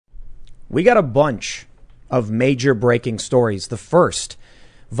We got a bunch of major breaking stories. The first,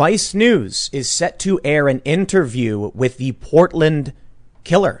 Vice News is set to air an interview with the Portland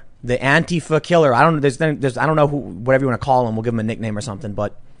killer, the Antifa killer. I don't know who, whatever you want to call him. We'll give him a nickname or something.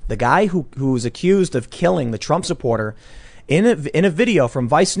 But the guy who's accused of killing the Trump supporter in a video from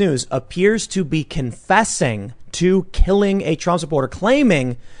Vice News appears to be confessing to killing a Trump supporter,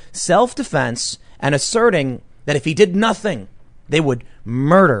 claiming self-defense and asserting that if he did nothing, they would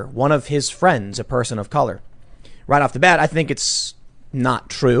murder one of his friends, a person of color. Right off the bat, I think it's not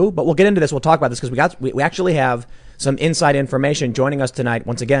true, but we'll get into this. We'll talk about this because we actually have some inside information. Joining us tonight,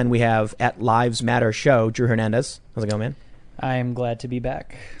 once again, we have at Lives Matter Show, Drew Hernandez. How's it going, man? I'm glad to be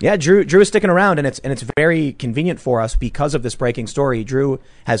back. Yeah, Drew is sticking around, and it's very convenient for us because of this breaking story. Drew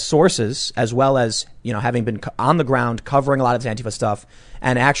has sources, as well as, you know, having been on the ground covering a lot of this Antifa stuff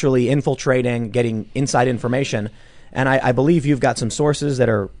and actually infiltrating, getting inside information. And I believe you've got some sources that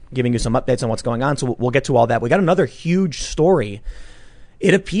are giving you some updates on what's going on. So we'll get to all that. We got another huge story.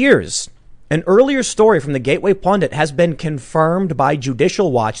 It appears an earlier story from the Gateway Pundit has been confirmed by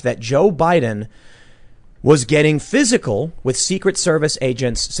Judicial Watch that Joe Biden was getting physical with Secret Service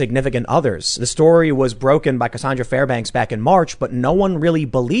agents' significant others. The story was broken by Cassandra Fairbanks back in March, but no one really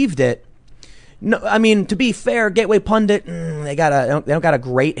believed it. No, I mean, to be fair, Gateway Pundit, they don't got a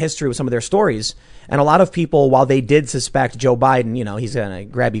great history with some of their stories. And a lot of people, while they did suspect Joe Biden, you know, he's a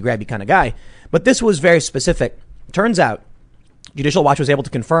grabby kind of guy. But this was very specific. Turns out Judicial Watch was able to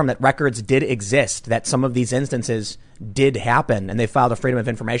confirm that records did exist, that some of these instances did happen, and they filed a Freedom of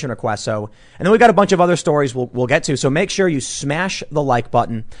Information request. So, and then we got a bunch of other stories we'll get to. So make sure you smash the like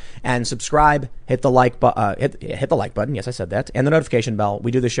button and subscribe. Hit the like hit the like button. Yes, I said that, and the notification bell.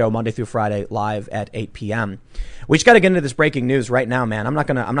 We do the show Monday through Friday live at 8 p.m. We just got to get into this breaking news right now, man. I'm not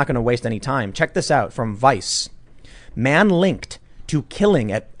gonna waste any time. Check this out from Vice. Man linked to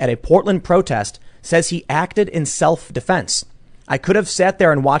killing at a Portland protest says he acted in self-defense. I could have sat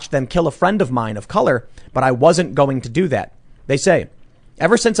there and watched them kill a friend of mine of color, but I wasn't going to do that. They say,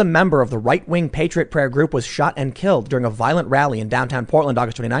 ever since a member of the right-wing Patriot Prayer group was shot and killed during a violent rally in downtown Portland,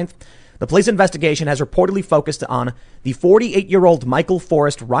 August 29th, the police investigation has reportedly focused on the 48-year-old Michael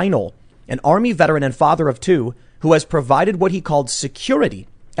Forrest Reinl, an Army veteran and father of two, who has provided what he called security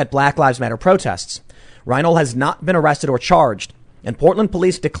at Black Lives Matter protests. Reinl has not been arrested or charged, and Portland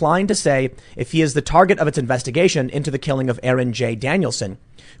police declined to say if he is the target of its investigation into the killing of Aaron J. Danielson,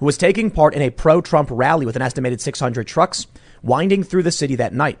 who was taking part in a pro-Trump rally with an estimated 600 trucks winding through the city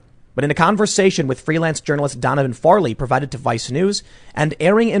that night. But in a conversation with freelance journalist Donovan Farley provided to Vice News and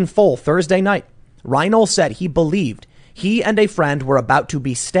airing in full Thursday night, Reinl said he believed he and a friend were about to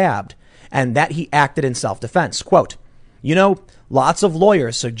be stabbed and that he acted in self-defense. Quote, "You know, lots of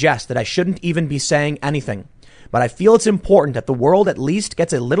lawyers suggest that I shouldn't even be saying anything, but I feel it's important that the world at least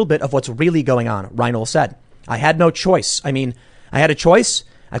gets a little bit of what's really going on," Reinl said. "I had no choice. I mean, I had a choice.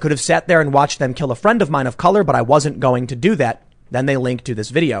 I could have sat there and watched them kill a friend of mine of color, but I wasn't going to do that." Then they link to this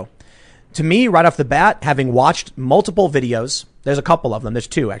video. To me, right off the bat, having watched multiple videos, there's a couple of them. There's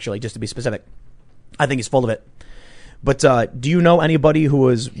two, actually, just to be specific. I think he's full of it. But do you know anybody who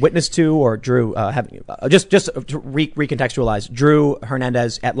was witness to, or Drew, just to recontextualize, Drew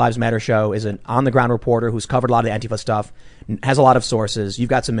Hernandez at Lives Matter Show is an on-the-ground reporter who's covered a lot of the Antifa stuff, has a lot of sources. You've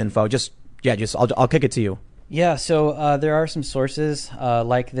got some info. I'll kick it to you. Yeah, so there are some sources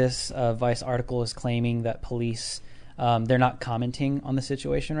like this. Vice article is claiming that police, they're not commenting on the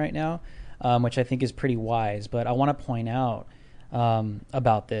situation right now, which I think is pretty wise. But I want to point out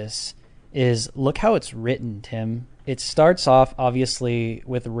about this is look how it's written, Tim. It starts off obviously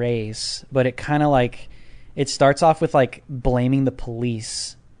with race, but it kind of it starts off with blaming the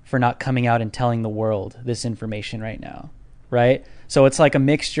police for not coming out and telling the world this information right now, right? So it's like a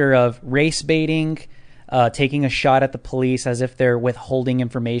mixture of race baiting, taking a shot at the police as if they're withholding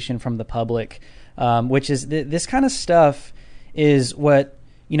information from the public, which is this kind of stuff is what,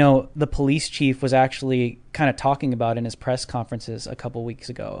 you know, the police chief was actually kind of talking about in his press conferences a couple weeks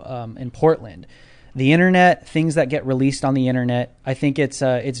ago in Portland. The internet, things that get released on the internet, I think it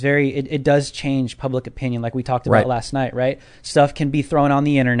does change public opinion, like we talked about last night, right? Stuff can be thrown on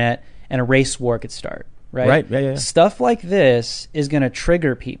the internet and a race war could start, right? Right, yeah. Stuff like this is going to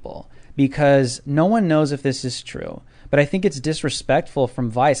trigger people because no one knows if this is true. But I think it's disrespectful from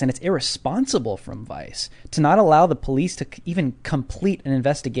Vice and it's irresponsible from Vice to not allow the police to even complete an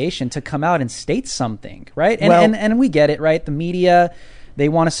investigation, to come out and state something, right? And we get it, right? The media, they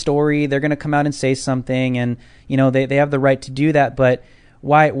want a story. They're going to come out and say something, and you know they have the right to do that. But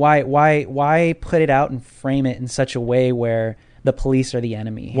why put it out and frame it in such a way where the police are the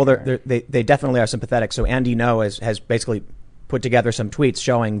enemy? Well, they definitely are sympathetic. So Andy Ngo has basically put together some tweets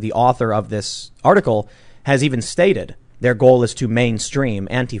showing the author of this article has even stated their goal is to mainstream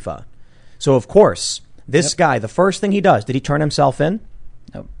Antifa. So, of course, this guy, the first thing he does, did he turn himself in?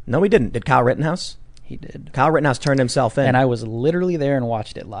 Nope. No, he didn't. Did Kyle Rittenhouse? He did. Kyle Rittenhouse turned himself in. And I was literally there and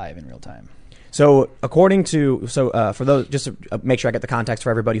watched it live in real time. So, according to, for those, just to make sure I get the context for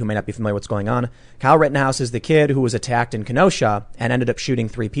everybody who may not be familiar with what's going on, Kyle Rittenhouse is the kid who was attacked in Kenosha and ended up shooting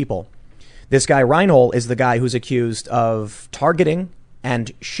 3 people. This guy, Reinhold, is the guy who's accused of targeting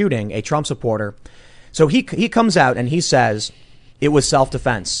and shooting a Trump supporter. So he comes out and he says it was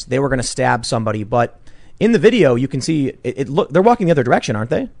self-defense. They were going to stab somebody, but in the video, you can see they're walking the other direction,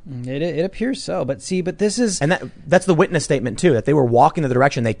 aren't they? It appears so, but this is... And that's the witness statement, too, that they were walking the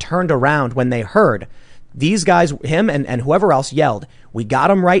direction. They turned around when they heard these guys, him and whoever else yelled, we got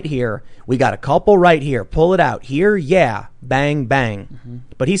them right here. We got a couple right here. Pull it out. Here, yeah. Bang, bang. Mm-hmm.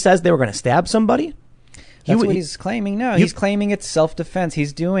 But he says they were going to stab somebody? That's what he's claiming. No, he's claiming it's self-defense.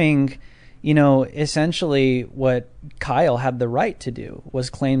 He's doing... essentially what Kyle had the right to do was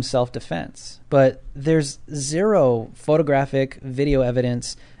claim self-defense. But there's zero photographic video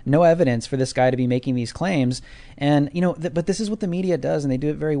evidence, no evidence for this guy to be making these claims. And, but this is what the media does, and they do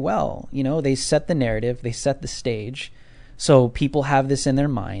it very well. They set the narrative, they set the stage, so people have this in their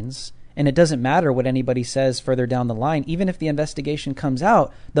minds. And it doesn't matter what anybody says further down the line. Even if the investigation comes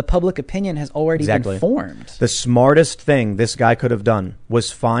out, the public opinion has already been formed. The smartest thing this guy could have done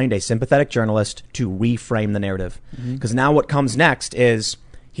was find a sympathetic journalist to reframe the narrative. Because now what comes next is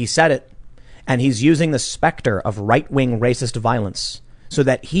he said it, and he's using the specter of right-wing racist violence so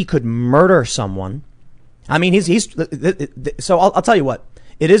that he could murder someone. I mean, so I'll tell you what.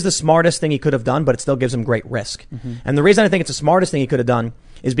 It is the smartest thing he could have done, but it still gives him great risk. And the reason I think it's the smartest thing he could have done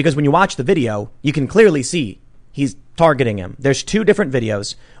is because when you watch the video, you can clearly see he's targeting him. There's 2 different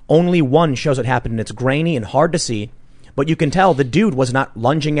videos. Only one shows it happen, and it's grainy and hard to see. But you can tell the dude was not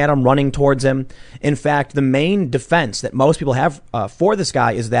lunging at him, running towards him. In fact, the main defense that most people have for this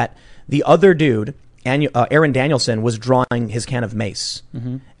guy is that the other dude, Aaron Danielson, was drawing his can of mace.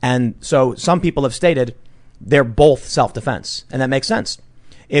 And so some people have stated they're both self-defense, and that makes sense.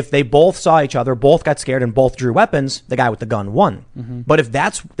 If they both saw each other, both got scared, and both drew weapons, the guy with the gun won. But if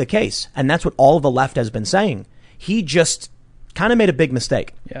that's the case, and that's what all of the left has been saying, he just kind of made a big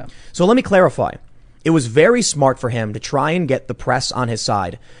mistake. Yeah. So let me clarify. It was very smart for him to try and get the press on his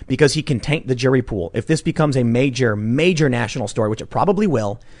side because he can taint the jury pool. If this becomes a major, major national story, which it probably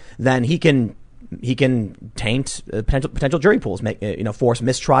will, then he can taint potential jury pools, force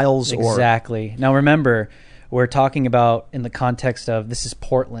mistrials. Exactly. Now remember, we're talking about in the context of this is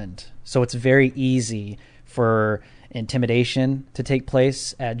Portland. So it's very easy for intimidation to take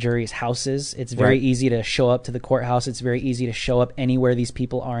place at juries' houses. It's very easy to show up to the courthouse. It's very easy to show up anywhere these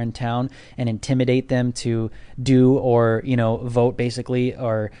people are in town and intimidate them to do or, vote basically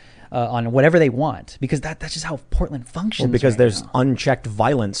or on whatever they want, because that's just how Portland functions. Well, because there's now unchecked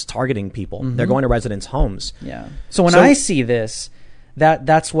violence targeting people. They're going to residents' homes. Yeah. So when I see this,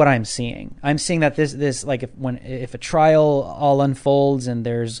 that's what I'm seeing. I'm seeing that this like if a trial all unfolds and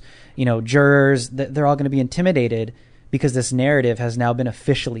there's jurors, they're all going to be intimidated because this narrative has now been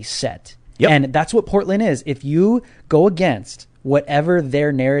officially set. Yep. And that's what Portland is. If you go against whatever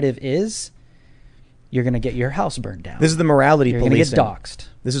their narrative is, you're going to get your house burned down. This is the morality policing. You're going to get doxxed.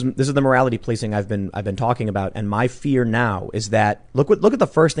 This is the morality policing I've been talking about, and my fear now is that look at the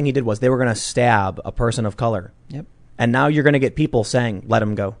first thing he did was they were going to stab a person of color. Yep. And now you're going to get people saying, let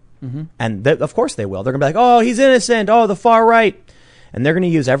him go. And of course they will. They're going to be like, oh, he's innocent. Oh, the far right. And they're going to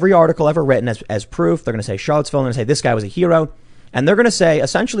use every article ever written as proof. They're going to say Charlottesville. They're going to say this guy was a hero. And they're going to say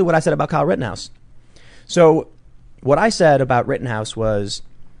essentially what I said about Kyle Rittenhouse. So what I said about Rittenhouse was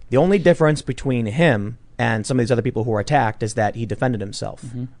the only difference between him and some of these other people who were attacked is that he defended himself.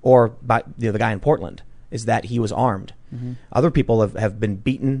 Or by the guy in Portland is that he was armed. Other people have been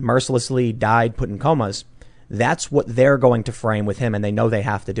beaten mercilessly, died, put in comas. That's what they're going to frame with him, and they know they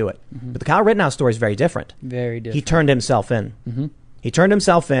have to do it. But the Kyle Rittenhouse story is very different. Very different. He turned himself in. He turned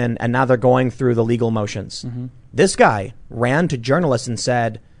himself in, and now they're going through the legal motions. This guy ran to journalists and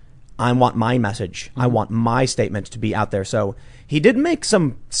said, I want my message. I want my statement to be out there. So he did make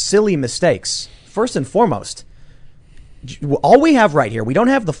some silly mistakes. First and foremost, all we have right here, we don't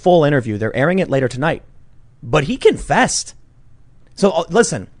have the full interview. They're airing it later tonight. But he confessed. So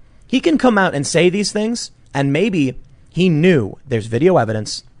listen, he can come out and say these things, and maybe he knew there's video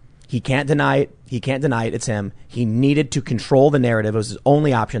evidence. He can't deny it. He can't deny it. It's him. He needed to control the narrative. It was his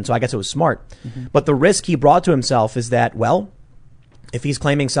only option. So I guess it was smart. But the risk he brought to himself is that, well, if he's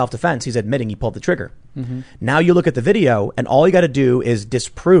claiming self-defense, he's admitting he pulled the trigger. Now you look at the video, and all you got to do is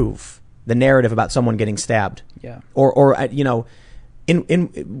disprove the narrative about someone getting stabbed. Yeah. Or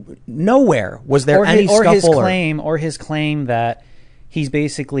in nowhere was there any scuffle. His claim that he's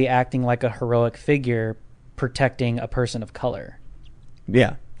basically acting like a heroic figure protecting a person of color.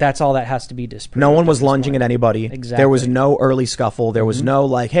 Yeah. That's all that has to be disproved. No one was lunging at anybody. Exactly. There was no early scuffle. There was no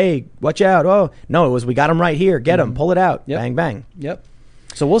like, hey, watch out. Oh, no, it was, we got him right here. Get him. Pull it out. Yep. Bang, bang. Yep.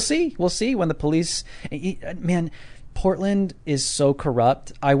 So we'll see. We'll see when the police... Man, Portland is so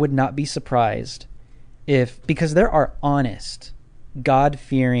corrupt. I would not be surprised if... Because there are honest,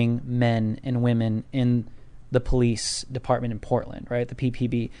 God-fearing men and women in the police department in Portland, right? The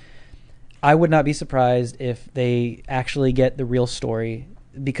PPB. I would not be surprised if they actually get the real story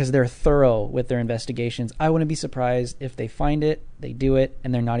because they're thorough with their investigations. I wouldn't be surprised if they find it, they do it,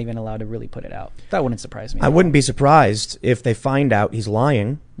 and they're not even allowed to really put it out. That wouldn't surprise me. I wouldn't be surprised if they find out he's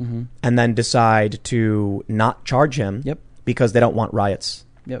lying and then decide to not charge him because they don't want riots.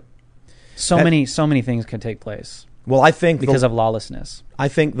 Yep. So many things could take place. Well, I think because of lawlessness. I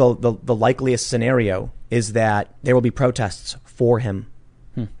think the likeliest scenario is that there will be protests for him.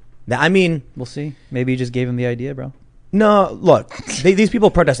 I mean, we'll see. Maybe you just gave him the idea, bro. No, look, these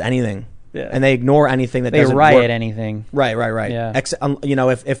people protest anything, and they ignore anything that doesn't riot work. anything. Right. Yeah.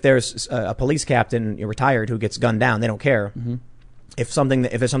 If there's a police captain retired who gets gunned down, they don't care. If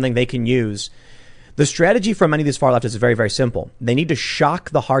there's something they can use. The strategy for many of these far leftists is very, very simple. They need to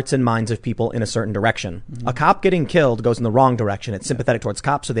shock the hearts and minds of people in a certain direction. A cop getting killed goes in the wrong direction. It's sympathetic towards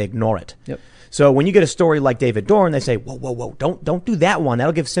cops, so they ignore it. Yep. So when you get a story like David Dorn, they say, whoa, don't do that one.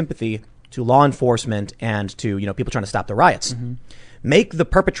 That'll give sympathy to law enforcement and to people trying to stop the riots. Make the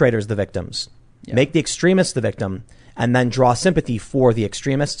perpetrators the victims. Make the extremists the victim, and then draw sympathy for the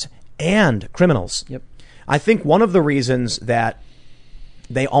extremists and criminals. Yep. I think one of the reasons that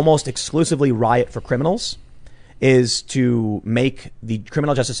they almost exclusively riot for criminals is to make the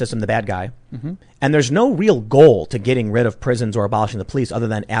criminal justice system the bad guy. And there's no real goal to getting rid of prisons or abolishing the police other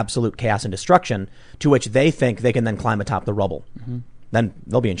than absolute chaos and destruction, to which they think they can then climb atop the rubble. Then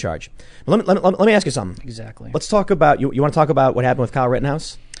they'll be in charge. But let me ask you something. Exactly. Let's talk about, you want to talk about what happened with Kyle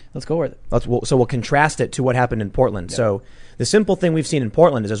Rittenhouse? Let's go with it. So we'll contrast it to what happened in Portland. So the simple thing we've seen in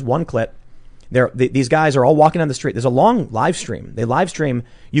Portland is there's one clip. These guys are all walking down the street. There's a long live stream. They live stream.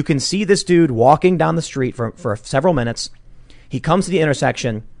 You can see this dude walking down the street for several minutes. He comes to the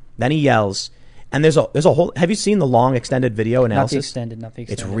intersection. Then he yells. And there's a whole... Have you seen the long extended video analysis? Not the extended.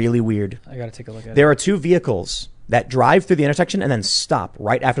 It's really weird. I got to take a look at it. There are two vehicles that drive through the intersection and then stop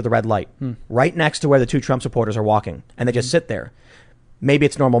right after the red light, right next to where the two Trump supporters are walking. And they just sit there. Maybe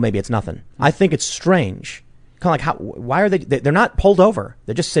it's normal. Maybe it's nothing. I think it's strange. Kind of like, why are they... They're not pulled over.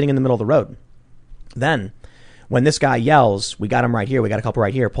 They're just sitting in the middle of the road. Then, when this guy yells, we got him right here, we got a couple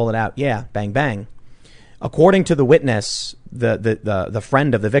right here, pull it out, yeah, bang, bang. According to the witness, the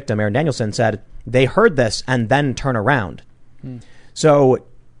friend of the victim, Aaron Danielson, said they heard this and then turn around. So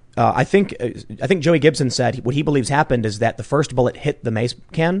I think Joey Gibson said what he believes happened is that the first bullet hit the mace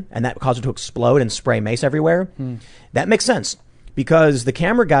can and that caused it to explode and spray mace everywhere. That makes sense because the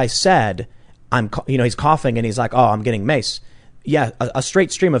camera guy said, he's coughing and he's like, oh, I'm getting mace. Yeah, a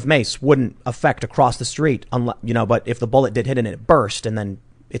straight stream of mace wouldn't affect across the street, but if the bullet did hit and it burst and then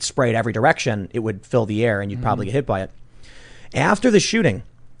it sprayed every direction, it would fill the air and you'd probably get hit by it. After the shooting,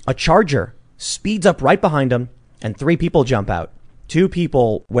 a Charger speeds up right behind him and 3 people jump out. 2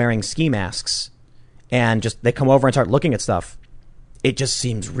 people wearing ski masks and they come over and start looking at stuff. It just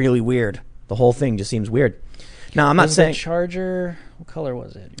seems really weird. The whole thing just seems weird. Now, I'm not saying... The Charger, what color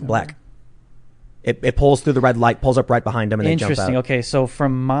was it? Black. It pulls through the red light, pulls up right behind him, and they jump out. Interesting. Okay, so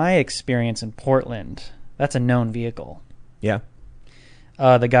from my experience in Portland, that's a known vehicle. Yeah.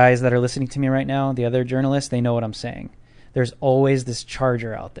 The guys that are listening to me right now, the other journalists, they know what I'm saying. There's always this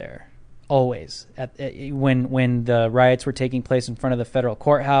Charger out there. Always. When the riots were taking place in front of the federal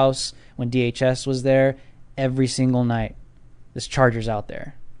courthouse, when DHS was there, every single night, this Charger's out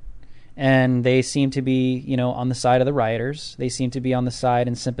there. And they seem to be, on the side of the rioters. They seem to be on the side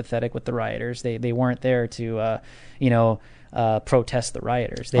and sympathetic with the rioters. They weren't there to, protest the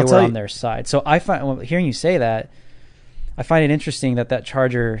rioters. They were on their side. So hearing you say that, I find it interesting that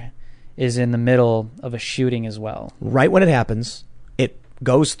Charger is in the middle of a shooting as well. Right when it happens, it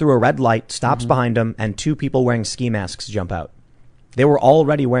goes through a red light, stops behind them, and 2 people wearing ski masks jump out. They were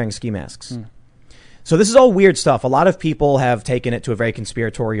already wearing ski masks. So this is all weird stuff. A lot of people have taken it to a very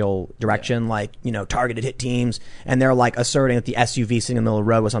conspiratorial direction, like, targeted hit teams, and they're like asserting that the SUV sitting in the middle of the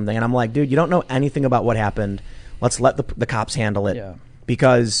road was something. And I'm like, dude, you don't know anything about what happened. Let's let the cops handle it. Yeah.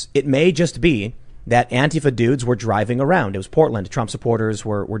 Because it may just be that Antifa dudes were driving around. It was Portland. Trump supporters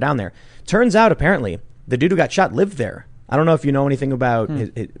were down there. Turns out, apparently, the dude who got shot lived there. I don't know if you know anything about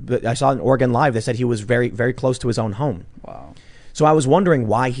but I saw in Oregon Live, they said he was very, very close to his own home. Wow. So I was wondering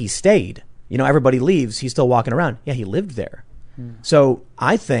why he stayed. You know, everybody leaves. He's still walking around. Yeah, he lived there. So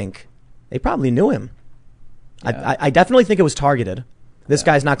I think they probably knew him. Yeah. I definitely think it was targeted. This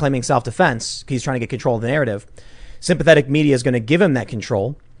guy's not claiming self-defense. He's trying to get control of the narrative. Sympathetic media is going to give him that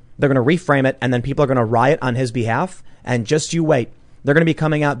control. They're going to reframe it, and then people are going to riot on his behalf. And just you wait. They're going to be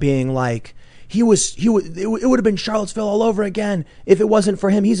coming out being like, it would have been Charlottesville all over again if it wasn't for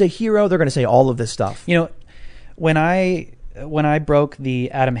him. He's a hero. They're going to say all of this stuff. You know, when I broke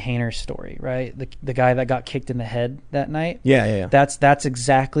the Adam Hayner story, right? The guy that got kicked in the head that night. Yeah. That's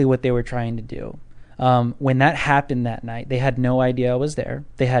exactly what they were trying to do. When that happened that night, they had no idea I was there.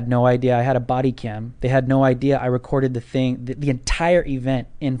 They had no idea I had a body cam. They had no idea I recorded the entire event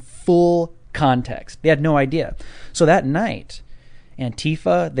in full context. They had no idea. So that night,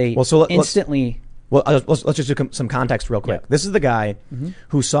 Antifa, instantly... Let's just do some context real quick. Yep. This is the guy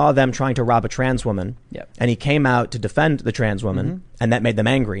who saw them trying to rob a trans woman, and he came out to defend the trans woman, and that made them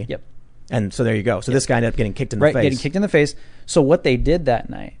angry. Yep. And so there you go. So this guy ended up getting kicked in the face. Getting kicked in the face. So what they did that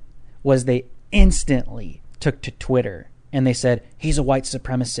night was they instantly took to Twitter and they said, he's a white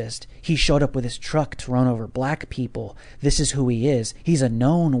supremacist. He showed up with his truck to run over black people. This is who he is. He's a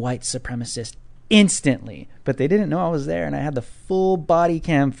known white supremacist. Instantly. But they didn't know I was there, and I had the full body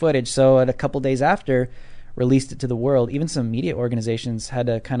cam footage. So a couple days after, released it to the world. Even some media organizations had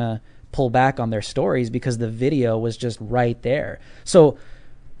to kind of pull back on their stories because the video was just right there. So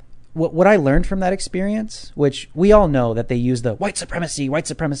what I learned from that experience, which we all know that they use the white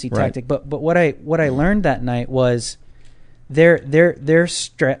supremacy tactic, but what I learned that night was their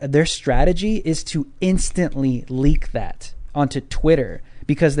strategy is to instantly leak that onto Twitter,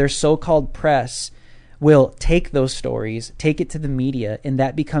 because their so-called press will take those stories, take it to the media, and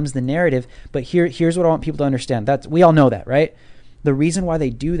that becomes the narrative. But here's what I want people to understand. We all know that, right? The reason why they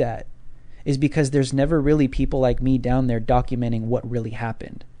do that is because there's never really people like me down there documenting what really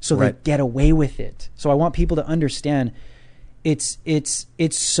happened. So they get away with it. So I want people to understand it's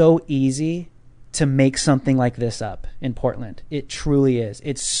so easy to make something like this up in Portland. It truly is.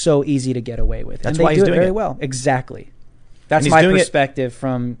 It's so easy to get away with. That's and why they he's do it doing very it. well. Exactly. That's my perspective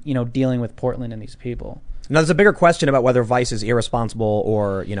from, dealing with Portland and these people. Now, there's a bigger question about whether Vice is irresponsible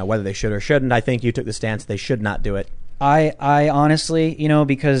or, whether they should or shouldn't. I think you took the stance they should not do it. I honestly,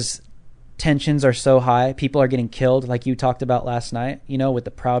 because tensions are so high, people are getting killed, like you talked about last night, with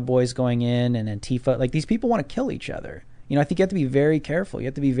the Proud Boys going in and Antifa. Like, these people want to kill each other. I think you have to be very careful. You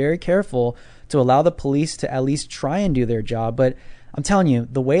have to be very careful to allow the police to at least try and do their job. But I'm telling you,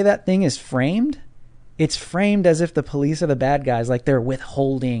 the way that thing is framed, it's framed as if the police are the bad guys, like they're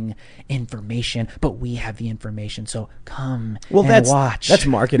withholding information, but we have the information, so come and watch. That's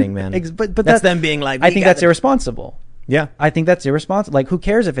marketing, man. But that's them being like, I think that's irresponsible. Yeah. I think that's irresponsible. Like, who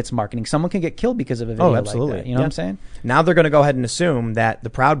cares if it's marketing? Someone can get killed because of a video absolutely. like that. You know what I'm saying? Now they're going to go ahead and assume that the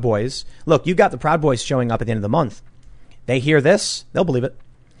Proud Boys, look, you got the Proud Boys showing up at the end of the month. They hear this, they'll believe it.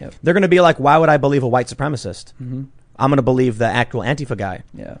 Yep. They're going to be like, why would I believe a white supremacist? Mm-hmm. I'm going to believe the actual Antifa guy.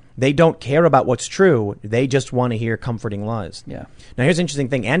 Yeah. They don't care about what's true. They just want to hear comforting lies. Yeah. Now, here's an interesting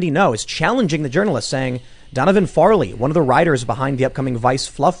thing. Andy Ngo is challenging the journalist, saying Donovan Farley, one of the writers behind the upcoming Vice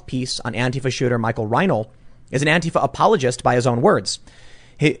fluff piece on Antifa shooter Michael Reinl, is an Antifa apologist by his own words.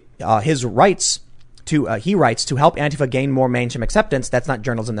 He writes to help Antifa gain more mainstream acceptance. That's not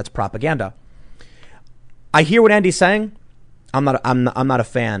journalism. That's propaganda. I hear what Andy's saying. I'm not a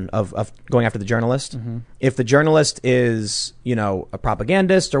fan of going after the journalist. Mm-hmm. If the journalist is, a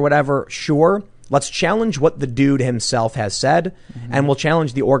propagandist or whatever, sure. Let's challenge what the dude himself has said, and we'll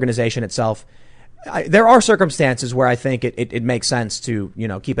challenge the organization itself. There are circumstances where I think it makes sense to,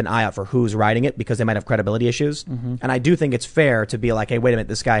 keep an eye out for who's writing it, because they might have credibility issues. Mm-hmm. And I do think it's fair to be like, hey, wait a minute,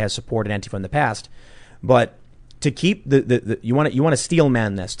 this guy has supported Antifa in the past. But to keep you want to steel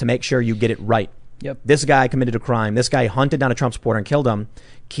man this to make sure you get it right. Yep. This guy committed a crime. This guy hunted down a Trump supporter and killed him.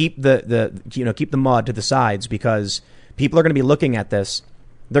 Keep the mud to the sides, because people are going to be looking at this.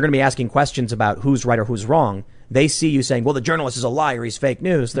 They're going to be asking questions about who's right or who's wrong. They see you saying, well, the journalist is a liar. He's fake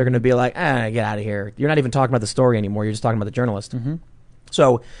news. They're going to be like, get out of here. You're not even talking about the story anymore. You're just talking about the journalist. Mm-hmm.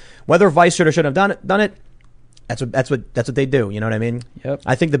 So whether Vice should or shouldn't have done it, that's what they do. You know what I mean? Yep.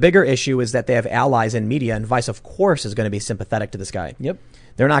 I think the bigger issue is that they have allies in media, and Vice, of course, is going to be sympathetic to this guy. Yep.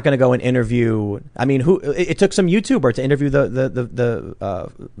 They're not going to go and interview. I mean, it took some YouTuber to interview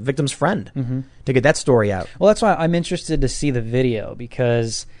the victim's friend to get that story out. Well, that's why I'm interested to see the video,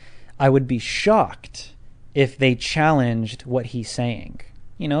 because I would be shocked if they challenged what he's saying.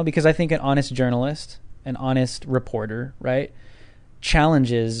 Because I think an honest journalist, an honest reporter, right,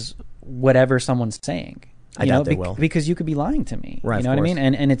 challenges whatever someone's saying. I doubt they will. Because you could be lying to me. Right, you know what I mean?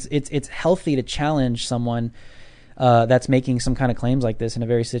 And it's healthy to challenge someone that's making some kind of claims like this in a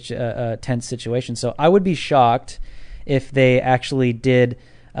very tense situation. So I would be shocked if they actually did,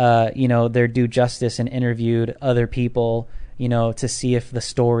 their due justice and interviewed other people, to see if the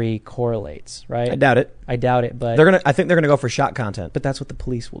story correlates. Right? I doubt it. But I think they're gonna go for shot content. But that's what the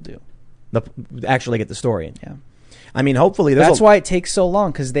police will do. Actually get the story. Yeah. I mean, hopefully that's why it takes so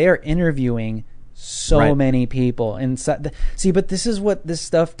long, because they are interviewing so many people. And but this is what this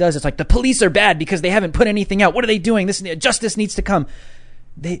stuff does. It's like the police are bad because they haven't put anything out. What are they doing? Justice needs to come.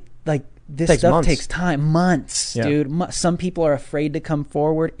 This stuff takes time, months, dude. Some people are afraid to come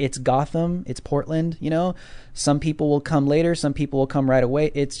forward. It's Gotham, it's Portland. Some people will come later. Some people will come right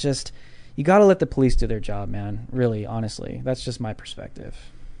away. It's just, you got to let the police do their job, man. Really, honestly, that's just my perspective.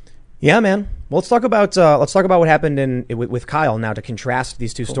 Yeah, man. Well, let's talk about what happened with Kyle now to contrast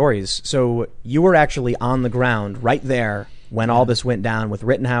these two stories. So you were actually on the ground right there when all this went down with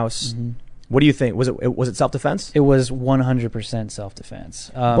Rittenhouse. Mm-hmm. What do you think? Was it self-defense? It was 100%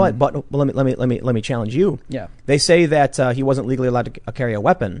 self-defense. But let me challenge you. Yeah. They say that he wasn't legally allowed to carry a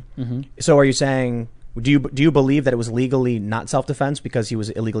weapon. Mm-hmm. So are you saying, do you believe that it was legally not self-defense because he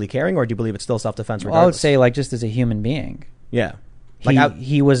was illegally carrying, or do you believe it's still self-defense regardless? Well, I would say just as a human being. Yeah.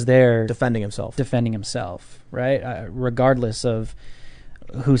 He was there defending himself, right? Regardless of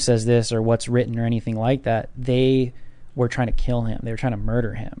who says this or what's written or anything like that, they were trying to kill him. They were trying to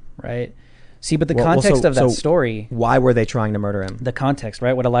murder him, right? See, but the context of that story... Why were they trying to murder him? The context,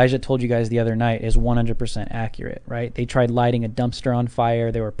 right? What Elijah told you guys the other night is 100% accurate, right? They tried lighting a dumpster on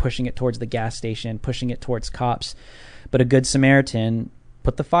fire. They were pushing it towards the gas station, pushing it towards cops. But a good Samaritan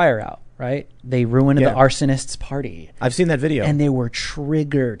put the fire out. Right? They ruined the arsonist's party. I've seen that video. And they were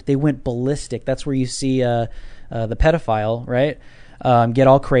triggered. They went ballistic. That's where you see the pedophile, right? Get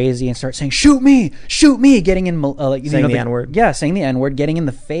all crazy and start saying, shoot me, getting in... saying the N-word. Yeah, saying the N-word, getting in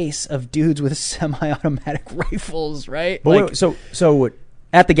the face of dudes with semi-automatic rifles, right? But so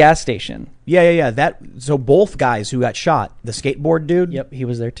at the gas station. Yeah. So both guys who got shot, the skateboard dude... Yep, he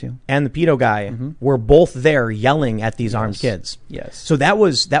was there too. And the pedo guy were both there yelling at these armed kids. Yes. So that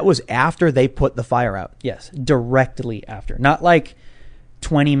was after they put the fire out. Yes, directly after. Not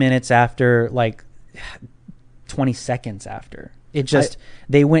 20 minutes after, 20 seconds after. It just...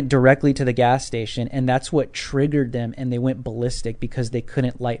 they went directly to the gas station, and that's what triggered them, and they went ballistic because they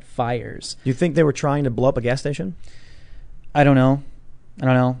couldn't light fires. Do you think they were trying to blow up a gas station? I don't know.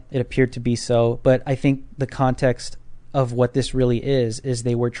 It appeared to be so, but I think the context of what this really is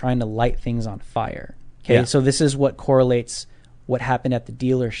they were trying to light things on fire. Okay, yeah. So this is what correlates what happened at the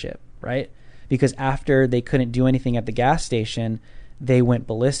dealership, right? Because after they couldn't do anything at the gas station, they went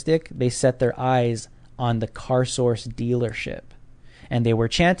ballistic. They set their eyes on the CarSource dealership, and they were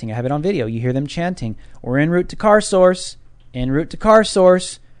chanting. I have it on video. You hear them chanting, "We're en route to CarSource, en route to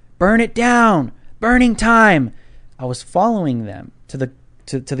CarSource, burn it down, burning time." I was following them to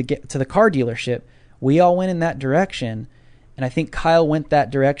the car dealership. We all went in that direction, and I think Kyle went that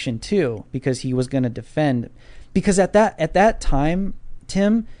direction too because he was going to defend. Because at that time,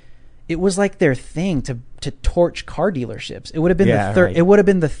 Tim, it was like their thing to torch car dealerships. It would have been It would have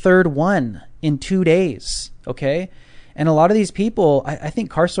been the third one in 2 days. Okay, and a lot of these people, I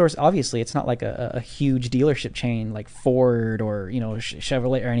think CarSource, obviously, it's not like a huge dealership chain like Ford or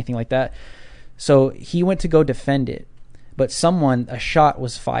Chevrolet or anything like that. So he went to go defend it. But a shot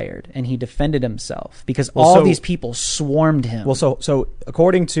was fired, and he defended himself because all these people swarmed him. Well, so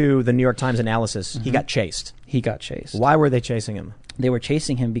according to the New York Times analysis, he got chased. Why were they chasing him? They were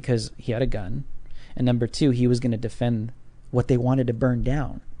chasing him because he had a gun, and number two, he was going to defend what they wanted to burn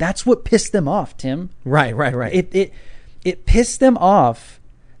down. That's what pissed them off, Tim. Right. It pissed them off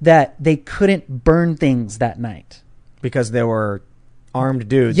that they couldn't burn things that night because there were armed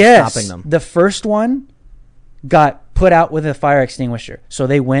dudes stopping them. The first one got put out with a fire extinguisher. So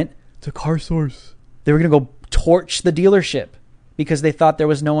they went to CarSource. They were going to go torch the dealership because they thought there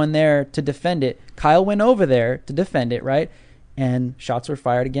was no one there to defend it. Kyle went over there to defend it, right? And shots were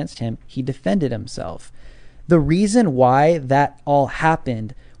fired against him. He defended himself. The reason why that all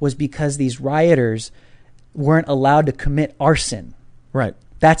happened was because these rioters weren't allowed to commit arson. Right.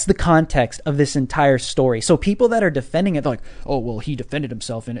 That's the context of this entire story. So people that are defending it, they're like, oh, well, he defended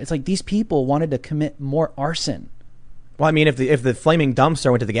himself. And it's like these people wanted to commit more arson. Well, I mean, if the flaming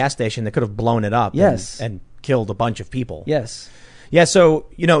dumpster went to the gas station, they could have blown it up and killed a bunch of people. Yes. Yeah, so,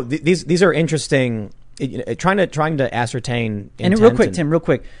 these are interesting, trying to ascertain intent. And real quick, Tim, real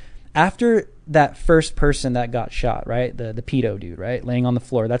quick. After that first person that got shot, right, the pedo dude, right, laying on the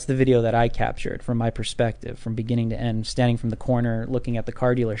floor, that's the video that I captured from my perspective, from beginning to end, standing from the corner, looking at the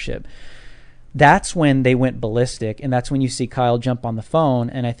car dealership. That's when they went ballistic, and that's when you see Kyle jump on the phone,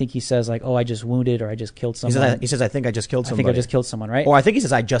 and I think he says like, "Oh, I just wounded or I just killed someone." He says, "I think I just killed somebody." I think I just killed someone, right? Or I think he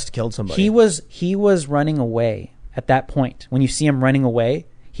says, "I just killed somebody." He was running away at that point. When you see him running away,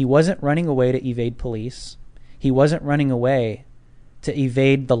 he wasn't running away to evade police. He wasn't running away to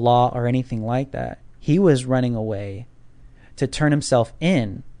evade the law or anything like that. He was running away to turn himself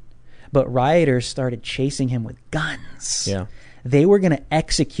in. But rioters started chasing him with guns. Yeah. They were going to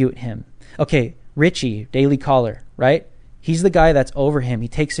execute him. Okay, Richie, Daily Caller, right? He's the guy that's over him. He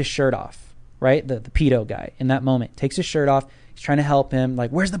takes his shirt off, right? The pedo guy in that moment takes his shirt off. He's trying to help him.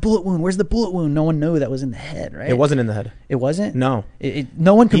 Like, where's the bullet wound? Where's the bullet wound? No one knew that was in the head, right? It wasn't in the head. It wasn't? No.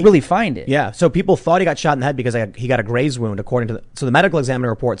 No one could really find it. Yeah. So people thought he got shot in the head because he got a graze wound, according to so the medical examiner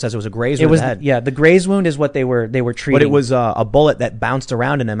report says it was a graze wound in the head. Yeah, the graze wound is what they were treating. But it was a bullet that bounced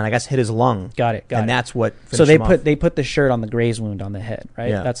around in him and I guess hit his lung. Got it. And that's what so finished him off. they put the shirt on the graze wound on the head, right?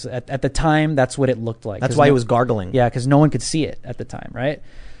 Yeah. That's at the time that's what it looked like. That's why he was gargling. Yeah, because no one could see it at the time, right?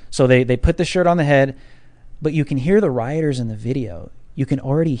 So they put the shirt on the head, but you can hear the rioters in the video. You can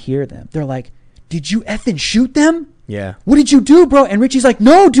already hear them. They're like, "Did you effing shoot them? Yeah. What did you do, bro?" And Richie's like,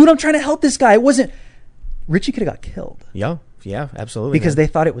 "No, dude, I'm trying to help this guy. It wasn't." Richie could have got killed. Yeah, absolutely. Because they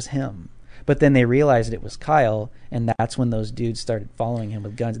thought it was him. But then they realized it was Kyle, and that's when those dudes started following him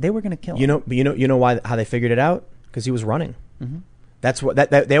with guns. They were going to kill him. You know why how they figured it out? Because he was running. Mm-hmm. That's what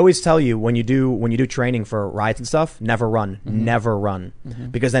that they always tell you when you do training for riots and stuff. Never run, never run,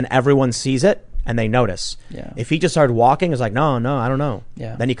 because then everyone sees it and they notice. Yeah. If he just started walking, it's like no, I don't know.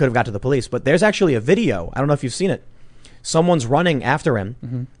 Yeah. Then he could have got to the police. But there's actually a video. I don't know if you've seen it. Someone's running after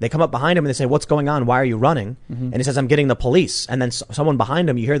him. They come up behind him and they say, "What's going on? Why are you running?" And he says, "I'm getting the police." And then someone behind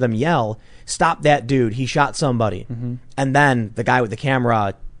him, you hear them yell, "Stop that dude! He shot somebody!" And then the guy with the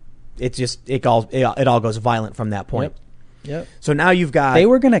camera, it all goes violent from that point. Yep. So now you've got. They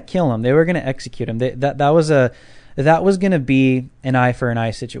were going to kill him. They were going to execute him. That was going to be an eye for an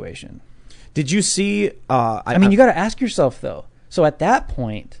eye situation. Did you see? I mean, you got to ask yourself though. So at that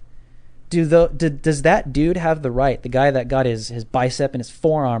point, does that dude have the right? The guy that got his bicep and his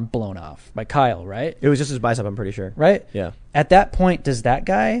forearm blown off by Kyle, right? It was just his bicep, I'm pretty sure. Right? Yeah. At that point, does that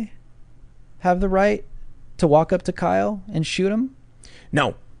guy have the right to walk up to Kyle and shoot him?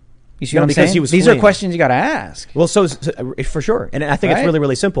 No. You see what I'm because saying? he was These fleeing. are questions you got to ask. Well, so for sure, and I think it's Right? really,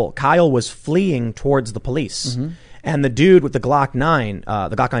 really simple. Kyle was fleeing towards the police, and the dude with the Glock 9,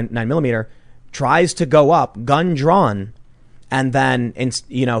 the Glock 9mm, tries to go up, gun drawn, and then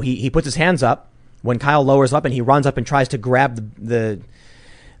he puts his hands up when Kyle lowers up, and he runs up and tries to grab the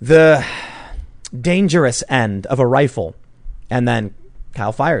dangerous end of a rifle, and then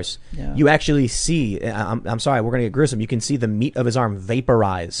Kyle fires. Yeah. You actually see, I'm sorry, we're going to get gruesome. You can see the meat of his arm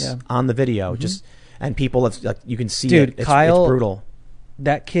vaporize on the video. And people have, you can see Dude, it. It's Kyle, brutal.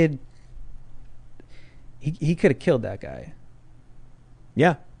 That kid, he could have killed that guy.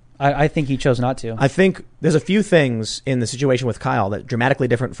 Yeah. I think he chose not to. I think there's a few things in the situation with Kyle that are dramatically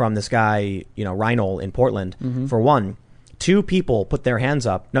different from this guy, Reinhold in Portland. For one, two people put their hands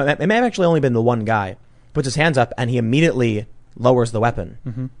up. No, it may have actually only been the one guy. Puts his hands up and he immediately lowers the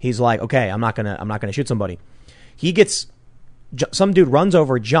weapon. He's like, okay, I'm not gonna shoot somebody. He gets, some dude runs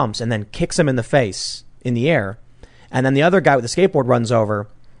over, jumps, and then kicks him in the face in the air. And then the other guy with the skateboard runs over.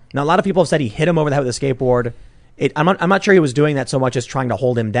 Now, a lot of people have said he hit him over the head with a skateboard. I'm not sure he was doing that so much as trying to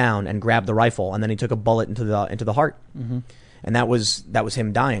hold him down and grab the rifle, and then he took a bullet into the heart, and that was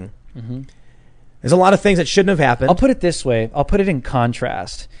him dying. There's a lot of things that shouldn't have happened. I'll put it this way. I'll put it in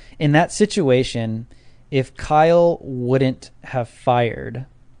contrast. In that situation, if Kyle wouldn't have fired,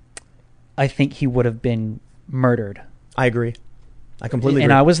 I think he would have been murdered. I agree. I completely agree.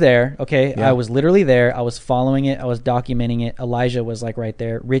 And I was there, okay? Yeah. I was literally there. I was following it. I was documenting it. Elijah was like right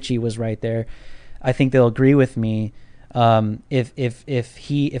there. Richie was right there. I think they'll agree with me.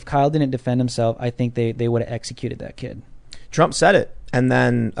 If Kyle didn't defend himself, I think they would have executed that kid. Trump said it, and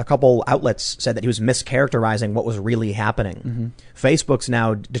then a couple outlets said that he was mischaracterizing what was really happening. Facebook's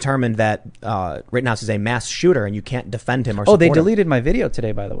now determined that Rittenhouse is a mass shooter, and you can't defend him or support they him. deleted my video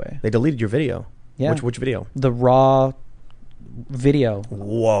today, by the way. They deleted your video. Yeah. Which video? The raw video.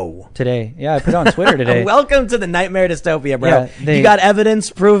 Whoa. Today. Yeah, I put it on Twitter today. Welcome to the nightmare dystopia, bro. Yeah, you got evidence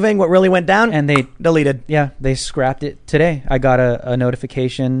proving what really went down? And they deleted. Yeah, they scrapped it today. I got a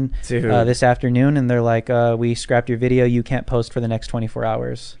notification this afternoon, and they're like, we scrapped your video. You can't post for the next 24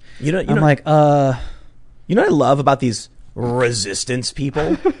 hours. You know, You know what I love about these resistance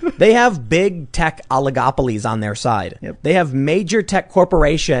people? They have big tech oligopolies on their side. Yep. They have major tech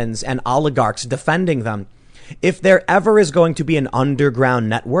corporations and oligarchs defending them. If there ever is going to be an underground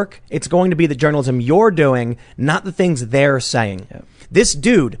network, it's going to be the journalism you're doing, not the things they're saying. Yep. This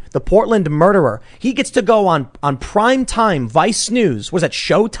dude, the Portland murderer, he gets to go on prime time Vice News. Was that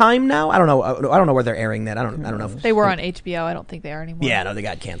Showtime now? I don't know. I don't know where they're airing that. I don't know. If, They were on HBO. I don't think they are anymore. yeah, no, they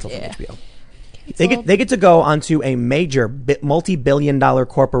got canceled Yeah. from HBO. They get to go onto a major multi-billion-dollar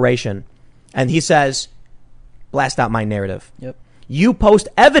corporation, and he says, "Blast out my narrative." Yep. You post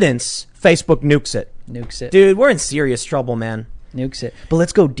evidence, Facebook nukes it. Nukes it. Dude, we're in serious trouble, man. Nukes it. But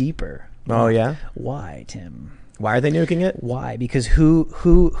let's go deeper. Oh yeah. Why, Tim? Why are they nuking it? Why? Because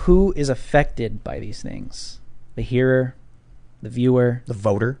who is affected by these things? The hearer, the viewer, The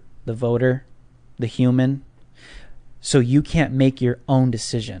voter. the voter, the human. So you can't make your own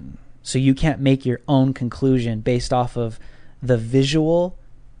decision. So you can't make your own conclusion based off of the visual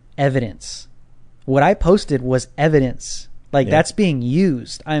evidence. What I posted was evidence. Like Yeah. that's being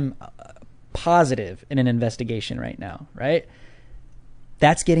used. I'm positive in an investigation right now, right?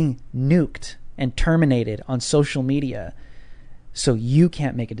 That's getting nuked and terminated on social media. So you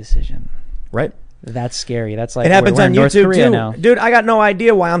can't make a decision. Right. That's scary. That's like It happens we're in on North YouTube Korea too. now. Dude, I got no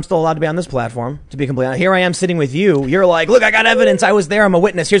idea why I'm still allowed to be on this platform, to be completely honest. Here I am sitting with you. You're like, look, I got evidence. I was there. I'm a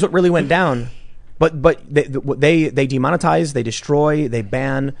witness. Here's what really went down. But they demonetize, they destroy, they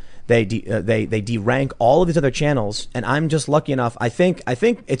ban, they derank all of these other channels, and I'm just lucky enough. I think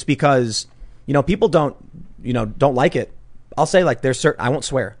it's because people don't like it. I'll say like there's certain I won't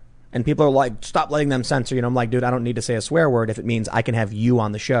swear, and people are like, stop letting them censor. I'm like, dude, I don't need to say a swear word if it means I can have you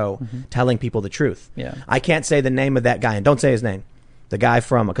on the show telling people the truth. Yeah. I can't say the name of that guy, and don't say his name. The guy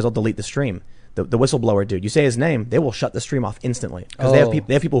from because I'll delete the stream. The whistleblower dude. You say his name, they will shut the stream off instantly because they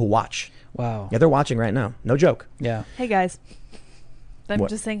have people who watch. Wow. Yeah, they're watching right now. No joke. Yeah. Hey guys, I'm What?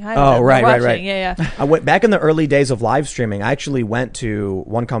 just saying hi. To Oh, them. They're right. watching. Yeah. I went back in the early days of live streaming. I actually went to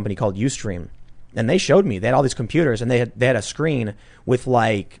one company called Ustream, and they showed me they had all these computers, and they had a screen with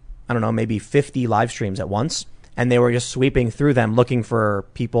like I don't know, maybe 50 live streams at once, and they were just sweeping through them looking for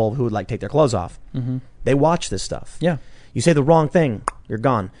people who would like take their clothes off. Mm-hmm. They watch this stuff. Yeah. You say the wrong thing, you're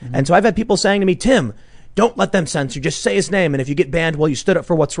gone. And so I've had people saying to me, Tim, don't let them censor. Just say his name. And if you get banned, well, you stood up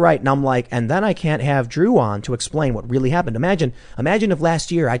for what's right. And I'm like, and then I can't have Drew on to explain what really happened. Imagine if last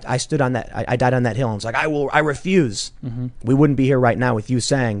year I stood on that, I died on that hill and was like, I refuse. We wouldn't be here right now with you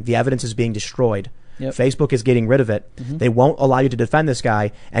saying the evidence is being destroyed. Yep. Facebook is getting rid of it. They won't allow you to defend this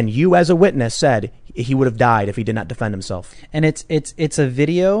guy. And you as a witness said he would have died if he did not defend himself. And it's a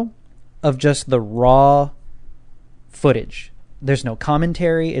video of just the raw footage. There's no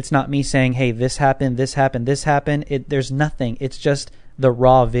commentary. It's not me saying, hey, this happened, this happened, this happened. There's nothing. It's just the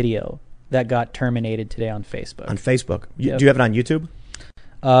raw video that got terminated today on Facebook. On Facebook. Yep. Do you have it on YouTube?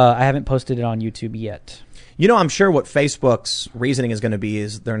 I haven't posted it on YouTube yet. I'm sure what Facebook's reasoning is going to be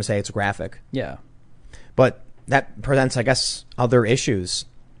is they're going to say it's graphic. Yeah. But that presents, I guess, other issues.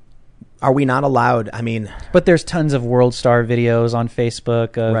 Are we not allowed? I mean, But there's tons of World Star videos on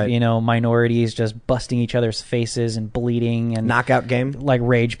Facebook of, Right. minorities just busting each other's faces and bleeding and knockout game. like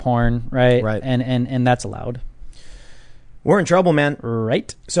rage porn, right? Right. And that's allowed. We're in trouble, man.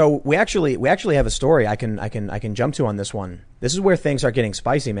 Right? So we actually have a story I can jump to on this one. This is where things are getting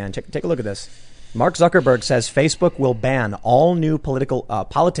spicy, man. Take a look at this. Mark Zuckerberg says Facebook will ban all new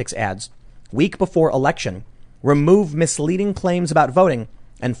politics ads week before election, remove misleading claims about voting,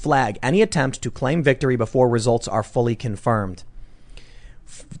 and flag any attempt to claim victory before results are fully confirmed.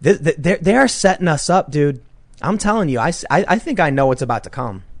 They are setting us up, dude. I'm telling you, I think I know what's about to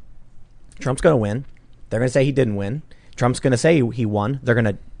come. Trump's going to win. They're going to say he didn't win. Trump's going to say he won. They're going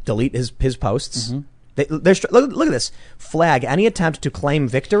to delete his posts. Look at this. Flag any attempt to claim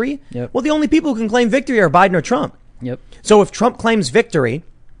victory. Yep. Well, the only people who can claim victory are Biden or Trump. Yep. So if Trump claims victory,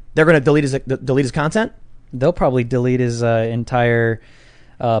 they're going to delete his content. They'll probably delete his entire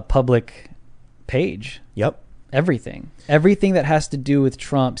public page. Yep. Everything that has to do with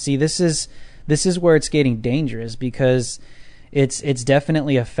Trump. See, this is where it's getting dangerous because it's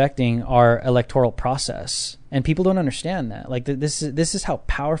definitely affecting our electoral process, and people don't understand that. Like this is how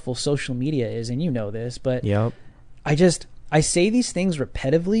powerful social media is, and you know this. But Yep. I say these things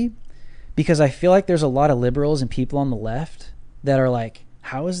repetitively because I feel like there's a lot of liberals and people on the left that are like,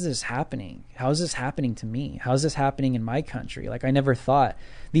 how is this happening? How is this happening to me? How is this happening in my country? Like, I never thought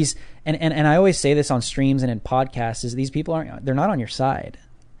these, and I always say this on streams and in podcasts, is these people they're not on your side.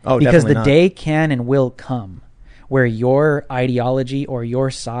 Oh, because definitely the not. day can and will come where your ideology or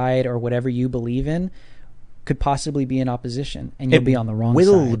your side or whatever you believe in could possibly be in opposition, and you'll be on the wrong side.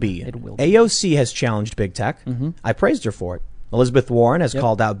 Will be. It will be. AOC has challenged big tech. I praised her for it. Elizabeth Warren has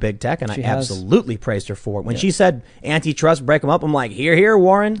called out big tech, and She I has. absolutely praised her for it. When she said antitrust, break them up, I'm like, here,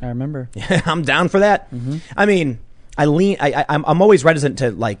 Warren. I remember. I'm down for that. I mean, I'm always reticent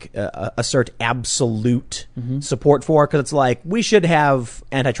to assert absolute support for, because it's like we should have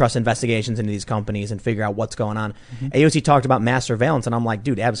antitrust investigations into these companies and figure out what's going on. AOC talked about mass surveillance, and I'm like,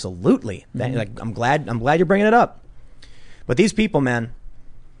 dude, absolutely. I'm glad you're bringing it up. But these people, man,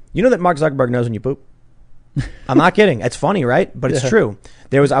 you know that Mark Zuckerberg knows when you poop. I'm not kidding. It's funny, right? But it's true.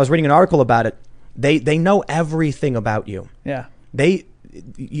 I was reading an article about it. They know everything about you. Yeah.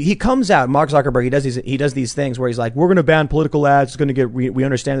 He comes out, Mark Zuckerberg, he does these things where he's like, we're going to ban political ads. It's going to get, we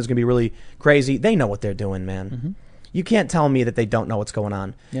understand it's going to be really crazy. They know what they're doing, man. You can't tell me that they don't know what's going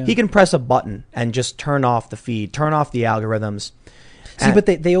on. Yeah. He can press a button and just turn off the feed, turn off the algorithms. See, but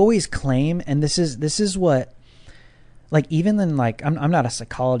they always claim, and this is what, like, even then, like, I'm not a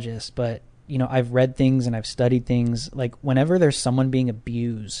psychologist, but, you know, I've read things and I've studied things. Like, whenever there's someone being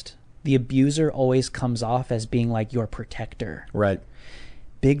abused, the abuser always comes off as being like your protector. Right.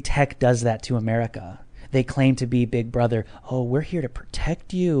 Big tech does that to America. They claim to be Big Brother. Oh, we're here to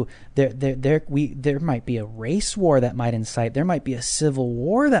protect you. There might be a race war that might incite. There might be a civil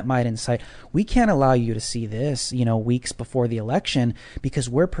war that might incite. We can't allow you to see this, you know, weeks before the election, because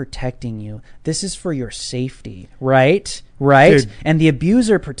we're protecting you. This is for your safety, right? Right? Dude. And the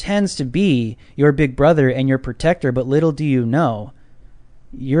abuser pretends to be your Big Brother and your protector, but little do you know,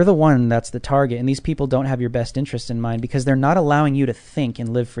 you're the one that's the target, and these people don't have your best interest in mind because they're not allowing you to think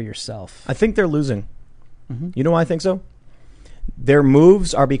and live for yourself. I think they're losing. You know why I think so? Their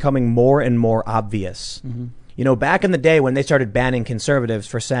moves are becoming more and more obvious. You know, back in the day when they started banning conservatives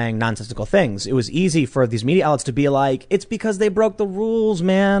for saying nonsensical things, it was easy for these media outlets to be like, it's because they broke the rules,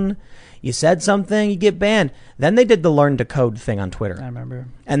 man. You said something, you get banned. Then they did the learn to code thing on Twitter. I remember.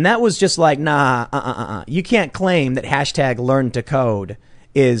 And that was just like, nah, You can't claim that hashtag learn to code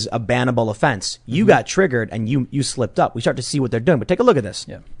is a bannable offense. You got triggered and you slipped up. We start to see what they're doing. But take a look at this.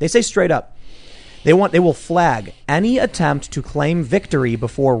 Yeah. They say straight up, they will flag any attempt to claim victory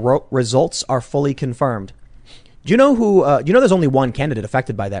before results are fully confirmed. Do you know there's only one candidate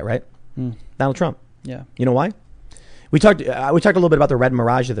affected by that, right? Donald Trump. Yeah. You know why? We talked a little bit about the red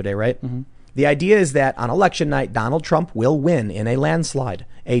mirage the other day, right? The idea is that on election night, Donald Trump will win in a landslide.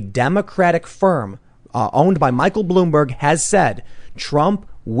 A Democratic firm owned by Michael Bloomberg has said Trump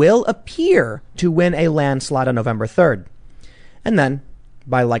will appear to win a landslide on November 3rd. And then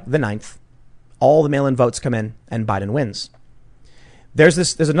by like the 9th, all the mail-in votes come in and Biden wins.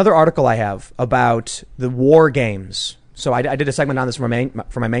 There's another article I have about the war games. So I did a segment on this for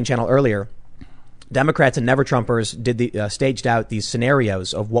my main channel earlier. Democrats and Never Trumpers staged out these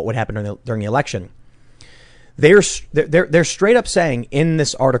scenarios of what would happen during the election. They're straight up saying in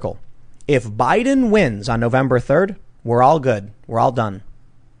this article, if Biden wins on November 3rd, we're all good. We're all done.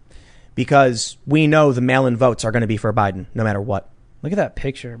 Because we know the mail-in votes are going to be for Biden, no matter what. Look at that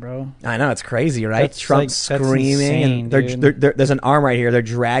picture, bro. I know, it's crazy, right? That's Trump like- that's screaming, insane, and dude. there's an arm right here. They're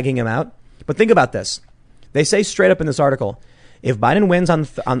dragging him out. But think about this. They say straight up in this article, if Biden wins on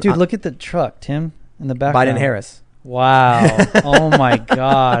Dude, look at the truck, Tim, in the background. Biden Harris. Wow. Oh my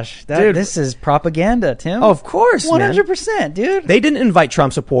gosh. Dude. This is propaganda, Tim. Oh, of course, man. 100%, dude. They didn't invite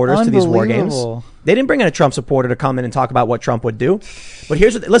Trump supporters to these war games. Unbelievable. They didn't bring in a Trump supporter to come in and talk about what Trump would do. But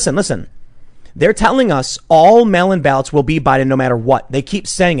here's what, listen. They're telling us all mail-in ballots will be Biden no matter what. They keep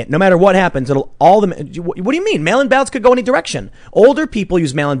saying it. No matter what happens, it'll all the. What do you mean? Mail-in ballots could go any direction. Older people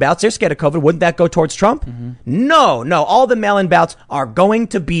use mail-in ballots. They're scared of COVID. Wouldn't that go towards Trump? No. All the mail-in ballots are going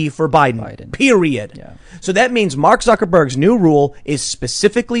to be for Biden. Period. Yeah. So that means Mark Zuckerberg's new rule is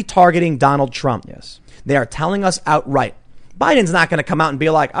specifically targeting Donald Trump. Yes. They are telling us outright. Biden's not going to come out and be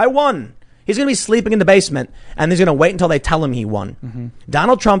like, I won. He's going to be sleeping in the basement, and he's going to wait until they tell him he won.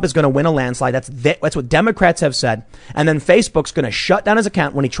 Donald Trump is going to win a landslide. That's what Democrats have said. And then Facebook's going to shut down his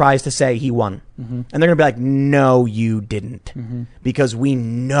account when he tries to say he won. And they're going to be like, no, you didn't. Because we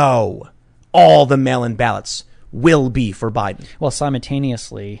know all the mail-in ballots will be for Biden. Well,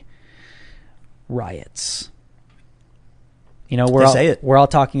 simultaneously, riots. You know, we're all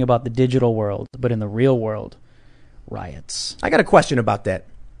talking about the digital world, but in the real world, riots. I got a question about that.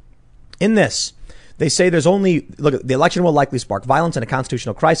 In this, they say the election will likely spark violence and a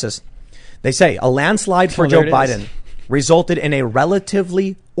constitutional crisis. They say a landslide for Joe Biden resulted in a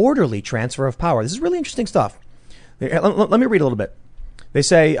relatively orderly transfer of power. This is really interesting stuff. Let me read a little bit. They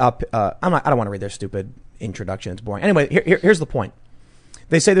say, I don't want to read their stupid introduction. It's boring. Anyway, here's the point.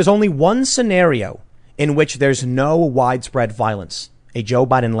 They say there's only one scenario in which there's no widespread violence, a Joe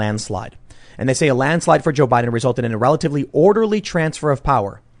Biden landslide. And they say a landslide for Joe Biden resulted in a relatively orderly transfer of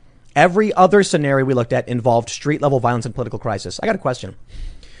power. Every other scenario we looked at involved street-level violence and political crisis. I got a question.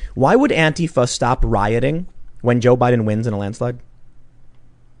 Why would Antifa stop rioting when Joe Biden wins in a landslide?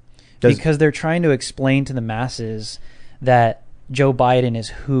 Because they're trying to explain to the masses that Joe Biden is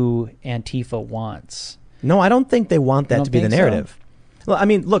who Antifa wants. No, I don't think they want that to be the think so? narrative. Well, I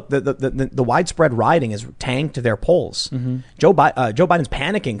mean, look, the widespread rioting is tanked their polls. Mm-hmm. Joe Biden's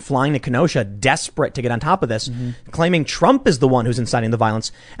panicking, flying to Kenosha, desperate to get on top of this, claiming Trump is the one who's inciting the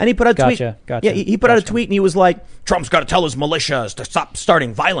violence. And he put out a tweet. Gotcha. Yeah, he put out a tweet and he was like, Trump's got to tell his militias to stop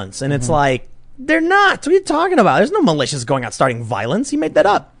starting violence. And it's like, they're not. What are you talking about? There's no militias going out starting violence. He made that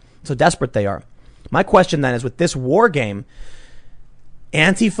up. So desperate they are. My question then is, with this war game,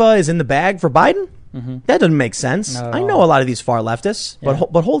 Antifa is in the bag for Biden? That doesn't make sense. I know a lot of these far leftists,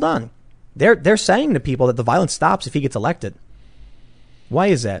 but hold on. They're saying to people that the violence stops if he gets elected. Why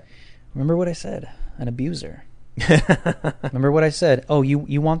is that? Remember what I said? An abuser. Remember what I said? Oh,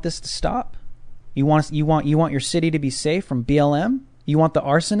 you want this to stop? You want your city to be safe from BLM? You want the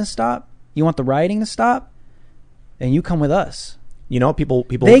arson to stop? You want the rioting to stop? Then you come with us. You know, people.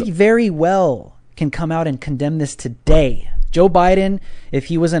 They very well can come out and condemn this today. Joe Biden, if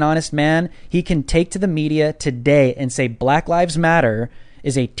he was an honest man, he can take to the media today and say Black Lives Matter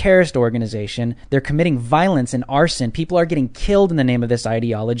is a terrorist organization. They're committing violence and arson. People are getting killed in the name of this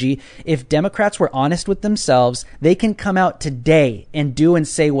ideology. If Democrats were honest with themselves, they can come out today and do and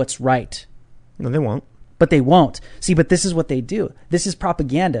say what's right. No, they won't. But they won't. See, but this is what they do. This is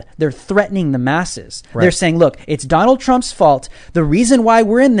propaganda. They're threatening the masses. Right. They're saying, look, it's Donald Trump's fault. The reason why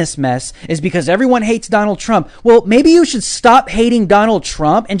we're in this mess is because everyone hates Donald Trump. Well, maybe you should stop hating Donald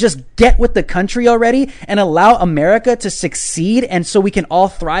Trump and just get with the country already and allow America to succeed, and so we can all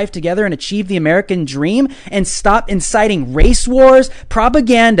thrive together and achieve the American dream, and stop inciting race wars,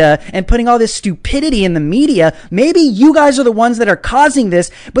 propaganda, and putting all this stupidity in the media. Maybe you guys are the ones that are causing this,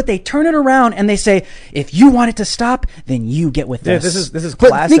 but they turn it around and they say, if you want it to stop, then you get with this. This is But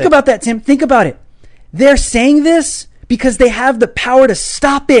classic. think about that, Tim. Think about it. They're saying this because they have the power to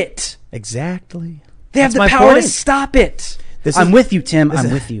stop it. Exactly. They have That's the my power point. to stop it. This I'm is- with you, Tim. this I'm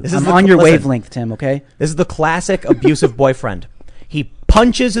is- with you. this is I'm the- on your listen. wavelength, Tim, okay? This is the classic abusive boyfriend. He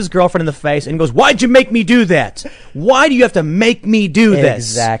punches his girlfriend in the face and goes, why'd you make me do that? Why do you have to make me do this?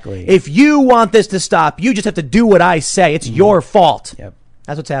 Exactly. If you want this to stop, you just have to do what I say. It's your fault. Yep.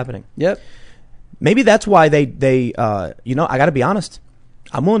 That's what's happening. Yep. Maybe that's why they I got to be honest.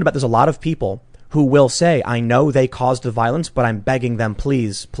 I'm willing to bet there's a lot of people who will say, I know they caused the violence, but I'm begging them,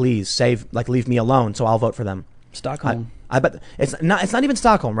 please, leave me alone, so I'll vote for them. Stockholm. I bet it's not even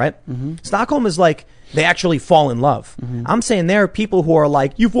Stockholm, right? Stockholm is like they actually fall in love. I'm saying there are people who are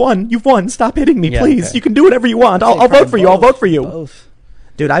like, you've won, stop hitting me, Yeah, please. okay. You can do whatever you want. I'll Probably vote for you. I'll vote for you. Both.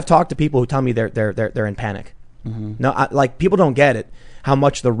 Dude, I've talked to people who tell me they're in panic. No, like people don't get it how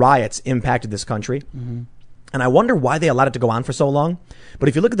much the riots impacted this country, and I wonder why they allowed it to go on for so long. But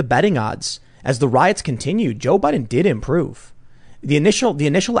if you look at the betting odds, as the riots continued, Joe Biden did improve. The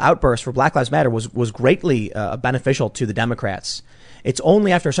initial outburst for Black Lives Matter was greatly beneficial to the Democrats. It's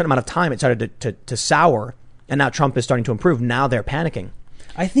only after a certain amount of time it started to sour, and now Trump is starting to improve. Now they're panicking.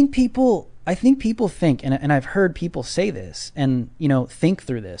 I think people think, and I've heard people say this and, think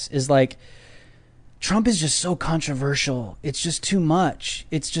through this, is like, Trump is just so controversial. It's just too much.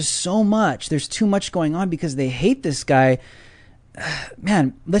 It's just so much. There's too much going on because they hate this guy.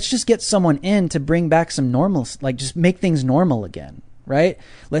 Man, let's just get someone in to bring back some normal, like just make things normal again, right?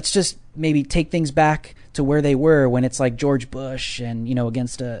 Let's just maybe take things back to where they were when it's like George Bush and,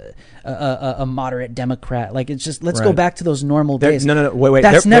 against a moderate Democrat. Like, it's just, let's go Right. back to those normal They're- days. no, wait.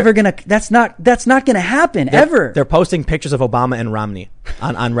 That's They're- that's not gonna happen ever. They're posting pictures of Obama and Romney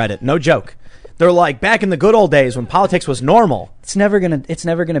on Reddit. No joke. They're like, back in the good old days when politics was normal. It's never gonna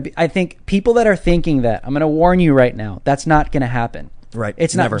be. I think people that are thinking that, I'm gonna warn you right now, that's not gonna happen. Right.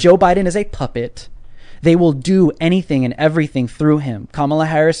 It's Never. not. Joe Biden is a puppet. They will do anything and everything through him. Kamala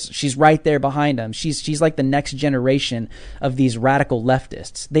Harris, she's right there behind him. She's like the next generation of these radical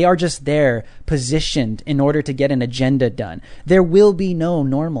leftists. They are just there, positioned in order to get an agenda done. There will be no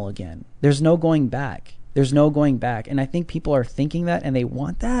normal again. There's no going back. There's no going back. And I think people are thinking that and they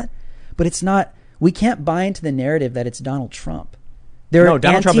want that, but it's not. We can't buy into the narrative that it's Donald Trump. There No, are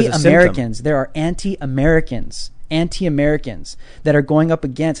Donald Trump is a symptom. anti-Americans. There are anti-Americans that are going up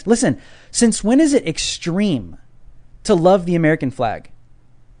against. Listen, since when is it extreme to love the American flag?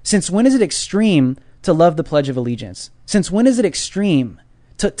 Since when is it extreme to love the Pledge of Allegiance? Since when is it extreme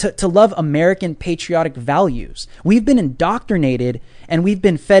to love American patriotic values? We've been indoctrinated and we've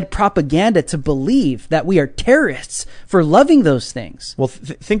been fed propaganda to believe that we are terrorists for loving those things. Well,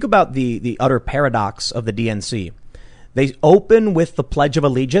 think about the utter paradox of the DNC. They open with the Pledge of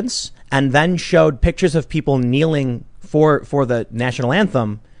Allegiance and then showed pictures of people kneeling for the national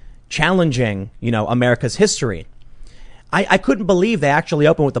anthem, challenging, America's history. I couldn't believe they actually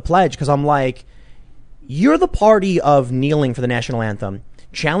opened with the pledge, because I'm like, you're the party of kneeling for the national anthem,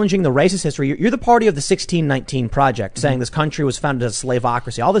 challenging the racist history. You're the party of the 1619 Project, saying this country was founded as a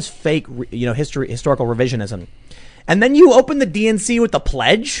slaveocracy, all this fake, historical revisionism. And then you open the DNC with the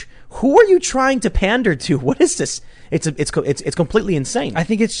pledge? Who are you trying to pander to? What is this? It's completely insane. I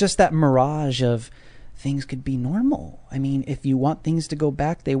think it's just that mirage of things could be normal. I mean, if you want things to go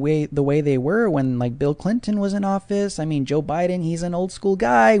back the way they were when, like, Bill Clinton was in office, I mean, Joe Biden, he's an old school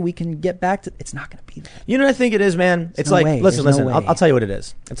guy. We can get back to. It's not going to be that. You know what I think it is, man? It's no like, way. listen. No way. I'll tell you what it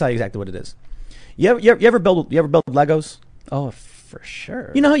is. I'll tell you exactly what it is. You ever build Legos? Oh, for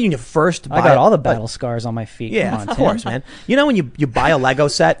sure. You know how you first buy I got all the battle scars on my feet. Yeah, Come on, of Tim. course, man. You know when you buy a Lego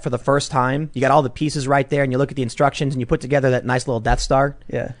set for the first time, you got all the pieces right there, and you look at the instructions, and you put together that nice little Death Star?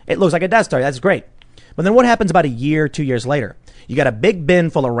 Yeah. It looks like a Death Star. That's great. But then what happens about a year, 2 years later? You got a big bin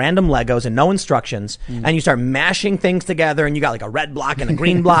full of random Legos and no instructions, and you start mashing things together, and you got like a red block and a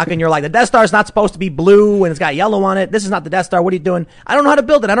green block, and you're like, the Death Star's not supposed to be blue, and it's got yellow on it. This is not the Death Star. What are you doing? I don't know how to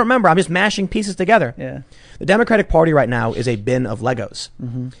build it. I don't remember. I'm just mashing pieces together. Yeah. The Democratic Party right now is a bin of Legos.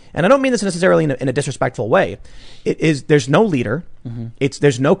 And I don't mean this necessarily in a disrespectful way. There's no leader.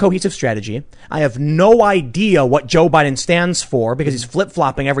 There's no cohesive strategy. I have no idea what Joe Biden stands for, because he's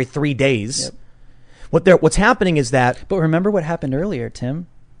flip-flopping every 3 days. Yep. What's happening is that... But remember what happened earlier, Tim?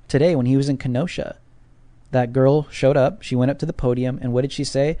 Today, when he was in Kenosha, that girl showed up. She went up to the podium, and what did she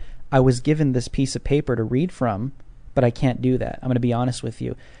say? I was given this piece of paper to read from, but I can't do that. I'm going to be honest with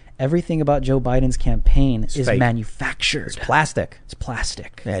you. Everything about Joe Biden's campaign is fake. manufactured. It's plastic. It's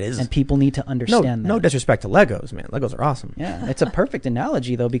plastic. Yeah, it is. And people need to understand that. No disrespect to Legos, man. Legos are awesome. Yeah, it's a perfect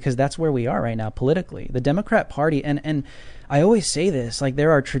analogy, though, because that's where we are right now politically. The Democrat Party, and I always say this, like, there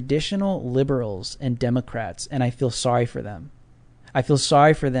are traditional liberals and Democrats, and I feel sorry for them. I feel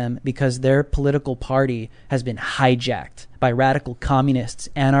sorry for them because their political party has been hijacked by radical communists,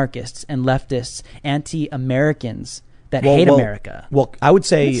 anarchists, and leftists, anti-Americans that hate America. Well, I would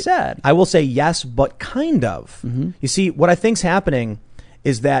say... It's sad. I will say yes, but kind of. You see, what I think's happening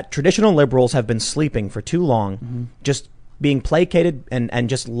is that traditional liberals have been sleeping for too long, just being placated and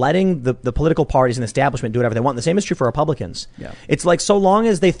just letting the political parties and the establishment do whatever they want. The same is true for Republicans. Yeah. It's like, so long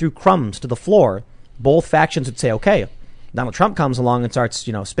as they threw crumbs to the floor, both factions would say, okay, Donald Trump comes along and starts,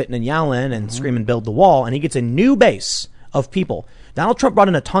 spitting and yelling and screaming, build the wall, and he gets a new base of people. Donald Trump brought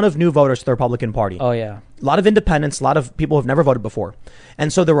in a ton of new voters to the Republican Party. Oh, yeah. A lot of independents, a lot of people who have never voted before.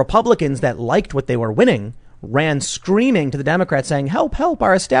 And so the Republicans that liked what they were winning ran screaming to the Democrats saying, help, help,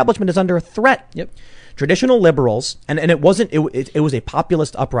 our establishment is under threat. Yep. Traditional liberals, and it wasn't, it was a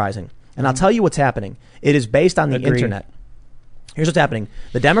populist uprising. And I'll tell you what's happening. It is based on the Agreed. internet. Here's what's happening.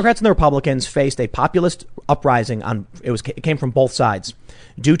 The Democrats and the Republicans faced a populist uprising it came from both sides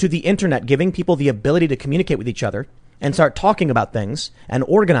due to the internet giving people the ability to communicate with each other and start talking about things and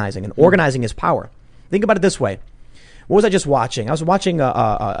organizing is power. Think about it this way. What was I just watching? I was watching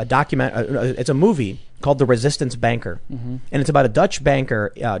a document. It's a movie called The Resistance Banker. And it's about a Dutch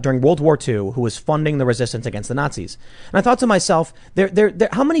banker during World War II who was funding the resistance against the Nazis. And I thought to myself,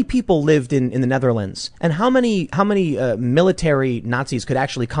 how many people lived in the Netherlands? And how many military Nazis could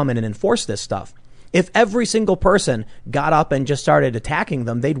actually come in and enforce this stuff? If every single person got up and just started attacking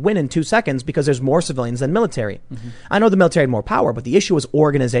them, they'd win in 2 seconds because there's more civilians than military. I know the military had more power, but the issue was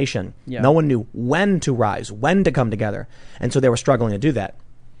organization. Yeah. No one knew when to rise, when to come together. And so they were struggling to do that.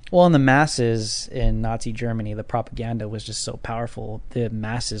 Well, in the masses in Nazi Germany, the propaganda was just so powerful. The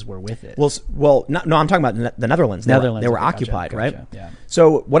masses were with it. Well, no, I'm talking about the Netherlands. They were okay, occupied, gotcha. right? Yeah.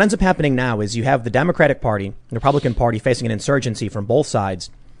 So what ends up happening now is you have the Democratic Party, the Republican Party facing an insurgency from both sides.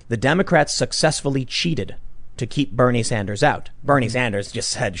 The Democrats successfully cheated to keep Bernie Sanders out. Bernie Sanders just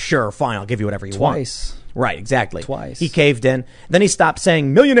said, sure, fine, I'll give you whatever you Twice. want. Right, exactly. Twice. He caved in. Then he stopped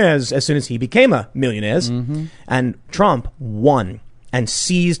saying millionaires as soon as he became a millionaires. And Trump won and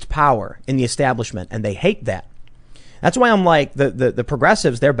seized power in the establishment, and they hate that. That's why I'm like, the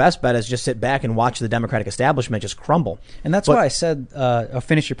progressives, their best bet is just sit back and watch the Democratic establishment just crumble. And that's why I said,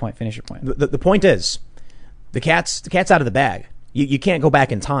 finish your point. The point is, the cat's out of the bag. You can't go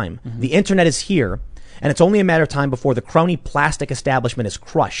back in time. The internet is here, and it's only a matter of time before the crony plastic establishment is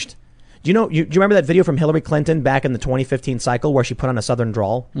crushed. Do you remember that video from Hillary Clinton back in the 2015 cycle where she put on a Southern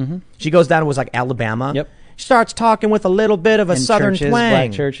drawl? She goes down, it was like Alabama. Yep. She starts talking with a little bit of a In Southern churches, twang.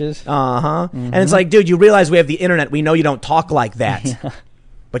 black churches. And it's like, dude, you realize we have the internet. We know you don't talk like that.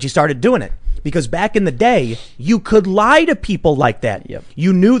 But you started doing it. Because back in the day, you could lie to people like that. Yep.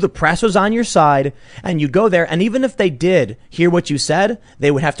 You knew the press was on your side, and you'd go there, and even if they did hear what you said,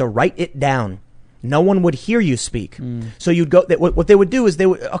 they would have to write it down. No one would hear you speak. So you'd go, what they would do is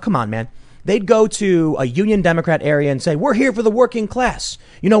oh, come on, man. They'd go to a Union Democrat area and say, we're here for the working class.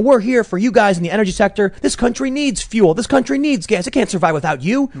 You know, we're here for you guys in the energy sector. This country needs fuel. This country needs gas. It can't survive without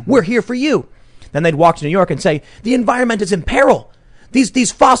you. We're here for you. Then they'd walk to New York and say, the environment is in peril.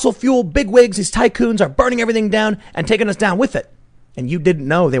 These fossil fuel bigwigs, these tycoons are burning everything down and taking us down with it. And you didn't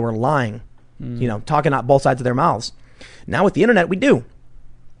know they were lying, you know, talking out both sides of their mouths. Now with the internet, we do.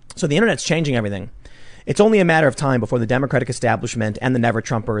 So the internet's changing everything. It's only a matter of time before the Democratic establishment and the Never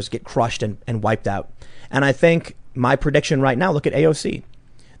Trumpers get crushed and wiped out. And I think my prediction right now, look at AOC.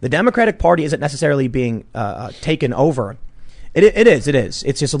 The Democratic Party isn't necessarily being taken over. It is.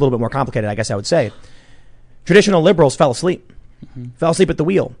 It's just a little bit more complicated, I guess I would say. Traditional liberals fell asleep at the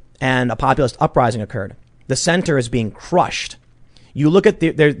wheel, and a populist uprising occurred. The center is being crushed. You look at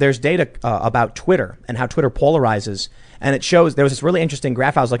there's data about Twitter and how Twitter polarizes, and it shows there was this really interesting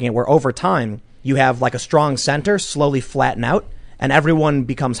graph I was looking at where over time you have like a strong center slowly flatten out, and everyone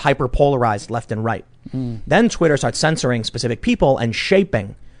becomes hyper polarized left and right. Then Twitter starts censoring specific people and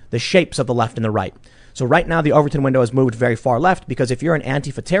shaping the shapes of the left and the right. So right now the Overton window has moved very far left because if you're an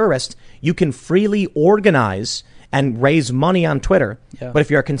Antifa terrorist, you can freely organize and raise money on Twitter. Yeah. But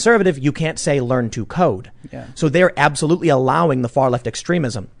if you're a conservative, you can't say learn to code. Yeah. So they're absolutely allowing the far left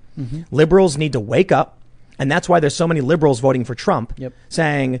extremism. Liberals need to wake up. And that's why there's so many liberals voting for Trump,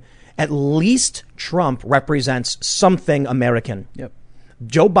 saying at least Trump represents something American.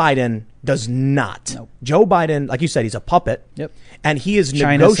 Joe Biden does not. Nope. Joe Biden, like you said, he's a puppet. And he is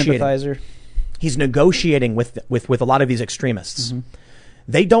China negotiating. sympathizer. He's negotiating with a lot of these extremists.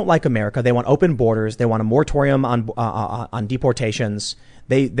 They don't like America. They want open borders. They want a moratorium on deportations.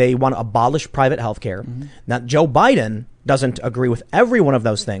 They want to abolish private health care. Now, Joe Biden doesn't agree with every one of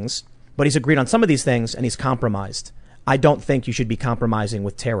those things, but he's agreed on some of these things, and he's compromised. I don't think you should be compromising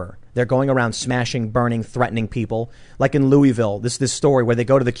with terror. They're going around smashing, burning, threatening people. Like in Louisville, this story where they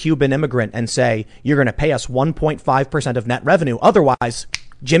go to the Cuban immigrant and say, you're going to pay us 1.5% of net revenue. Otherwise,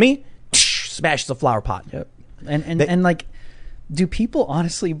 Jimmy, smash the flower pot. And like, do people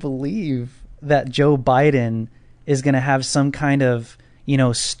honestly believe that Joe Biden is going to have some kind of, you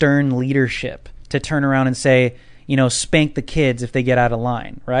know, stern leadership to turn around and say, you know, spank the kids if they get out of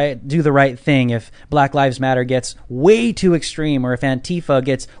line, right? Do the right thing if Black Lives Matter gets way too extreme, or if Antifa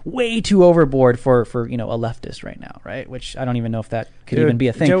gets way too overboard for you know, a leftist right now, right? Which I don't even know if that could even be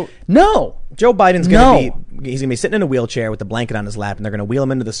a thing. Joe Biden's going to he's going to be sitting in a wheelchair with a blanket on his lap, and they're going to wheel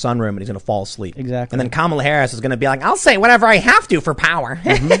him into the sunroom, and he's going to fall asleep. Exactly. And then Kamala Harris is going to be like, I'll say whatever I have to for power.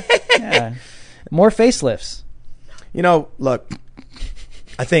 Yeah. More facelifts. You know, look,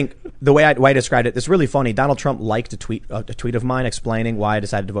 I think the way I described it, it's really funny. Donald Trump liked a tweet of mine explaining why I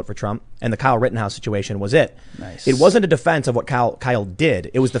decided to vote for Trump, and the Kyle Rittenhouse situation was it. Nice. It wasn't a defense of what Kyle did.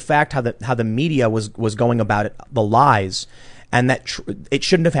 It was the fact how the media was going about it, the lies, and that it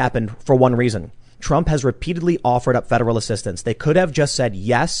shouldn't have happened for one reason. Trump has repeatedly offered up federal assistance. They could have just said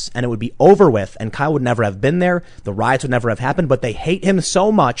yes, and it would be over with, and Kyle would never have been there. The riots would never have happened, but they hate him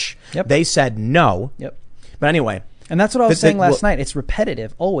so much, they said no. But anyway. And that's what I was saying last night. It's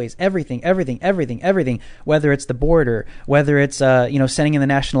repetitive, always, everything. Whether it's the border, whether it's you know, sending in the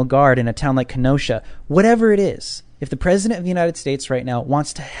National Guard in a town like Kenosha, whatever it is. If the president of the United States right now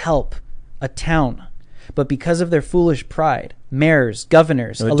wants to help a town, but because of their foolish pride, mayors,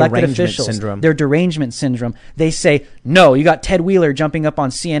 governors, elected officials, their derangement syndrome, they say no. You got Ted Wheeler jumping up on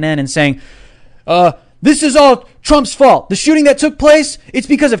CNN and saying, "This is all Trump's fault. The shooting that took place, it's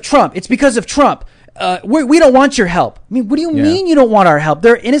because of Trump. It's because of Trump." We don't want your help. I mean, what do you mean you don't want our help?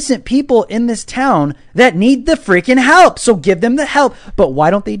 There are innocent people in this town that need the freaking help. So give them the help. But why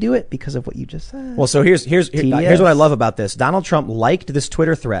don't they do it? Because of what you just said. Well, so here's what I love about this. Donald Trump liked this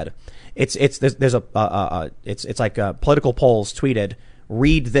Twitter thread. It's like political polls tweeted,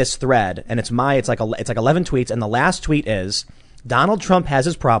 read this thread, and it's like 11 tweets, and the last tweet is, Donald Trump has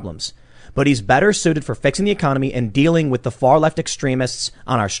his problems, but he's better suited for fixing the economy and dealing with the far left extremists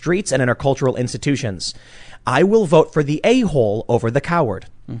on our streets and in our cultural institutions. I will vote for the a-hole over the coward.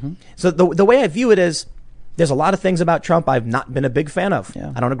 So the way I view it is, there's a lot of things about Trump I've not been a big fan of.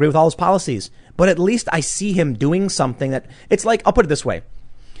 I don't agree with all his policies, but at least I see him doing something that it's like, I'll put it this way.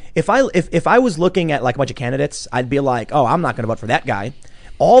 If I was looking at like a bunch of candidates, I'd be like, oh, I'm not going to vote for that guy.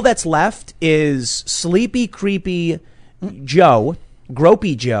 All that's left is sleepy, creepy Joe,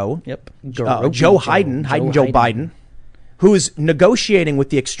 Gropey Joe, Joe Biden, who's negotiating with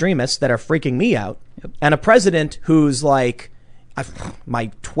the extremists that are freaking me out, and a president who's like, my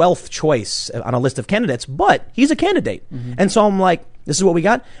 12th choice on a list of candidates, but he's a candidate. And so I'm like, this is what we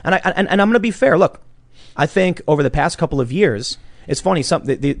got. And I'm going to be fair. Look, I think over the past couple of years, it's funny.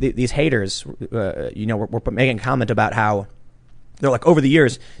 These haters, were making a comment about how they're like, over the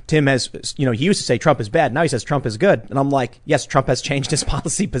years, Tim has, he used to say Trump is bad. Now he says Trump is good. And I'm like, yes, Trump has changed his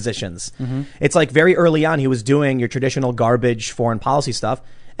policy positions. It's like very early on, he was doing your traditional garbage foreign policy stuff.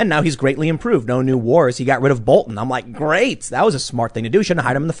 And now he's greatly improved. No new wars. He got rid of Bolton. I'm like, great. That was a smart thing to do. Shouldn't have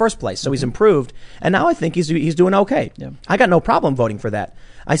hired him in the first place. So he's improved. And now I think he's doing okay. Yeah. I got no problem voting for that.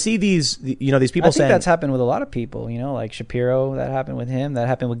 I see these people saying. I think that's happened with a lot of people, like Shapiro, that happened with him. That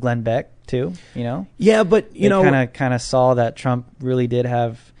happened with Glenn Beck, too, Yeah, but, They kind of saw that Trump really did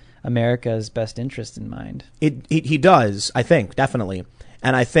have America's best interest in mind. He does, I think, definitely.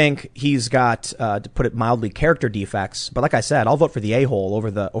 And I think he's got, to put it mildly, character defects. But like I said, I'll vote for the a-hole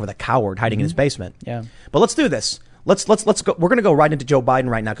over the coward hiding in his basement. Yeah. But let's do this. Let's go. We're going to go right into Joe Biden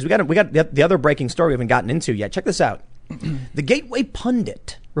right now because we got the other breaking story we haven't gotten into yet. Check this out. The Gateway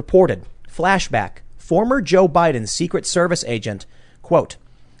Pundit reported, flashback, former Joe Biden Secret Service agent, quote,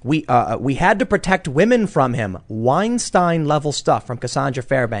 we had to protect women from him. Weinstein level stuff from Cassandra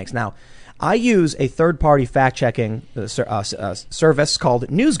Fairbanks. Now, I use a third-party fact-checking service called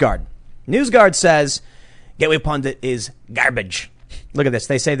NewsGuard. NewsGuard says Gateway Pundit is garbage. Look at this.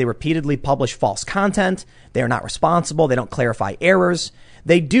 They say they repeatedly publish false content. They are not responsible. They don't clarify errors.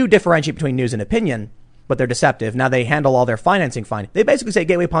 They do differentiate between news and opinion, but they're deceptive. Now they handle all their financing fine. They basically say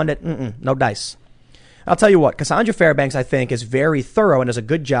Gateway Pundit, no dice. I'll tell you what, Cassandra Fairbanks, I think, is very thorough and does a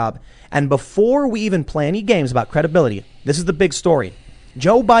good job. And before we even play any games about credibility, this is the big story.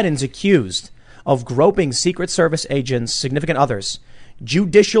 Joe Biden's accused of groping Secret Service agents, significant others.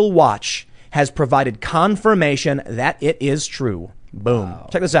 Judicial Watch has provided confirmation that it is true. Boom. Wow.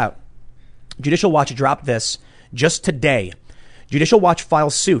 Check this out. Judicial Watch dropped this just today. Judicial Watch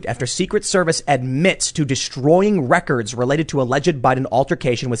files suit after Secret Service admits to destroying records related to alleged Biden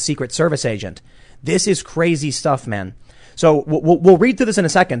altercation with Secret Service agent. This is crazy stuff, man. So we'll read through this in a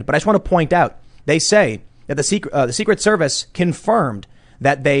second, but I just want to point out, they say that the Secret Service confirmed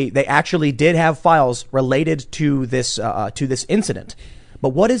that they actually did have files related to this incident. But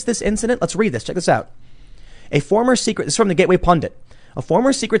what is this incident? Let's read this. Check this out. This is from the Gateway Pundit. A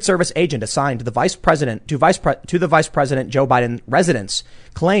former Secret Service agent assigned to the Vice President Joe Biden residence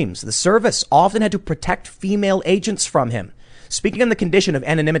claims the service often had to protect female agents from him. Speaking on the condition of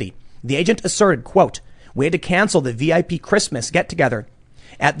anonymity, the agent asserted, quote, "We had to cancel the VIP Christmas get-together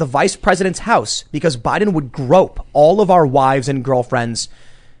at the Vice President's house because Biden would grope all of our wives and girlfriends'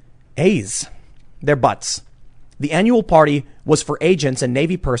 their butts. The annual party was for agents and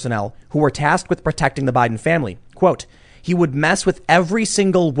Navy personnel who were tasked with protecting the Biden family. Quote, he would mess with every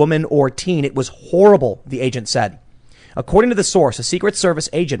single woman or teen. It was horrible, the agent said. According to the source, a Secret Service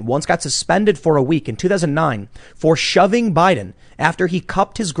agent once got suspended for a week in 2009 for shoving Biden after he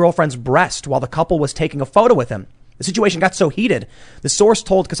cupped his girlfriend's breast while the couple was taking a photo with him. The situation got so heated, the source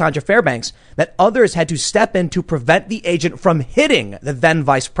told Cassandra Fairbanks that others had to step in to prevent the agent from hitting the then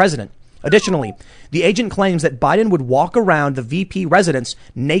vice president. Additionally, the agent claims that Biden would walk around the VP residence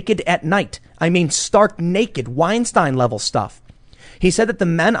naked at night. I mean, stark naked, Weinstein level stuff. He said that the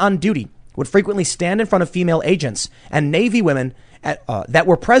men on duty would frequently stand in front of female agents and Navy women that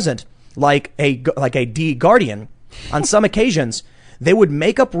were present, like a D Guardian. On some occasions, they would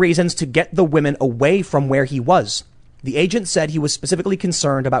make up reasons to get the women away from where he was. The agent said he was specifically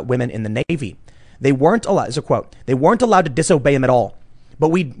concerned about women in the Navy. They weren't allowed, as a quote, they weren't allowed to disobey him at all. But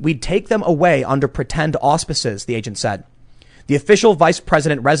we'd take them away under pretend auspices, the agent said. The official vice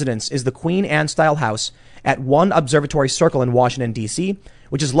president residence is the Queen Anne-style house at One Observatory Circle in Washington, D.C.,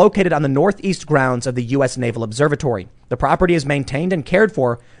 which is located on the northeast grounds of the U.S. Naval Observatory. The property is maintained and cared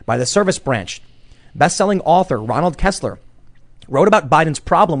for by the service branch. Best-selling author Ronald Kessler wrote about Biden's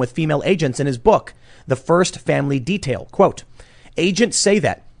problem with female agents in his book, The First Family Detail. Quote, agents say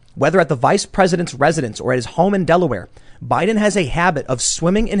that, whether at the vice president's residence or at his home in Delaware, Biden has a habit of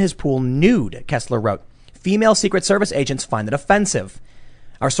swimming in his pool nude, Kessler wrote. Female Secret Service agents find it offensive.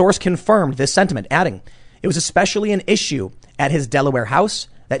 Our source confirmed this sentiment, adding, it was especially an issue at his Delaware house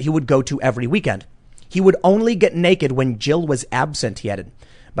that he would go to every weekend. He would only get naked when Jill was absent, he added.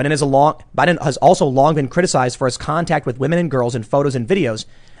 Biden has also long been criticized for his contact with women and girls in photos and videos,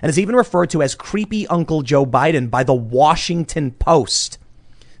 and is even referred to as creepy Uncle Joe Biden by the Washington Post.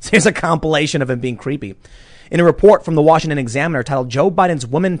 So here's a compilation of him being creepy. In a report from the Washington Examiner titled Joe Biden's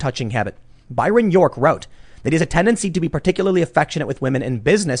Woman-Touching Habit, Byron York wrote that he has a tendency to be particularly affectionate with women in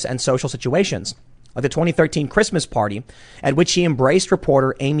business and social situations, like the 2013 Christmas party at which he embraced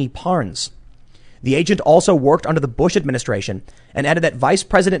reporter Amy Parnes. The agent also worked under the Bush administration and added that Vice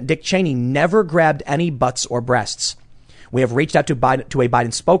President Dick Cheney never grabbed any butts or breasts. We have reached out to a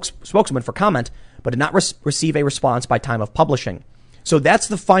Biden spokesman for comment, but did not receive a response by time of publishing. So that's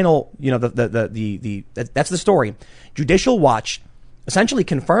the final, that's the story. Judicial Watch essentially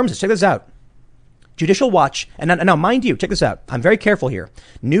confirms it. Check this out. Judicial Watch, and now mind you, check this out. I'm very careful here.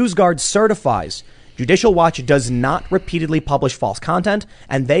 NewsGuard certifies Judicial Watch does not repeatedly publish false content,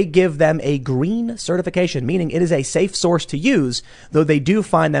 and they give them a green certification, meaning it is a safe source to use, though they do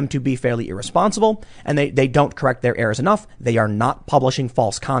find them to be fairly irresponsible, and they don't correct their errors enough. They are not publishing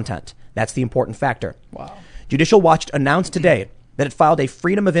false content. That's the important factor. Wow. Judicial Watch announced today that it filed a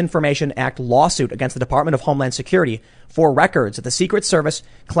Freedom of Information Act lawsuit against the Department of Homeland Security for records that the Secret Service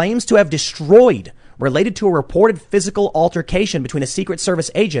claims to have destroyed related to a reported physical altercation between a Secret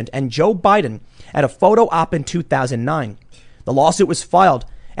Service agent and Joe Biden at a photo op in 2009. The lawsuit was filed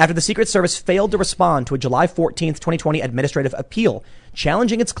after the Secret Service failed to respond to a July 14th, 2020 administrative appeal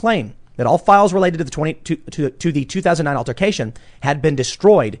challenging its claim that all files related to the 2009 altercation had been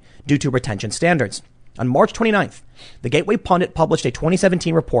destroyed due to retention standards. On March 29th, the Gateway Pundit published a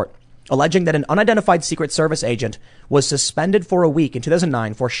 2017 report alleging that an unidentified Secret Service agent was suspended for a week in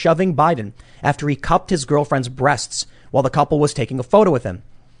 2009 for shoving Biden after he cupped his girlfriend's breasts while the couple was taking a photo with him.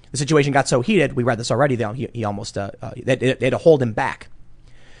 The situation got so heated, we read this already, he almost, they had to hold him back.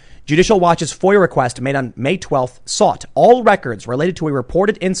 Judicial Watch's FOIA request made on May 12th sought all records related to a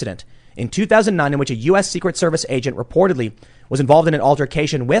reported incident in 2009 in which a U.S. Secret Service agent reportedly was involved in an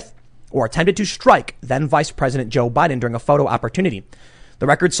altercation with or attempted to strike then Vice President Joe Biden during a photo opportunity. The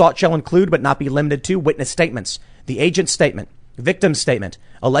records sought shall include, but not be limited to, witness statements, the agent's statement, victim's statement,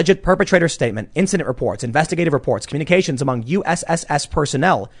 alleged perpetrator statement, incident reports, investigative reports, communications among USSS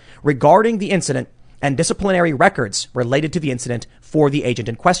personnel regarding the incident, and disciplinary records related to the incident for the agent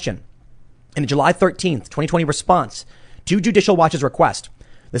in question. In a July 13th, 2020 response to Judicial Watch's request,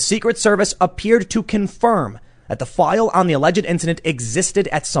 the Secret Service appeared to confirm that the file on the alleged incident existed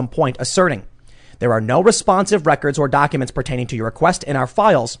at some point, asserting, "There are no responsive records or documents pertaining to your request in our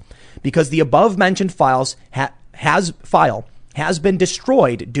files because the above mentioned file has been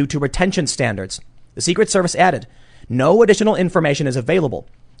destroyed due to retention standards." The Secret Service added, "No additional information is available."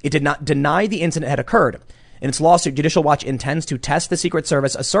 It did not deny the incident had occurred. In its lawsuit, Judicial Watch intends to test the Secret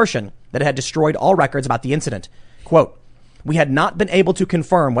Service assertion that it had destroyed all records about the incident. Quote, "We had not been able to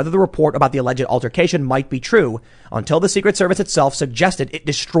confirm whether the report about the alleged altercation might be true until the Secret Service itself suggested it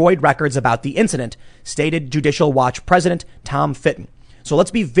destroyed records about the incident," stated Judicial Watch President Tom Fitton. So let's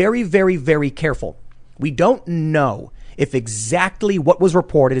be very, very, very careful. We don't know if exactly what was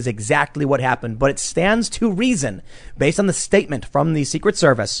reported is exactly what happened, but it stands to reason, based on the statement from the Secret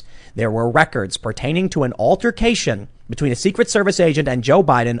Service, there were records pertaining to an altercation between a Secret Service agent and Joe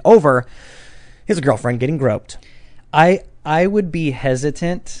Biden over his girlfriend getting groped. I would be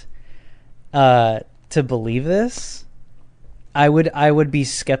hesitant to believe this. I would be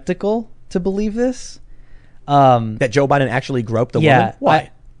skeptical to believe this. That Joe Biden actually groped the woman? Why?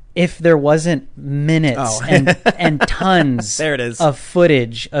 If there wasn't minutes and tons there it is. Of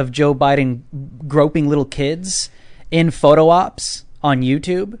footage of Joe Biden groping little kids in photo ops on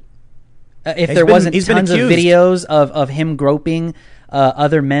YouTube, if there wasn't tons of videos of him groping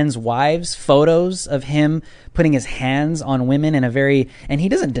other men's wives, photos of him putting his hands on women and he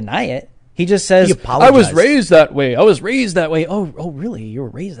doesn't deny it. He just says, "I was raised that way. I was raised that way." Oh, really? You were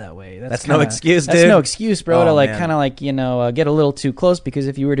raised that way? That's no excuse, dude. That's no excuse, bro. To get a little too close. Because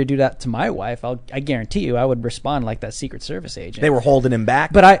if you were to do that to my wife, I guarantee you, I would respond like that Secret Service agent. They were holding him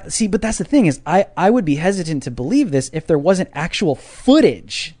back. But that's the thing is, I would be hesitant to believe this if there wasn't actual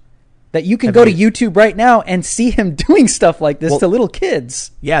footage that you can go to YouTube right now and see him doing stuff like this to little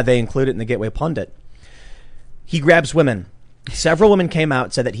kids. Yeah, they include it in the Gateway Pundit. He grabs women. Several women came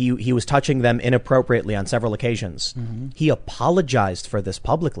out, said that he was touching them inappropriately on several occasions. Mm-hmm. He apologized for this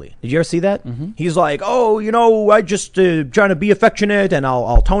publicly. Did you ever see that? Mm-hmm. He's like, I just trying to be affectionate and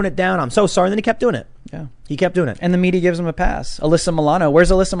I'll tone it down. I'm so sorry. And then he kept doing it. Yeah. He kept doing it. And the media gives him a pass. Alyssa Milano. Where's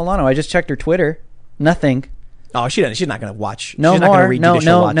Alyssa Milano? I just checked her Twitter. Nothing. Oh, she's not going to watch. No she's more. Not gonna read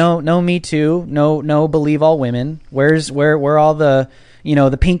Judicial Watch. No, Me Too. No, Believe All Women. Where all the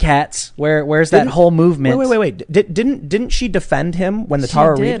the pink hats? Where's that whole movement? Wait. Didn't she defend him when the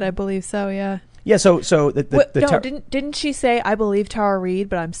Tara Reid? She did, I believe so. Yeah. Yeah. So didn't she say, "I believe Tara Reid,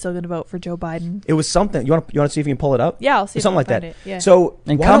 but I'm still going to vote for Joe Biden"? It was something. You want to see if you can pull it up? Yeah, I'll see. Something like that. It. Yeah. So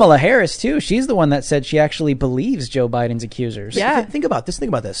and Kamala Harris too. She's the one that said she actually believes Joe Biden's accusers. Yeah. Think about this.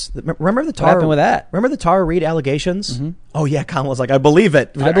 Remember the Tara? What happened with that? Remember the Tara Reid allegations Oh yeah, Kamala's like, I believe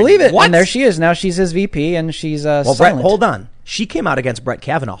it. I believe it. What? And there she is. Now she's his VP, and she's Well, Brett, silent. hold on. She came out against Brett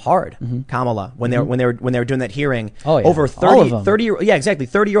Kavanaugh hard, Kamala, when they were doing that hearing. Oh, yeah. Over All of them.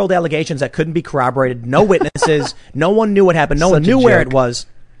 30-year-old allegations that couldn't be corroborated. No witnesses. No one knew what happened. No one Such a knew where joke. it was.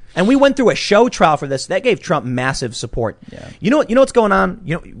 And we went through a show trial for this. That gave Trump massive support. Yeah. You know what's going on?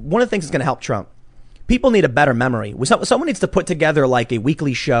 One of the things that's going to help Trump. People need a better memory. Someone needs to put together like a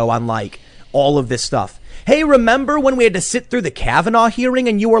weekly show on like all of this stuff. Hey, remember when we had to sit through the Kavanaugh hearing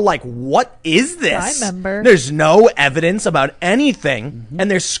and you were like, what is this? I remember. There's no evidence about anything. And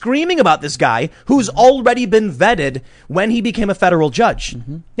they're screaming about this guy who's already been vetted when he became a federal judge.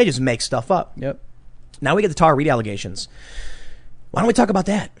 They just make stuff up. Yep. Now we get the Tara Reid allegations. Why don't we talk about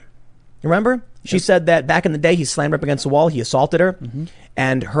that? Remember? She said that back in the day, he slammed her up against the wall. He assaulted her.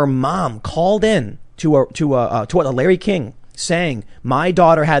 And her mom called in to Larry King saying, my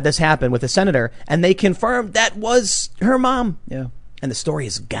daughter had this happen with a senator. And they confirmed that was her mom. Yeah. And the story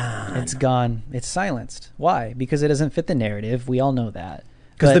is gone. It's gone. It's silenced. Why? Because it doesn't fit the narrative. We all know that.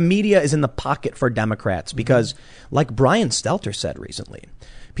 Because But- the media is in the pocket for Democrats. Because, like Brian Stelter said recently,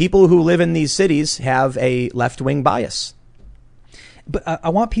 people who live in these cities have a left-wing bias. But I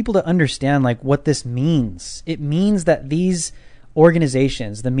want people to understand like what this means. It means that these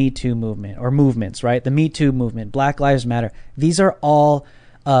organizations, the Me Too movement or movements, right? The Me Too movement, Black Lives Matter, these are all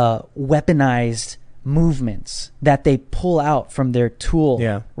weaponized movements that they pull out from their tool,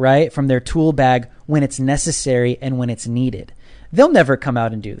 Yeah. right? From their tool bag when it's necessary and when it's needed. They'll never come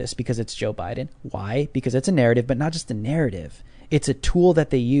out and do this because it's Joe Biden. Why? Because it's a narrative, but not just a narrative. It's a tool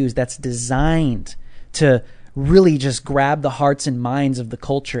that they use that's designed to really just grab the hearts and minds of the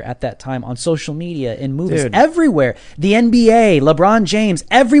culture at that time on social media, in movies, Dude. everywhere. The NBA, LeBron James,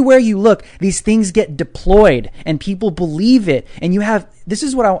 everywhere you look, these things get deployed and people believe it. And you have, this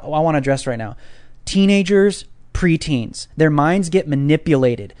is what I want to address right now. Teenagers, preteens, their minds get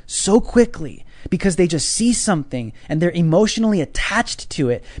manipulated so quickly because they just see something and they're emotionally attached to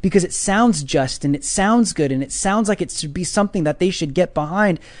it because it sounds just and it sounds good and it sounds like it should be something that they should get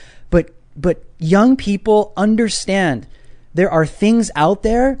behind. But young people understand there are things out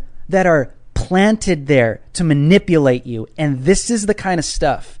there that are planted there to manipulate you. And this is the kind of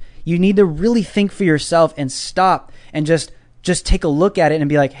stuff you need to really think for yourself and stop and just take a look at it and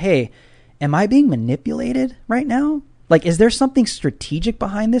be like, hey, am I being manipulated right now? Like, is there something strategic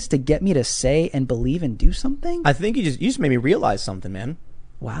behind this to get me to say and believe and do something? I think you just made me realize something, man.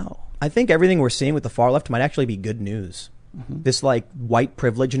 Wow. I think everything we're seeing with the far left might actually be good news. This like white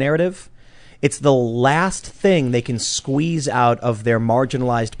privilege narrative, it's the last thing they can squeeze out of their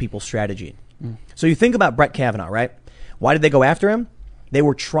marginalized people strategy. So you think about Brett Kavanaugh, right? Why did they go after him? They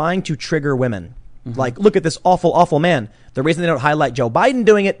were trying to trigger women. Like, look at this awful, awful man. The reason they don't highlight Joe Biden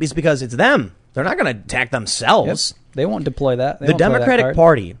doing it is because it's them. They're not going to attack themselves. Yep. They won't deploy that. They The won't play that Democratic card.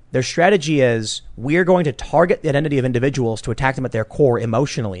 Party, their strategy is we're going to target the identity of individuals to attack them at their core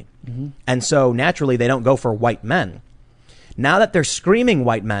emotionally. And so naturally, they don't go for white men. Now that they're screaming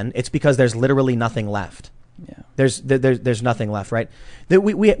white men, it's because there's literally nothing left. Yeah. There's nothing left, right?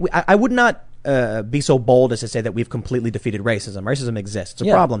 I would not be so bold as to say that we've completely defeated racism. Racism exists. It's a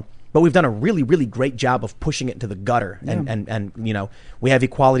Yeah. problem. But we've done a really, really great job of pushing it into the gutter. And you know, we have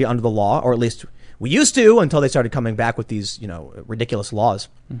equality under the law, or at least we used to until they started coming back with these, you know, ridiculous laws.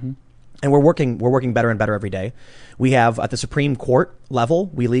 And we're working better and better every day. We have at the Supreme Court level,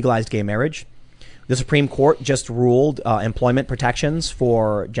 we legalized gay marriage. The Supreme Court just ruled employment protections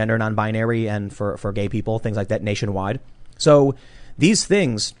for gender non-binary and for gay people, things like that nationwide. So these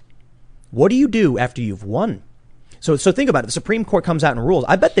things, what do you do after you've won? So think about it. The Supreme Court comes out and rules.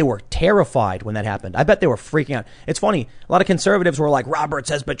 I bet they were terrified when that happened. I bet they were freaking out. It's funny. A lot of conservatives were like, Roberts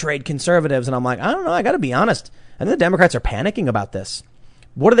has betrayed conservatives. And I'm like, I don't know. I got to be honest. I think the Democrats are panicking about this.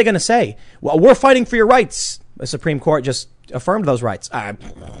 What are they going to say? Well, we're fighting for your rights. The Supreme Court just affirmed those rights. Brett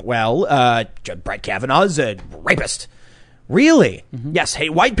Kavanaugh's a rapist. Really? Yes. Hey,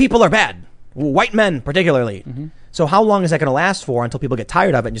 white people are bad. White men, particularly. So how long is that going to last for until people get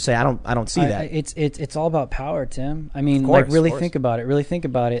tired of it and just say, I don't see that? It's all about power, Tim. I mean, Of course, like really of course. think about it. Really think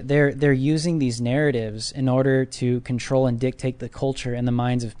about it. They're using these narratives in order to control and dictate the culture and the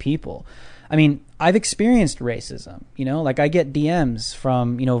minds of people. I mean, I've experienced racism, you know, like I get DMs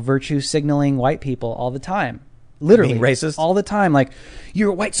from, you know, virtue signaling white people all the time. Literally Being racist? all the time. Like, you're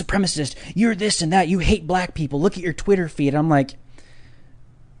a white supremacist. You're this and that. You hate black people. Look at your Twitter feed. And I'm like,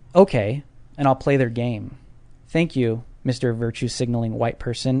 okay. And I'll play their game. Thank you, Mr. Virtue signaling white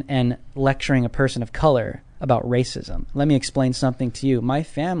person and lecturing a person of color about racism. Let me explain something to you. My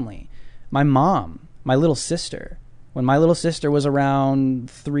family, my mom, my little sister, when my little sister was around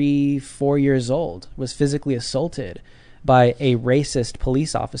 3-4 years old, was physically assaulted by a racist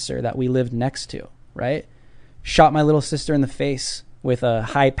police officer that we lived next to, right? Shot my little sister in the face with a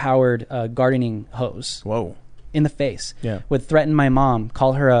high-powered gardening hose. Whoa. In the face. Yeah. Would threaten my mom,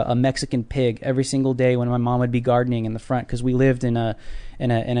 call her a Mexican pig every single day when my mom would be gardening in the front, because we lived in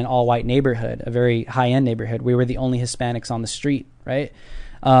an all-white neighborhood, a very high-end neighborhood. We were the only Hispanics on the street, right?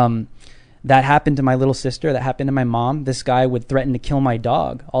 That happened to my little sister. That happened to my mom. This guy would threaten to kill my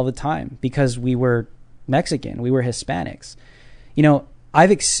dog all the time because we were Mexican. We were Hispanics. You know, I've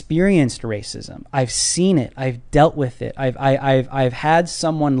experienced racism. I've seen it. I've dealt with it. I've had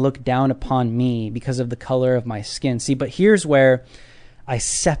someone look down upon me because of the color of my skin. See, but here's where I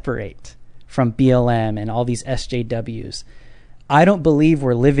separate from BLM and all these SJWs. I don't believe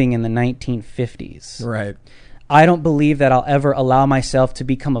we're living in the 1950s. Right. I don't believe that I'll ever allow myself to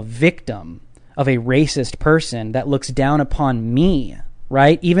become a victim of a racist person that looks down upon me,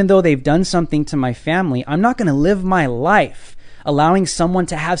 right? Even though they've done something to my family, I'm not going to live my life allowing someone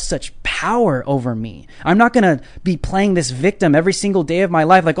to have such power over me. I'm not going to be playing this victim every single day of my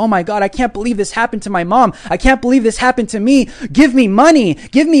life. Like, oh my God, I can't believe this happened to my mom. I can't believe this happened to me. Give me money.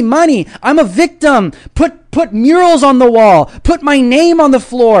 Give me money. I'm a victim. Put murals on the wall. Put my name on the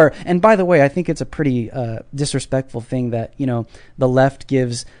floor. And by the way, I think it's a pretty disrespectful thing that, you know, the left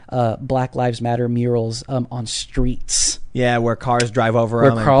gives Black Lives Matter murals on streets. Yeah, where cars drive over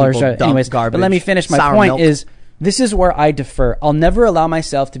them. Anyways, garbage, but let me finish. My point is, this is where I defer. I'll never allow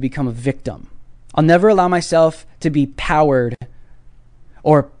myself to become a victim. I'll never allow myself to be powered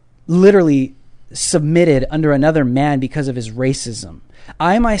or literally submitted under another man because of his racism.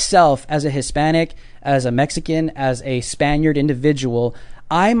 I myself, as a Hispanic, as a Mexican, as a Spaniard individual,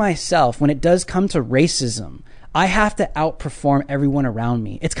 I myself, when it does come to racism, I have to outperform everyone around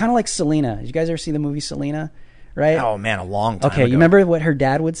me. It's kind of like Selena. Did you guys ever see the movie Selena? Right? Oh man, a long time ago. You remember what her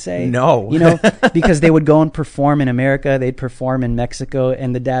dad would say? No. You know, because they would go and perform in America, they'd perform in Mexico,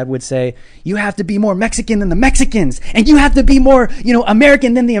 and the dad would say, you have to be more Mexican than the Mexicans, and you have to be more, you know,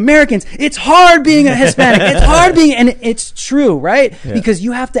 American than the Americans. It's hard being a Hispanic. It's hard being, and it's true, right? Yeah. Because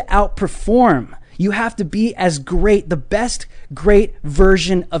you have to outperform. You have to be as great, the best great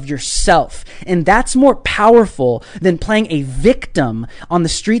version of yourself. And that's more powerful than playing a victim on the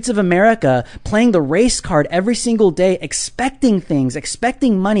streets of America, playing the race card every single day, expecting things,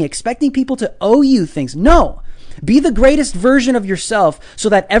 expecting money, expecting people to owe you things. No. Be the greatest version of yourself so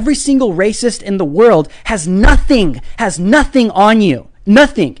that every single racist in the world has nothing on you.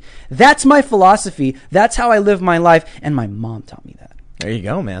 Nothing. That's my philosophy. That's how I live my life. And my mom taught me that. There you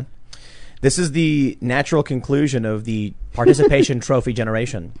go, man. This is the natural conclusion of the participation trophy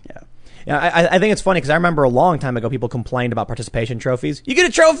generation. Yeah, I think it's funny because I remember a long time ago people complained about participation trophies. You get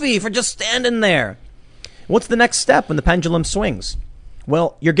a trophy for just standing there. What's the next step when the pendulum swings?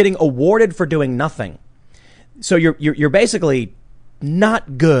 Well, you're getting awarded for doing nothing. So you're basically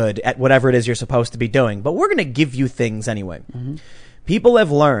not good at whatever it is you're supposed to be doing, but we're going to give you things anyway. Mm-hmm. People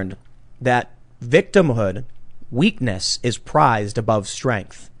have learned that victimhood, weakness is prized above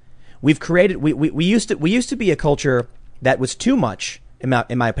strength. We've created. We used to be a culture that was too much, in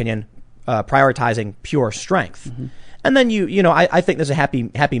my opinion, prioritizing pure strength. Mm-hmm. And then I think there's a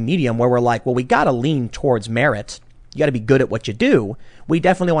happy medium where we're like, well, we got to lean towards merit. You got to be good at what you do. We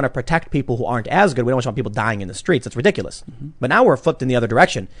definitely want to protect people who aren't as good. We don't want people dying in the streets. That's ridiculous. Mm-hmm. But now we're flipped in the other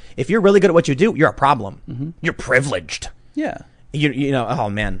direction. If you're really good at what you do, you're a problem. Mm-hmm. You're privileged. Yeah. You know.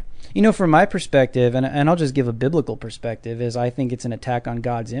 Oh man. You know, from my perspective, and I'll just give a biblical perspective, is I think it's an attack on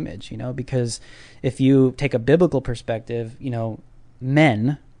God's image, you know, because if you take a biblical perspective, you know,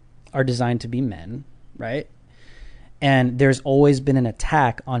 men are designed to be men, right? And there's always been an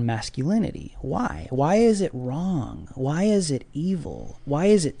attack on masculinity. Why? Why is it wrong? Why is it evil? Why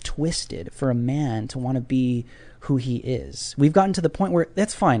is it twisted for a man to want to be who he is? We've gotten to the point where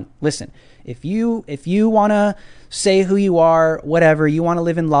that's fine. Listen, if you want to say who you are, whatever, you want to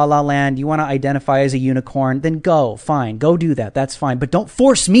live in La La Land, you want to identify as a unicorn, then go, fine, go do that. That's fine. But don't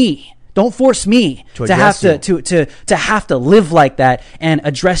force me. Don't force me to have to live like that and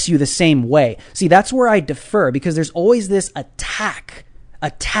address you the same way. See, that's where I defer, because there's always this attack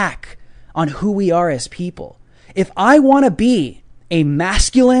on who we are as people. If I want to be a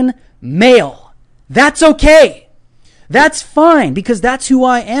masculine male, that's okay. That's fine, because that's who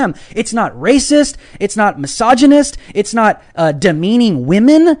I am. It's not racist. It's not misogynist. It's not demeaning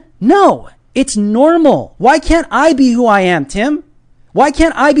women. No, it's normal. Why can't I be who I am, Tim? Why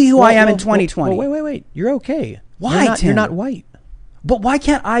can't I be who I am in 2020? Wait. You're okay. Why, Tim? You're not white. But why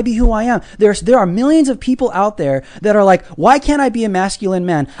can't I be who I am? There are millions of people out there that are like, why can't I be a masculine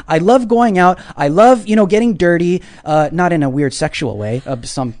man? I love going out. I love, getting dirty, not in a weird sexual way.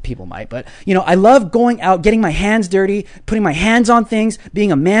 Some people might, but, I love going out, getting my hands dirty, putting my hands on things,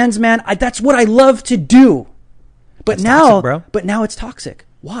 being a man's man. That's what I love to do. But That's now, toxic, bro. but now it's toxic.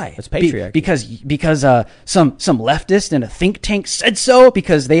 Why? It's patriarchy. Because some leftist in a think tank said so,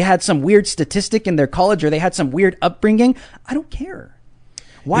 because they had some weird statistic in their college or they had some weird upbringing. I don't care.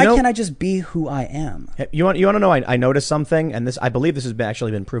 Why can't I just be who I am? You want to know? I noticed something, and I believe this has actually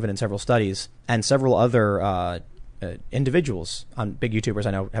been proven in several studies, and several other individuals on big YouTubers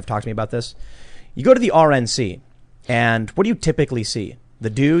I know have talked to me about this. You go to the RNC, and what do you typically see? The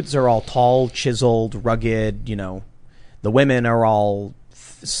dudes are all tall, chiseled, rugged. The women are all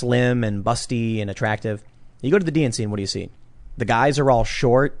slim and busty and attractive. You go to the DNC and what do you see? The guys are all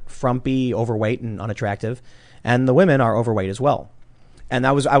short, frumpy, overweight, and unattractive, and the women are overweight as well. And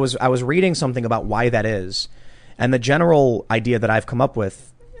I was reading something about why that is, and the general idea that I've come up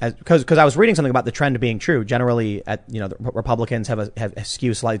with, because I was reading something about the trend being true. Generally, the Republicans have a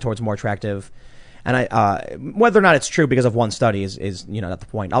skew slightly towards more attractive, and whether or not it's true because of one study is not the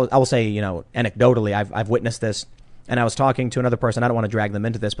point. I will say anecdotally I've witnessed this. And I was talking to another person. I don't want to drag them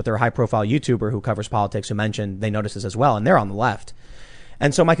into this, but they're a high-profile YouTuber who covers politics who mentioned they noticed this as well, and they're on the left.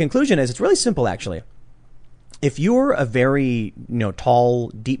 And so my conclusion is it's really simple, actually. If you're a very tall,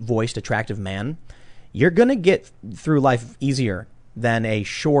 deep-voiced, attractive man, you're going to get through life easier than a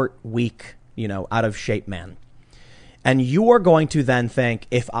short, weak, out-of-shape man. And you are going to then think,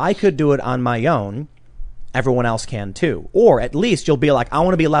 if I could do it on my own, everyone else can too. Or at least you'll be like, I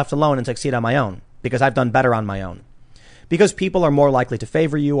want to be left alone and succeed on my own because I've done better on my own. Because people are more likely to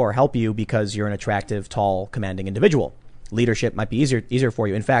favor you or help you because you're an attractive, tall, commanding individual. Leadership might be easier for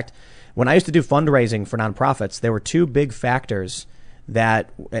you. In fact, when I used to do fundraising for nonprofits, there were two big factors that,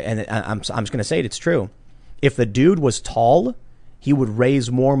 and I'm just going to say it's true. If the dude was tall, he would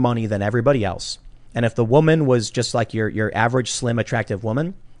raise more money than everybody else. And if the woman was just like your average, slim, attractive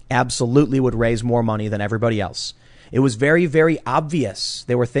woman, absolutely would raise more money than everybody else. It was very, very obvious.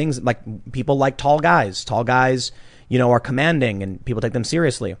 There were things like people like tall guys. Tall guys, are commanding and people take them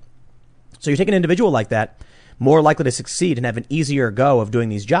seriously. So you take an individual like that, more likely to succeed and have an easier go of doing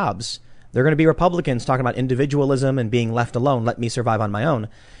these jobs. They're going to be Republicans talking about individualism and being left alone. Let me survive on my own.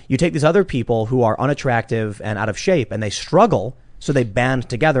 You take these other people who are unattractive and out of shape and they struggle. So they band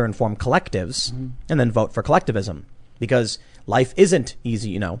together and form collectives and then vote for collectivism because life isn't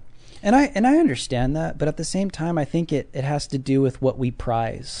easy, And I understand that. But at the same time, I think it has to do with what we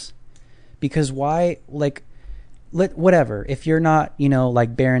prize. Because why, whatever. If you're not,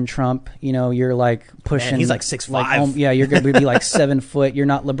 like Barron Trump, you're like pushing. Man, he's like 6'5". You're going to be like 7 foot. You're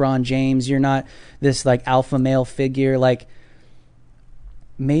not LeBron James. You're not this like alpha male figure. Like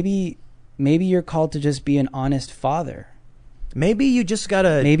maybe you're called to just be an honest father. Maybe you just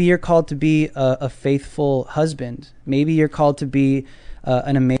gotta. Maybe you're called to be a faithful husband. Maybe you're called to be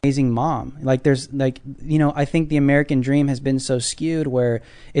an amazing mom. I think the American dream has been so skewed where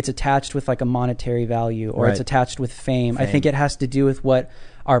it's attached with like a monetary value or it's attached with fame. I think it has to do with what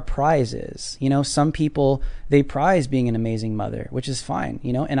our prize is. Some people, they prize being an amazing mother, which is fine,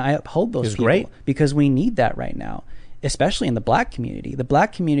 and I uphold those people great. because we need that right now, especially in the Black community. The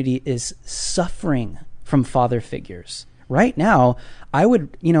Black community is suffering from father figures. Right now, I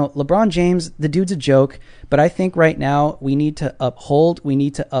would, LeBron James, the dude's a joke, but I think right now we need to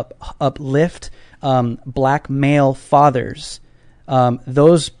uplift Black male fathers.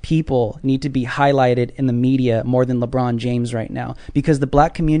 Those people need to be highlighted in the media more than LeBron James right now because the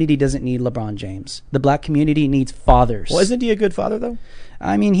Black community doesn't need LeBron James. The Black community needs fathers. Well, isn't he a good father, though?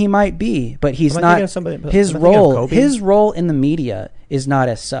 I mean, he might be, but he's Am I not. thinking of somebody- His am I thinking of role, Kobe? his role in the media is not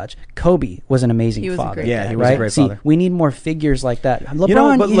as such. Kobe was an amazing He was a father. great Yeah, dad. he was a great See, father. we need more figures like that.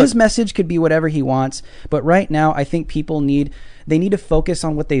 LeBron, but his look- message could be whatever he wants, but right now, I think people need to focus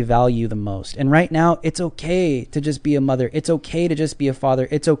on what they value the most. And right now, it's okay to just be a mother. It's okay to just be a father.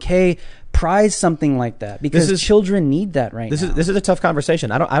 It's okay. Prize something like that because children need that right now. This is a tough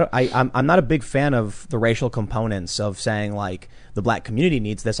conversation. I'm not a big fan of the racial components of saying like the Black community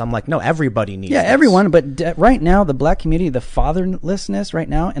needs this. I'm like, no, everybody needs this. Everyone, but right now the Black community, the fatherlessness right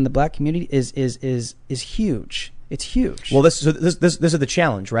now in the Black community is huge. It's huge. Well, this is the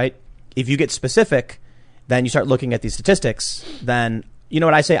challenge, right? If you get specific, then you start looking at these statistics, then you know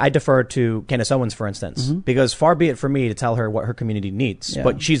what I say? I defer to Candace Owens, for instance, because far be it for me to tell her what her community needs,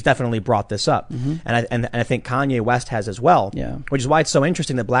 but she's definitely brought this up. And I think Kanye West has as well, which is why it's so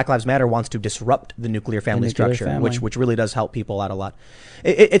interesting that Black Lives Matter wants to disrupt the nuclear family structure, which really does help people out a lot.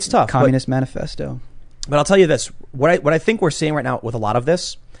 It's tough. Communist Manifesto. But I'll tell you this: what I think we're seeing right now with a lot of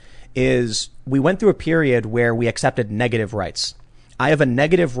this is we went through a period where we accepted negative rights. I have a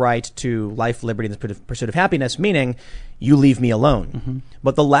negative right to life, liberty, and the pursuit of happiness, meaning you leave me alone.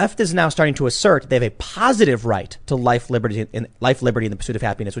 But the left is now starting to assert they have a positive right to life, liberty, and the pursuit of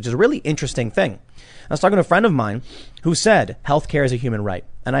happiness, which is a really interesting thing. I was talking to a friend of mine who said healthcare is a human right.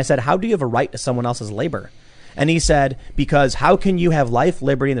 And I said, how do you have a right to someone else's labor? And he said, because how can you have life,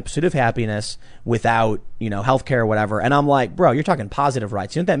 liberty, and the pursuit of happiness without, healthcare or whatever? And I'm like, bro, you're talking positive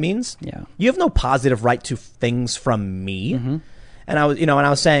rights. You know what that means? Yeah. You have no positive right to things from me. And I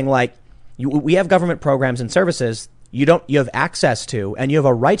was saying, like, we have government programs and services you have access to, and you have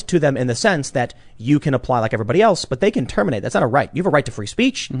a right to them in the sense that you can apply like everybody else, but they can terminate. That's not a right. You have a right to free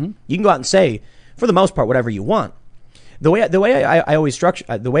speech. You can go out and say, for the most part, whatever you want. The way I always structure,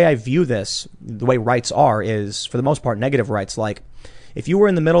 the way I view this, the way rights are is, for the most part, negative rights. Like, if you were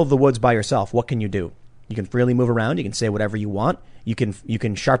in the middle of the woods by yourself, what can you do? You can freely move around. You can say whatever you want. You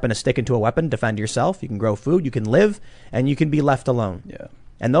can sharpen a stick into a weapon, defend yourself. You can grow food. You can live, and you can be left alone. Yeah.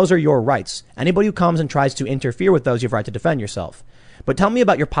 And those are your rights. Anybody who comes and tries to interfere with those, you have a right to defend yourself. But tell me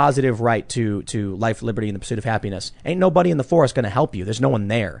about your positive right to life, liberty, and the pursuit of happiness. Ain't nobody in the forest going to help you. There's no one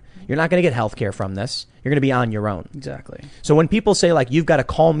there. You're not going to get health care from this. You're going to be on your own. Exactly. So when people say, like, you've got to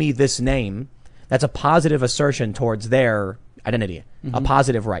call me this name, that's a positive assertion towards their identity, a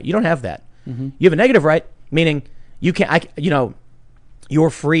positive right. You don't have that. You have a negative right, meaning you can't, you're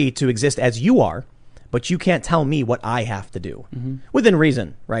free to exist as you are, but you can't tell me what I have to do within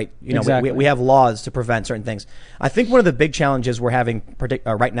reason, right? Exactly. We have laws to prevent certain things. I think one of the big challenges we're having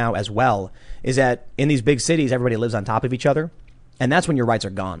right now as well is that in these big cities, everybody lives on top of each other, and that's when your rights are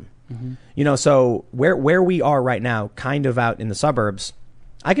gone. So where we are right now, kind of out in the suburbs,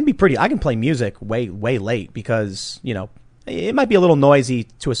 I can play music way late because, it might be a little noisy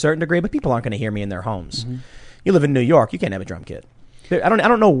to a certain degree, but people aren't going to hear me in their homes. You live in New York, you can't have a drum kit. I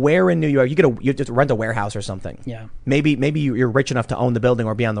don't know where in New York you just rent a warehouse or something. Yeah. Maybe you're rich enough to own the building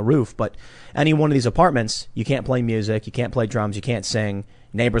or be on the roof, but any one of these apartments, you can't play music, you can't play drums, you can't sing,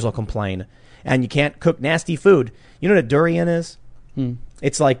 neighbors will complain, and you can't cook nasty food. You know what a durian is?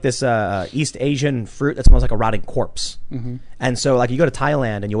 It's like this East Asian fruit that smells like a rotting corpse. And so, like, you go to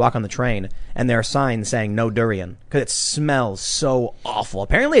Thailand and you walk on the train, and there are signs saying no durian because it smells so awful.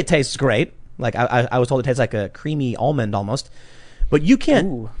 Apparently, it tastes great. Like I was told, it tastes like a creamy almond almost. But you can't.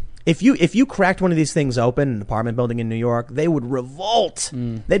 Ooh. If you cracked one of these things open in an apartment building in New York, they would revolt.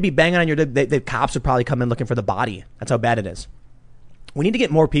 They'd be banging on your door. The cops would probably come in looking for the body. That's how bad it is. We need to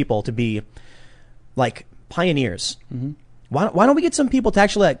get more people to be like pioneers. Why don't we get some people to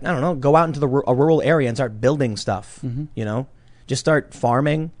actually, like, I don't know, go out into a rural area and start building stuff? Just start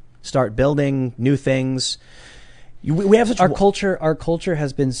farming, start building new things. We have such our culture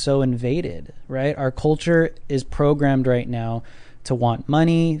has been so invaded, right? Our culture is programmed right now to want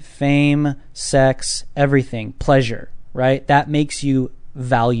money, fame, sex, everything, pleasure, right? That makes you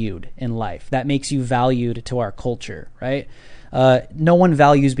valued in life. That makes you valued to our culture, right? No one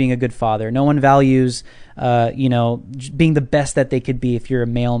values being a good father. No one values, being the best that they could be if you're a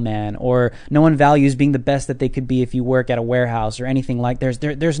mailman, or no one values being the best that they could be if you work at a warehouse or anything like.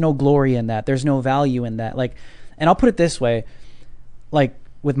 There's no glory in that. There's no value in that. Like, and I'll put it this way, like,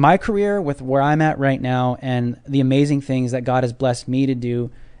 with my career, with where I'm at right now, and the amazing things that God has blessed me to do,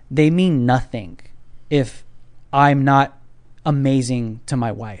 they mean nothing if I'm not amazing to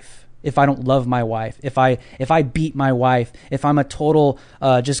my wife. If I don't love my wife, if I beat my wife, if I'm a total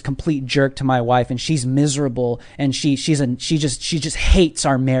just complete jerk to my wife, and she's miserable, and she just hates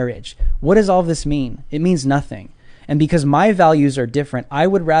our marriage. What does all this mean? It means nothing. And because my values are different, I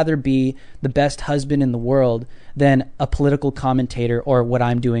would rather be the best husband in the world than a political commentator or what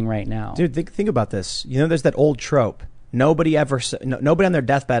I'm doing right now. Dude, think about this. There's that old trope. Nobody on their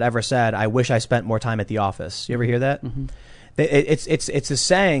deathbed ever said, "I wish I spent more time at the office." You ever hear that? It's a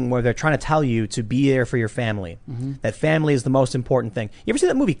saying where they're trying to tell you to be there for your family. That family is the most important thing. You ever see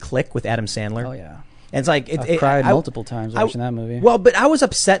that movie Click with Adam Sandler? Oh yeah. And it's like I've cried multiple times watching that movie. Well, but I was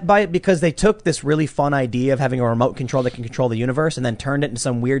upset by it because they took this really fun idea of having a remote control that can control the universe and then turned it into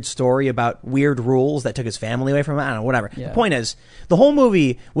some weird story about weird rules that took his family away from him. I don't know, whatever. Yeah. The point is, the whole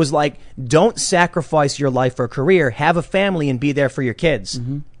movie was like, don't sacrifice your life for a career. Have a family and be there for your kids.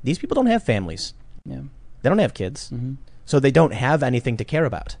 These people don't have families. Yeah. They don't have kids. So they don't have anything to care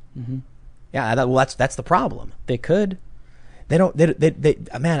about. Yeah, that's the problem. They could. They don't. They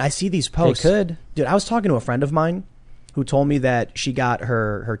man, I see these posts. They could. Dude, I was talking to a friend of mine who told me that she got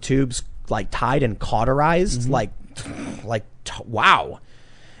her tubes like tied and cauterized, wow.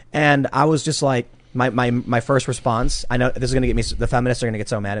 And I was just like, my first response, I know this is going to get me, the feminists are going to get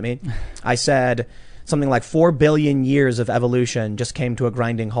so mad at me. I said, something like 4 billion years of evolution just came to a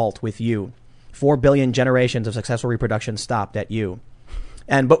grinding halt with you. 4 billion generations of successful reproduction stopped at you.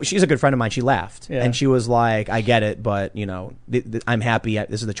 But she's a good friend of mine. She laughed and she was like, I get it, but you know, I'm happy.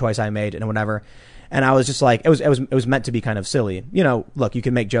 This is the choice I made and whatever. And I was just like, it was meant to be kind of silly. You know, look, you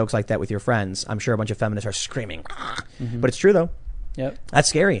can make jokes like that with your friends. I'm sure a bunch of feminists are screaming, but it's true though. Yep. That's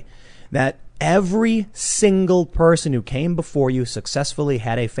scary. That every single person who came before you successfully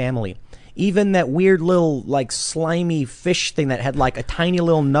had a family. Even that weird little like slimy fish thing that had like a tiny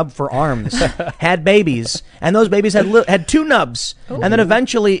little nub for arms had babies, and those babies had 2 nubs. And then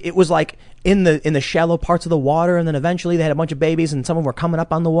eventually it was like in the shallow parts of the water, and then eventually they had a bunch of babies, and some of them were coming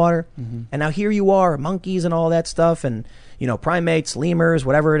up on the water. And now here you are, monkeys and all that stuff, and you know, primates, lemurs,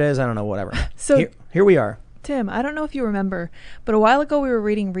 whatever it is, I don't know, whatever. So here we are. Tim, I don't know if you remember, but a while ago we were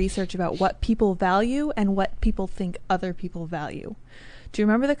reading research about what people value and what people think other people value. Do you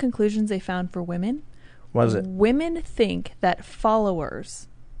remember the conclusions they found for women? What is it? Women think that followers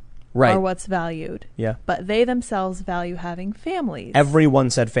Right. are what's valued. Yeah. But they themselves value having families. Everyone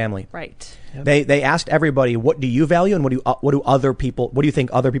said family. Right. Yep. They asked everybody, what do you value, and what do you think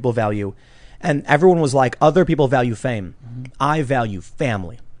other people value? And everyone was like, other people value fame. I value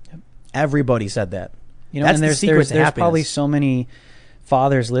family. Yep. Everybody said that. You know, That's and the secret to there's happiness. probably so many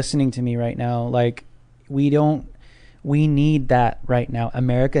fathers listening to me right now. Like, we need that right now.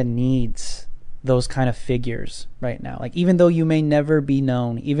 America needs those kind of figures right now. Like, even though you may never be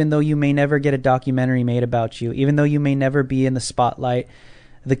known, even though you may never get a documentary made about you, even though you may never be in the spotlight,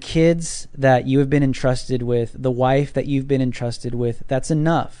 the kids that you have been entrusted with, the wife that you've been entrusted with, that's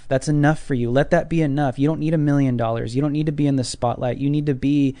enough. That's enough for you. Let that be enough. You don't need $1 million. You don't need to be in the spotlight. You need to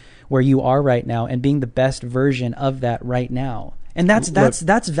be where you are right now and being the best version of that right now. And that's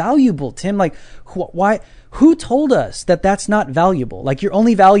valuable, Tim. Like, who told us that that's not valuable? Like, you're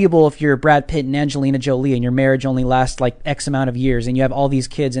only valuable if you're Brad Pitt and Angelina Jolie, and your marriage only lasts like X amount of years, and you have all these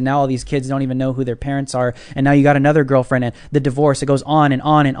kids, and now all these kids don't even know who their parents are, and now you got another girlfriend, and the divorce, it goes on and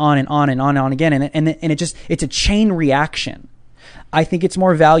on and on and on and on and on again, and it's a chain reaction. I think it's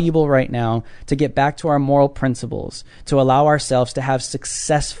more valuable right now to get back to our moral principles, to allow ourselves to have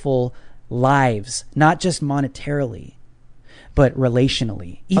successful lives, not just monetarily, but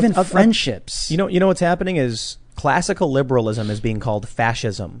relationally, even friendships. You know what's happening is classical liberalism is being called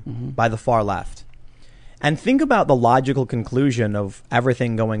fascism by the far left. And think about the logical conclusion of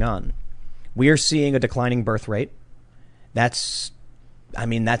everything going on. We are seeing a declining birth rate. That's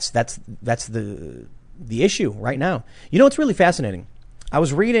the issue right now. You know what's really fascinating? I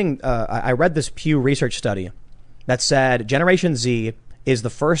was reading, I read this Pew Research study that said Generation Z is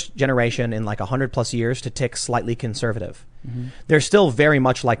the first generation in like 100 plus years to tick slightly conservative. They're still very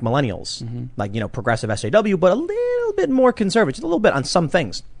much like millennials, like, you know, progressive SJW, but a little bit more conservative, just a little bit on some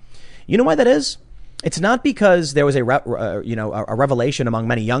things. You know why that is? It's not because there was a revelation among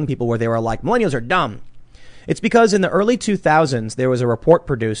many young people where they were like, millennials are dumb. It's because in the early 2000s, there was a report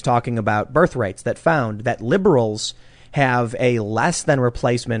produced talking about birth rates that found that liberals have a less than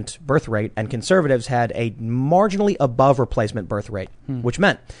replacement birth rate and conservatives had a marginally above replacement birth rate, which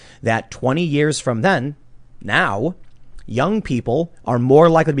meant that 20 years from then, now, young people are more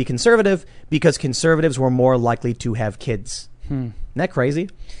likely to be conservative because conservatives were more likely to have kids. Isn't that crazy?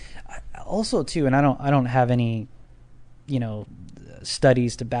 Also, too, and I don't have any,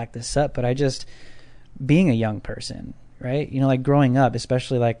 studies to back this up, but being a young person, right? Like growing up,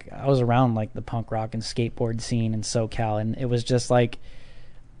 especially like I was around like the punk rock and skateboard scene in SoCal, and it was just like,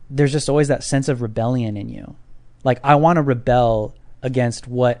 there's just always that sense of rebellion in you. Like, I want to rebel against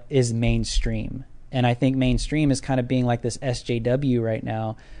what is mainstream. And I think mainstream is kind of being like this SJW right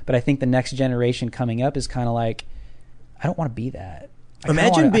now. But I think the next generation coming up is kind of like, I don't want to be that. I kind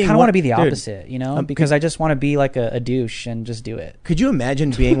of want to be the opposite, because I just want to be like a douche and just do it. Could you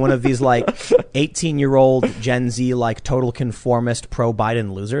imagine being one of these like 18-year-old Gen Z, like total conformist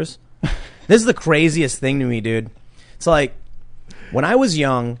pro-Biden losers? This is the craziest thing to me, dude. It's like, when I was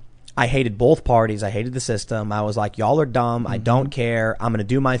young, I hated both parties. I hated the system. I was like, y'all are dumb. I don't care. I'm going to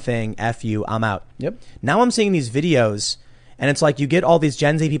do my thing. F you. I'm out. Yep. Now I'm seeing these videos, and it's like you get all these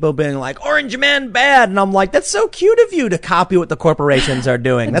Gen Z people being like, Orange Man bad. And I'm like, that's so cute of you to copy what the corporations are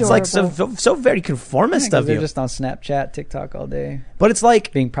doing. That's like so very conformist of you. They're just on Snapchat, TikTok all day. But it's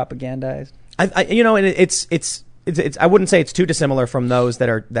like being propagandized. And it's I wouldn't say it's too dissimilar from those that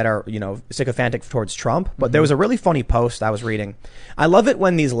are sycophantic towards Trump, but there was a really funny post I was reading. I love it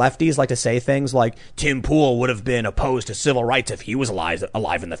when these lefties like to say things like Tim Pool would have been opposed to civil rights if he was alive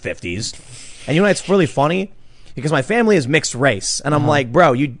in the 50s. And it's really funny because my family is mixed race, and I'm like,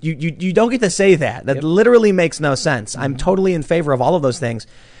 bro, you don't get to say that. That literally makes no sense. I'm totally in favor of all of those things.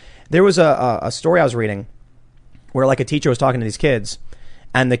 There was a story I was reading where like a teacher was talking to these kids,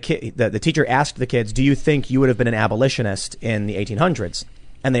 and the teacher asked the kids, "Do you think you would have been an abolitionist in the 1800s?"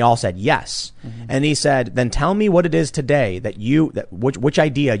 And they all said yes. And he said, "Then tell me what it is today which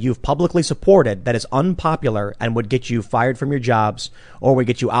idea you've publicly supported that is unpopular and would get you fired from your jobs, or would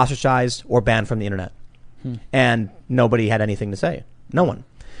get you ostracized or banned from the internet." And nobody had anything to say. No one.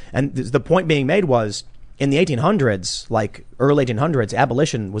 And the point being made was, in the 1800s, like early 1800s,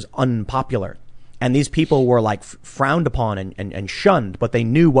 abolition was unpopular. And these people were like frowned upon and shunned, but they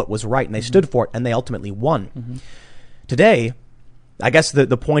knew what was right and they stood for it, and they ultimately won. Today, I guess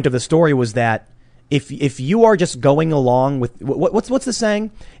the point of the story was that if you are just going along with what's the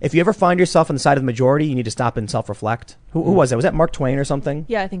saying? If you ever find yourself on the side of the majority, you need to stop and self-reflect. Who was that? Was that Mark Twain or something?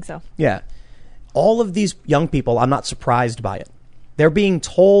 Yeah, I think so. Yeah. All of these young people, I'm not surprised by it. They're being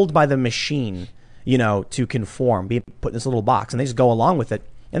told by the machine, to conform, be put in this little box, and they just go along with it.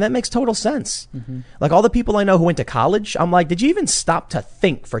 And that makes total sense. Like all the people I know who went to college, I'm like, did you even stop to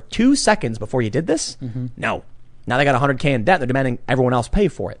think for 2 seconds before you did this? No. Now they got $100K in debt. They're demanding everyone else pay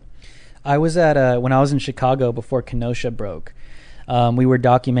for it. I was at when I was in Chicago before Kenosha broke. We were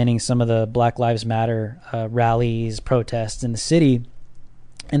documenting some of the Black Lives Matter rallies, protests in the city,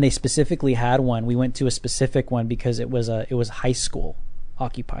 and they specifically had one. We went to a specific one because it was high school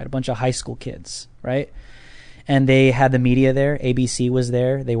occupied, a bunch of high school kids, right? And they had the media there. ABC was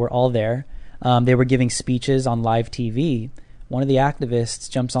there. They were all there. They were giving speeches on live TV. One of the activists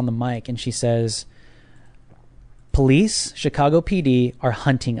jumps on the mic and she says, "Police, Chicago PD, are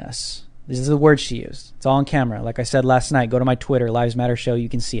hunting us." This is the word she used. It's all on camera. Like I said last night, go to my Twitter, Lives Matter Show. You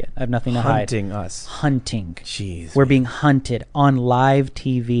can see it. I have nothing to hide. Hunting us. Hunting. Jeez. We're being hunted on live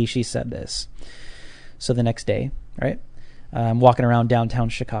TV. She said this. So the next day, right? I'm walking around downtown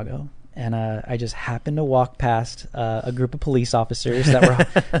Chicago, and I just happened to walk past a group of police officers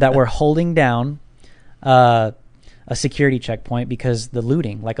that were holding down a security checkpoint because the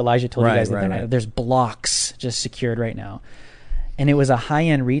looting, like Elijah told you guys the other night, there's blocks just secured right now. And it was a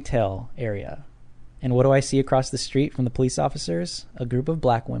high-end retail area. And what do I see across the street from the police officers? A group of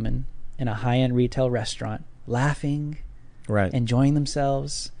black women in a high-end retail restaurant laughing, enjoying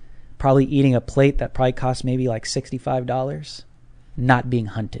themselves, probably eating a plate that probably cost maybe like $65, not being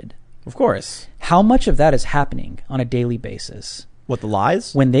hunted. Of course. How much of that is happening on a daily basis? What, the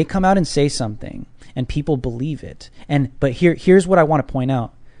lies? When they come out and say something and people believe it. But here's what I want to point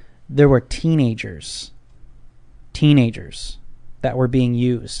out. There were teenagers that were being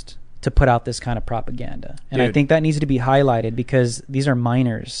used to put out this kind of propaganda. And Dude. I think that needs to be highlighted because these are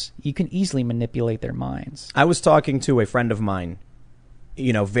minors. You can easily manipulate their minds. I was talking to a friend of mine,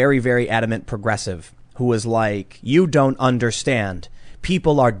 very, very adamant progressive, who was like, "You don't understand.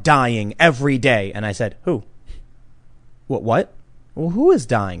 People are dying every day." And I said, "Who? What? Well, who is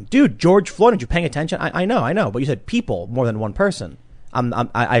dying? Dude, George Floyd, aren't you paying attention?" I know, but you said people, more than one person.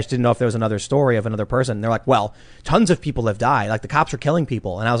 I just didn't know if there was another story of another person. And they're like, "Well, tons of people have died. Like the cops are killing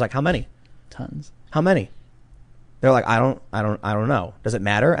people." And I was like, "How many? Tons. How many?" They're like, I don't know. Does it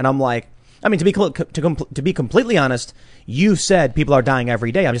matter?" And I'm like, I mean, to be completely honest, you said people are dying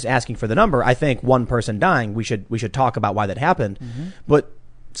every day. I'm just asking for the number. I think one person dying, we should talk about why that happened. But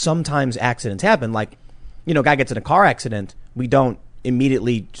sometimes accidents happen. Like, guy gets in a car accident. We don't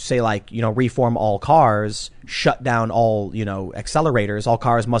immediately say like, reform all cars, shut down all, accelerators. All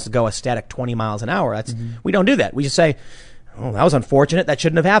cars must go a static 20 miles an hour. We don't do that. We just say, "Oh, that was unfortunate. That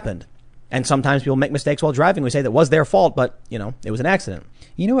shouldn't have happened." And sometimes people make mistakes while driving. We say that was their fault, but it was an accident.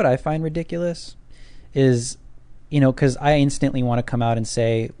 You know what I find ridiculous is, because I instantly want to come out and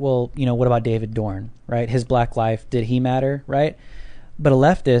say, well, what about David Dorn, right? His black life, did he matter, right? But a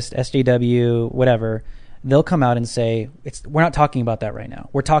leftist, SJW, whatever, they'll come out and say, we're not talking about that right now.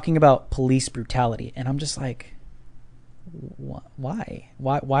 We're talking about police brutality. And I'm just like, why?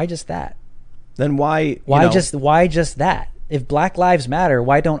 Why just that? Then why just that? If Black Lives Matter,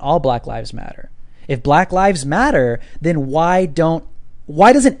 why don't all Black Lives matter? If Black Lives matter, then why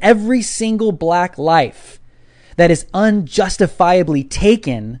doesn't every single black life that is unjustifiably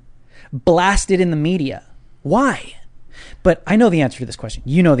taken blasted in the media? Why? But I know the answer to this question.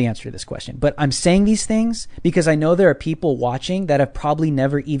 You know the answer to this question. But I'm saying these things because I know there are people watching that have probably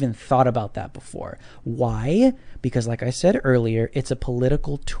never even thought about that before. Why? Because like I said earlier, it's a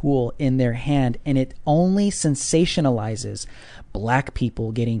political tool in their hand, and it only sensationalizes black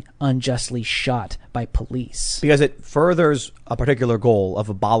people getting unjustly shot by police. Because it furthers a particular goal of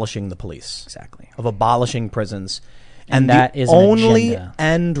abolishing the police. Exactly. Of abolishing prisons. And that is the an only agenda.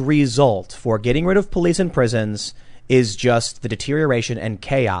 end result for getting rid of police and prisons is just the deterioration and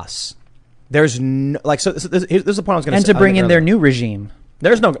chaos. There's no, like, so this is the point I was going to say. And to bring in their new regime.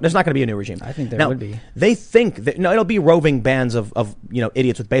 There's not going to be a new regime. I think there now, would be. They think that it'll be roving bands of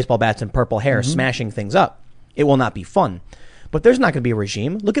idiots with baseball bats and purple hair smashing things up. It will not be fun. But there's not going to be a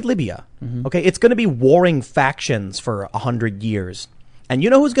regime. Look at Libya. Okay, it's going to be warring factions for 100 years. And you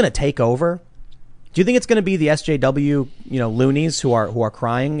know who's going to take over? Do you think it's going to be the SJW, loonies who are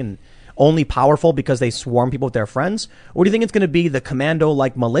crying and only powerful because they swarm people with their friends? Or do you think it's going to be the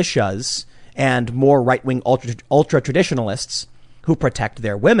commando-like militias and more right-wing ultra-traditionalists who protect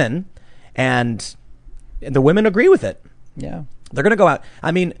their women, and the women agree with it? Yeah. They're going to go out.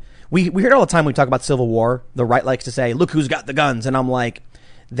 I mean, we hear it all the time when we talk about civil war. The right likes to say, look who's got the guns. And I'm like,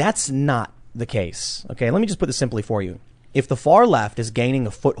 that's not the case. Okay, let me just put this simply for you. If the far left is gaining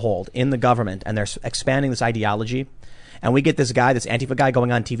a foothold in the government and they're expanding this ideology, and we get this guy, this Antifa guy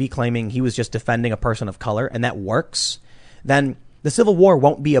going on TV claiming he was just defending a person of color, and that works, then the Civil War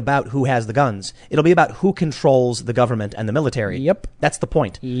won't be about who has the guns. It'll be about who controls the government and the military. Yep. That's the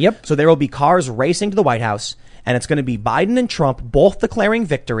point. Yep. So there will be cars racing to the White House, and it's going to be Biden and Trump both declaring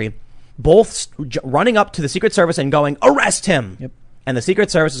victory, both running up to the Secret Service and going, arrest him. Yep. And the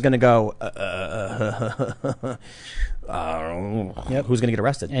Secret Service is going to go, who's going to get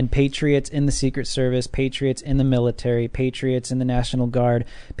arrested? And patriots in the Secret Service, patriots in the military, patriots in the National Guard,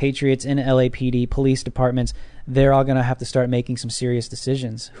 patriots in LAPD, police departments, they're all going to have to start making some serious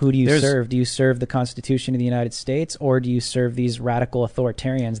decisions. Who do you serve? Do you serve the Constitution of the United States, or do you serve these radical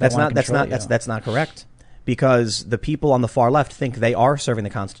authoritarians that want to control you? That's not correct. Because the people on the far left think they are serving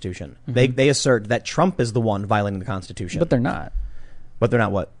the Constitution. They assert that Trump is the one violating the Constitution. But they're not. But they're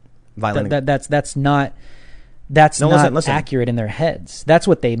not what? Violating. That's not listen. accurate in their heads. That's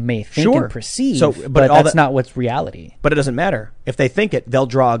what they may think and perceive, but that's not what's reality. But it doesn't matter. If they think it, they'll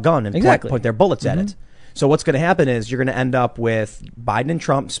draw a gun and point their bullets at it. So what's going to happen is you're going to end up with Biden and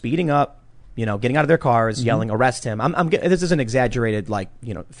Trump speeding up, getting out of their cars, yelling, arrest him. This is an exaggerated,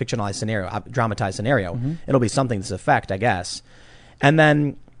 fictionalized scenario, dramatized scenario. It'll be something to this effect, I guess. And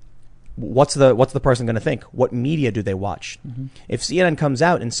then what's the person going to think? What media do they watch? If CNN comes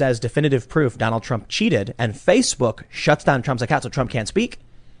out and says definitive proof Donald Trump cheated, and Facebook shuts down Trump's account so Trump can't speak,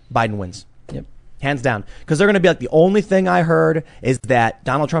 Biden wins. Yep. Hands down. Because they're going to be like, the only thing I heard is that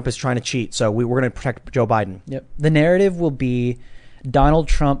Donald Trump is trying to cheat, so we're going to protect Joe Biden. Yep. The narrative will be Donald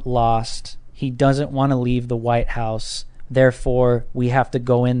Trump lost. He doesn't want to leave the White House. Therefore, we have to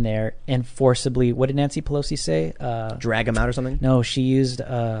go in there and forcibly, what did Nancy Pelosi say? Drag him out or something? No, she used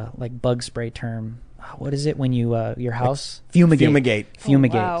bug spray term. What is it when you your house fumigate?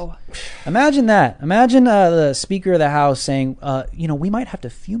 Fumigate. Oh, wow. Imagine that. Imagine the Speaker of the House saying, we might have to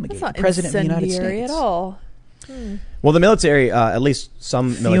fumigate That's not the President of the United incendiary States at all. Well, the military, at least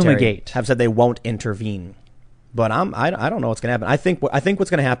some military, Fumigate. have said they won't intervene. But I don't know what's going to happen. I think what's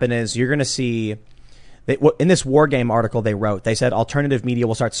going to happen is you're going to see. In this War Game article they wrote, they said alternative media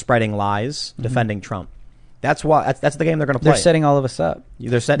will start spreading lies defending Trump. That's the game they're going to play. They're setting all of us up.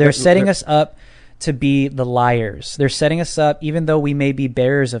 They're setting us up to be the liars. They're setting us up, even though we may be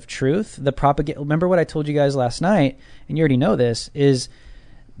bearers of truth. The propaganda. Remember what I told you guys last night, and you already know this, is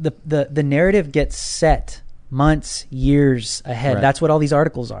the narrative gets set months, years ahead. Right. That's what all these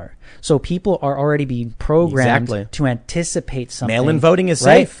articles are. So people are already being programmed to anticipate something. Mail-in voting is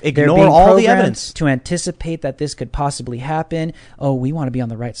right? safe. Ignore all the evidence. To anticipate that this could possibly happen. Oh, we want to be on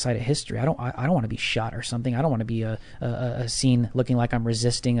the right side of history. I don't want to be shot or something. I don't want to be a scene looking like I'm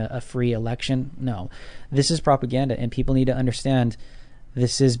resisting a free election. No, this is propaganda, and people need to understand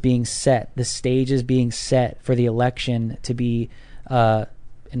this is being set. The stage is being set for the election to be, in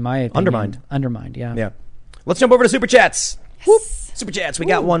my opinion, undermined. Yeah. Let's jump over to Super Chats. Whoop. Super Chats. We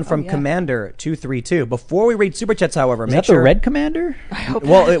got one from Commander 232. Before we read Super Chats, however, is that the red Commander? I hope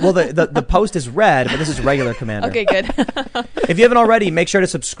the post is red, but this is regular Commander. Okay, good. If you haven't already, make sure to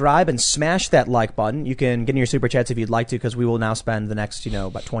subscribe and smash that like button. You can get in your Super Chats if you'd like to, because we will now spend the next,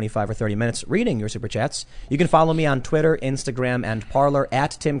 about 25 or 30 minutes reading your Super Chats. You can follow me on Twitter, Instagram, and Parler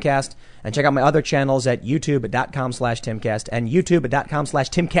at Timcast. And check out my other channels at youtube.com/Timcast and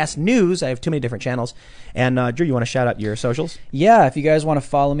youtube.com/TimcastNews. I have too many different channels. And Drew, you want to shout out your socials? Yeah, if you guys want to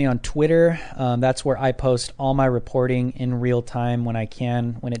follow me on Twitter, that's where I post all my reporting in real time when I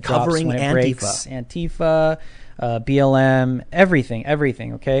can, when it drops, Covering when it Antifa. breaks. Antifa, BLM,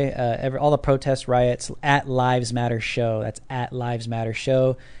 everything, okay? All the protest riots at Lives Matter Show. That's at Lives Matter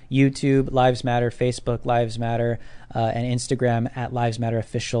Show. YouTube, Lives Matter. Facebook, Lives Matter. And Instagram at Lives Matter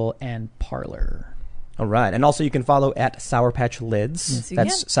Official, and Parler. All right. And also you can follow at Sour Patch Lids. Yes, you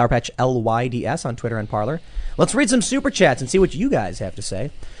That's can. Sour Patch LYDS on Twitter and Parler. Let's read some Super Chats and see what you guys have to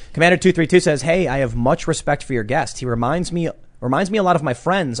say. Commander 232 says, "Hey, I have much respect for your guest. He reminds me a lot of my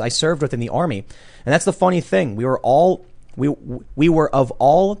friends I served with in the Army. And that's the funny thing. We were all We were of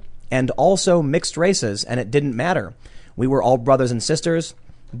all and also mixed races, and it didn't matter. We were all brothers and sisters.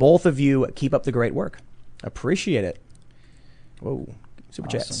 Both of you keep up the great work. Appreciate it. Whoa. Super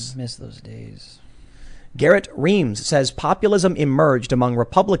chats. Miss those days. Garrett Reams says populism emerged among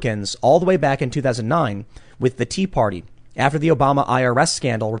Republicans all the way back in 2009 with the Tea Party. After the Obama IRS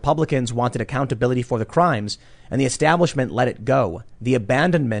scandal, Republicans wanted accountability for the crimes, and the establishment let it go. The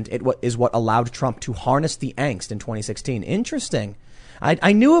abandonment is what allowed Trump to harness the angst in 2016. Interesting.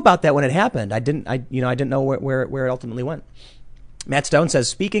 I knew about that when it happened. I didn't know where it ultimately went. Matt Stone says,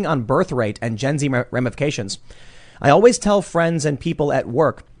 speaking on birth rate and Gen Z ramifications, I always tell friends and people at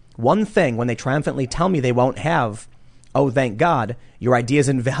work one thing when they triumphantly tell me they won't have. Oh, thank God, your ideas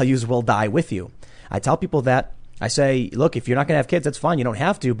and values will die with you. I tell people that. I say, look, if you're not going to have kids, that's fine. You don't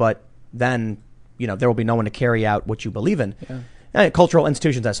have to. But then, there will be no one to carry out what you believe in. Yeah. Cultural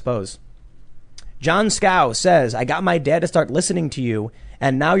institutions, I suppose. John Scow says, I got my dad to start listening to you,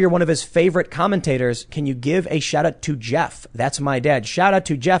 and now you're one of his favorite commentators. Can you give a shout out to Jeff? That's my dad. Shout out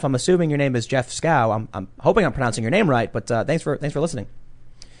to Jeff. I'm assuming your name is Jeff Scow. I'm hoping I'm pronouncing your name right, but thanks for listening.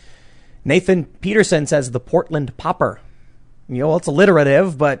 Nathan Peterson says the Portland Popper. It's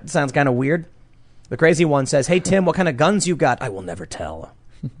alliterative, but it sounds kind of weird. The crazy one says, hey, Tim, what kind of guns you got? I will never tell.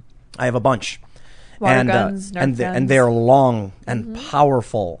 I have a bunch. Water guns, Nerf guns. And they're long and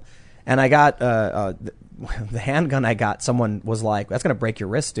powerful. And I got the handgun I got, someone was like, that's going to break your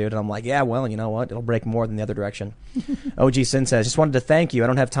wrist, dude. And I'm like, yeah, well, you know what? It'll break more than the other direction. OG Sin says, just wanted to thank you. I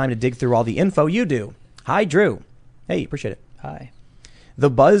don't have time to dig through all the info you do. Hi, Drew. Hey, appreciate it. Hi. The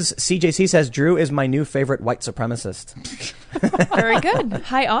Buzz CJC says, Drew is my new favorite white supremacist. Very good.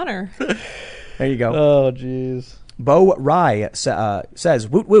 High honor. There you go. Oh, jeez. Bo Rye says,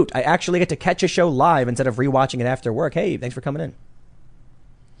 woot woot, I actually get to catch a show live instead of rewatching it after work. Hey, thanks for coming in.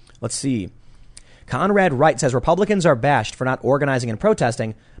 Let's see. Conrad Wright says, Republicans are bashed for not organizing and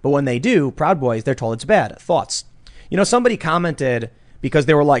protesting, but when they do, Proud Boys, they're told it's bad. Thoughts? Somebody commented, because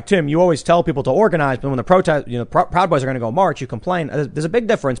they were like, Tim, you always tell people to organize, but when the protest, Proud Boys are going to go march, you complain. There's a big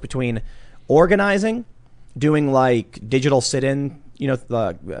difference between organizing, doing like digital sit-in,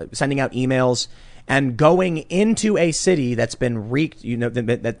 sending out emails, and going into a city that's been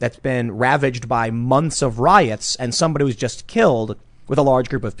that's been ravaged by months of riots and somebody who's just killed with a large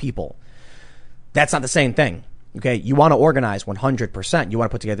group of people. That's not the same thing. Okay. You want to organize 100%. You want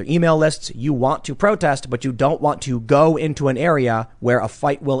to put together email lists. You want to protest, but you don't want to go into an area where a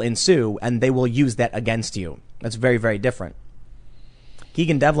fight will ensue and they will use that against you. That's very, very different.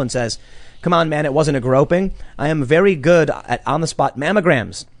 Keegan Devlin says, come on, man. It wasn't a groping. I am very good at on-the-spot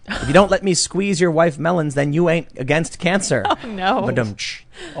mammograms. If you don't let me squeeze your wife melons, then you ain't against cancer. Oh, no.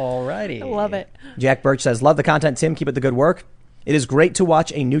 Alrighty. I love it. Jack Birch says, love the content, Tim. Keep it the good work. It is great to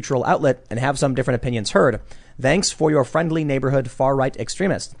watch a neutral outlet and have some different opinions heard. Thanks for your friendly neighborhood far-right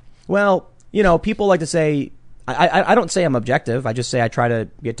extremist. Well, people like to say, I don't say I'm objective. I just say I try to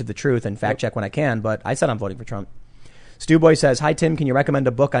get to the truth and fact check when I can, but I said I'm voting for Trump. Stu Boy says, hi, Tim, can you recommend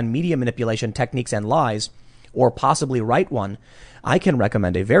a book on media manipulation techniques and lies, or possibly write one? I can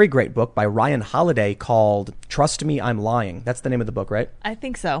recommend a very great book by Ryan Holiday called Trust Me, I'm Lying. That's the name of the book, right? I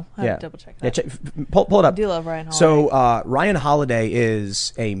think so. I'll have to double check that. Yeah, pull it up. I do love Ryan Holiday. So Ryan Holiday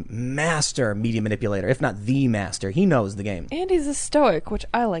is a master media manipulator, if not the master. He knows the game. And he's a stoic, which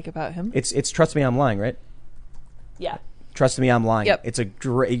I like about him. It's Trust Me, I'm Lying, right? Yeah. Trust Me, I'm Lying. Yep. It's a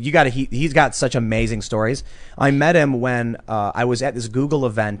great. He's got such amazing stories. I met him when I was at this Google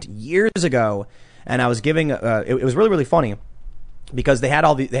event years ago, and I was giving. It was really, really funny because they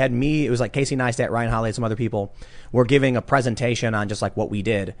had me. It was like Casey Neistat, Ryan Holiday, some other people were giving a presentation on just like what we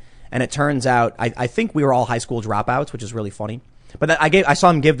did, and it turns out I think we were all high school dropouts, which is really funny. But I saw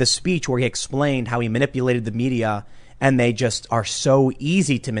him give this speech where he explained how he manipulated the media, and they just are so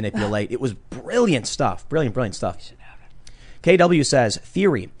easy to manipulate. It was brilliant stuff. Brilliant stuff. KW says,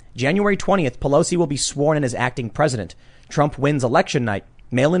 theory, January 20th, Pelosi will be sworn in as acting president. Trump wins election night.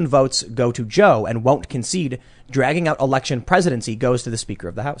 Mail-in votes go to Joe and won't concede. Dragging out election presidency goes to the Speaker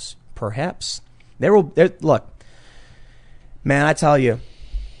of the House. Perhaps. Look, man, I tell you,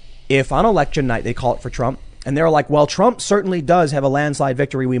 if on election night they call it for Trump, and they're like, well, Trump certainly does have a landslide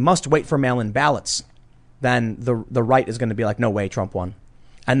victory, we must wait for mail-in ballots, then the right is going to be like, no way, Trump won.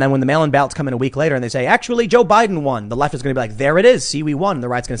 And then when the mail-in ballots come in a week later and they say, actually, Joe Biden won, the left is going to be like, there it is. See, we won. The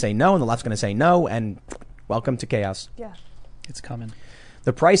right's going to say no, and the left's going to say no, and welcome to chaos. Yeah. It's coming.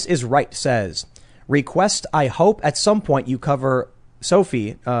 The Price is Right says, request, I hope at some point you cover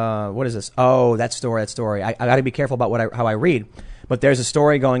Sophie. What is this? Oh, that story. I got to be careful about how I read. But there's a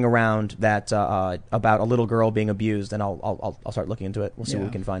story going around that about a little girl being abused, and I'll start looking into it. We'll see what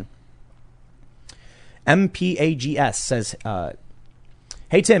we can find. MPAGS says,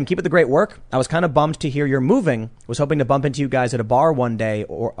 hey, Tim, keep up the great work. I was kind of bummed to hear you're moving. Was hoping to bump into you guys at a bar one day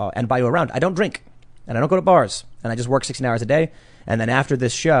and buy you around. I don't drink and I don't go to bars and I just work 16 hours a day. And then after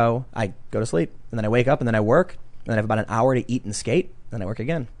this show, I go to sleep and then I wake up and then I work and then I have about an hour to eat and skate. Then I work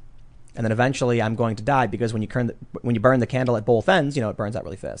again. And then eventually I'm going to die because when you burn the candle at both ends, it burns out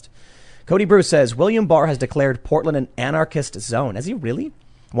really fast. Cody Bruce says, William Barr has declared Portland an anarchist zone. Has he really?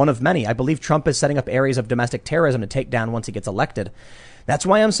 One of many. I believe Trump is setting up areas of domestic terrorism to take down once he gets elected. That's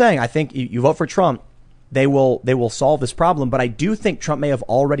why I'm saying I think you vote for Trump, they will solve this problem. But I do think Trump may have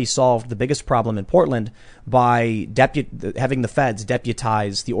already solved the biggest problem in Portland by having the feds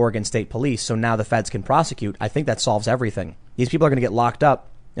deputize the Oregon State Police. So now the feds can prosecute. I think that solves everything. These people are going to get locked up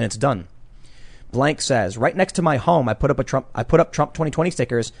and it's done. Blank says, right next to my home, I put up Trump 2020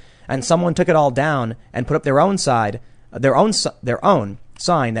 stickers and someone took it all down and put up their own sign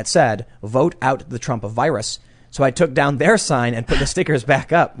that said, vote out the Trump virus. So I took down their sign and put the stickers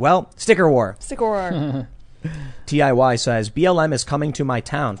back up. Well, sticker war. Sticker war. TIY says, BLM is coming to my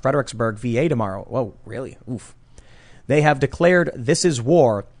town, Fredericksburg, VA tomorrow. Whoa, really? Oof. They have declared this is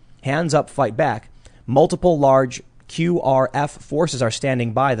war. Hands up, fight back. Multiple large QRF forces are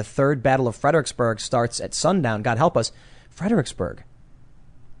standing by. The third battle of Fredericksburg starts at sundown. God help us. Fredericksburg.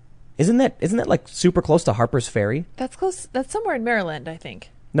 Isn't that like super close to Harper's Ferry? That's close. That's somewhere in Maryland, I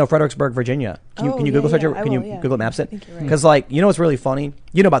think. No, Fredericksburg, Virginia. Can you Google search it? Can you Google Maps it? Because what's really funny?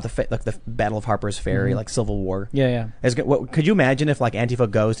 You know about the Battle of Harper's Ferry, like Civil War. Yeah. Could you imagine if Antifa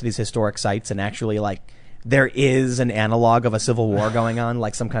goes to these historic sites and actually there is an analog of a Civil War going on,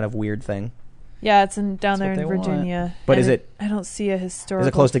 like some kind of weird thing? Yeah, it's down there in Virginia. Want. But is it? I don't see a historical. Is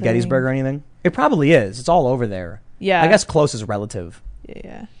it close to thing. Gettysburg or anything? It probably is. It's all over there. Yeah. I guess close is relative.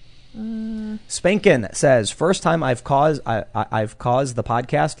 Yeah. Spankin says, first time I've caused the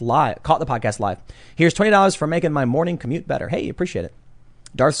podcast live. Caught the podcast live. Here's $20 for making my morning commute better. Hey, appreciate it.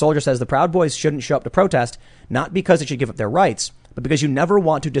 Darth Soldier says the Proud Boys shouldn't show up to protest, not because they should give up their rights, but because you never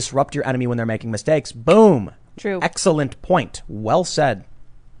want to disrupt your enemy when they're making mistakes. Boom. True. Excellent point. Well said.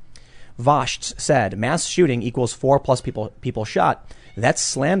 Vosh said, mass shooting equals 4+ people shot. That's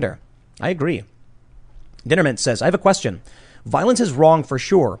slander. I agree. Dinnerman says, I have a question. Violence is wrong for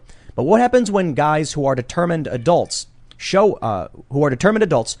sure, but what happens when guys who are determined adults show up?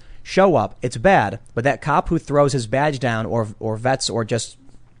 It's bad, but that cop who throws his badge down, or vets, or just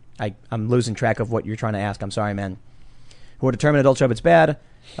I'm losing track of what you're trying to ask. I'm sorry, man. Who are determined adults show up, it's bad.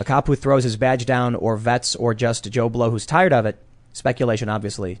 A cop who throws his badge down, or vets, or just Joe Blow who's tired of it. Speculation,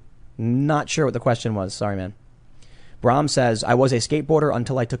 obviously. Not sure what the question was. Sorry, man. Brahm says, I was a skateboarder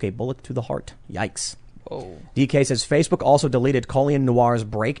until I took a bullet to the heart. Yikes. Whoa. DK says, Facebook also deleted Colleen Noir's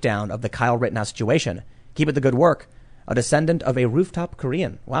breakdown of the Kyle Rittenhouse situation. Keep it the good work. A descendant of a rooftop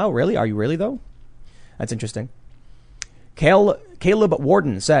Korean. Wow, really? Are you really, though? That's interesting. Caleb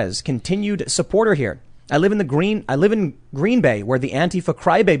Warden says, continued supporter here. I live in Green Bay, where the Antifa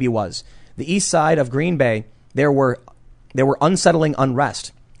crybaby was. The east side of Green Bay, there were unsettling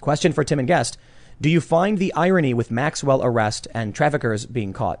unrest. Question for Tim and guest. Do you find the irony with Maxwell arrest and traffickers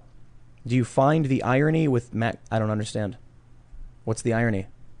being caught? Do you find the irony with I don't understand. What's the irony?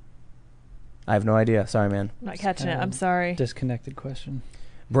 I have no idea. Sorry, man. I'm not catching it. I'm sorry. Disconnected question.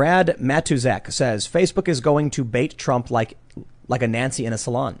 Brad Matuzek says, Facebook is going to bait Trump like a Nancy in a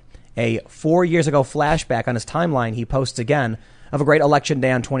salon. A 4 years ago flashback on his timeline he posts again of a great election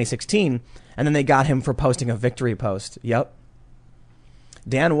day on 2016, and then they got him for posting a victory post. Yep.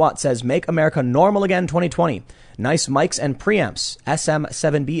 Dan Watt says, make America normal again 2020. Nice mics and preamps.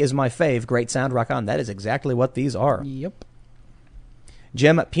 SM7B is my fave. Great sound. Rock on. That is exactly what these are. Yep.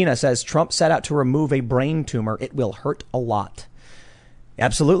 Jim Pina says, Trump set out to remove a brain tumor. It will hurt a lot.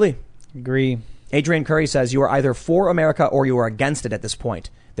 Absolutely. Agree. Adrian Curry says, you are either for America or you are against it at this point.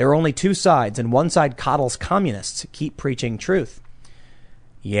 There are only two sides, and one side coddles communists. Keep preaching truth.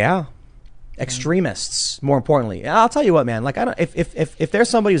 Yeah. Extremists, more importantly. I'll tell you what, man. Like, I don't. If there's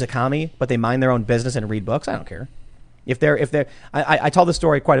somebody who's a commie, but they mind their own business and read books, I don't care. I tell this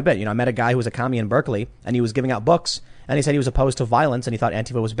story quite a bit. I met a guy who was a commie in Berkeley, and he was giving out books, and he said he was opposed to violence, and he thought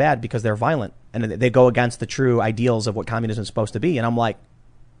Antifa was bad because they're violent, and they go against the true ideals of what communism is supposed to be. And I'm like,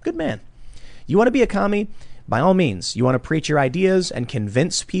 good man. You want to be a commie? By all means. You want to preach your ideas and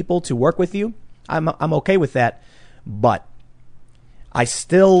convince people to work with you? I'm okay with that, but I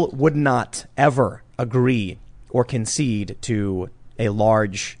still would not ever agree or concede to a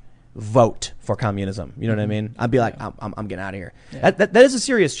large vote for communism. You know what I mean? I'd be like, I'm getting out of here. Yeah. That is a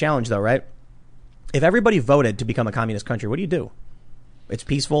serious challenge, though, right? If everybody voted to become a communist country, what do? It's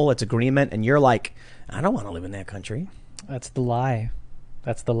peaceful, it's agreement, and you're like, I don't want to live in that country. That's the lie.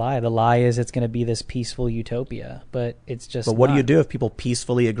 That's the lie. The lie is it's going to be this peaceful utopia, but it's just. But what do not. you do if people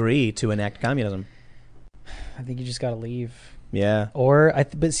peacefully agree to enact communism? I think you just got to leave. Yeah. Or I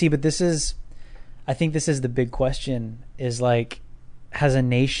think this is the big question: is like, has a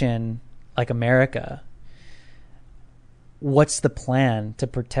nation like America, what's the plan to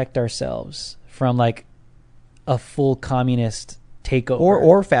protect ourselves from like a full communist takeover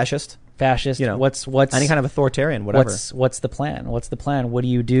Or fascist. fascist? You know, what's any kind of authoritarian, whatever. What's the plan? What's the plan? What do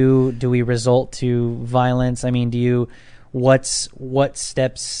you do? Do we resort to violence? I mean, what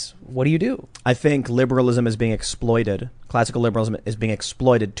steps? What do you do? I think liberalism is being exploited. Classical liberalism is being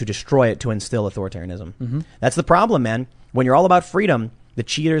exploited to destroy it, to instill authoritarianism. Mm-hmm. That's the problem, man. When you're all about freedom, the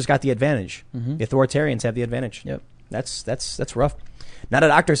cheaters got the advantage. Mm-hmm. The authoritarians have the advantage. Yep. That's rough. Now the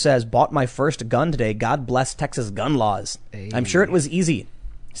doctor says, bought my first gun today. God bless Texas gun laws. Hey. I'm sure it was easy.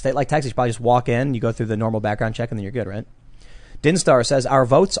 State like Texas, you probably just walk in, you go through the normal background check, and then you're good, right? Dinstar says, our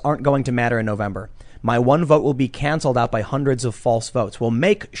votes aren't going to matter in November. My one vote will be canceled out by hundreds of false votes. Well,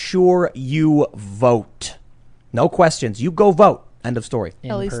 make sure you vote. No questions. You go vote. End of story.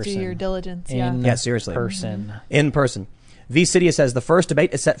 At least do your diligence. Yeah. Yeah, seriously. Person. In person. V Cydia says, the first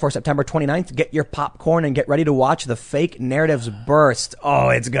debate is set for September 29th. Get your popcorn and get ready to watch the fake narratives burst. Oh,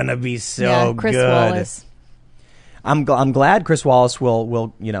 it's going to be so Yeah, Chris good. Wallace. I'm glad Chris Wallace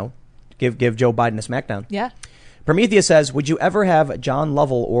will give Joe Biden a smackdown. Yeah. Prometheus says, would you ever have John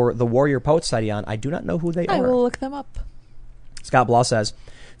Lovell or the Warrior Poet Society on? I do not know who they I are. will look them up. Scott Blah says,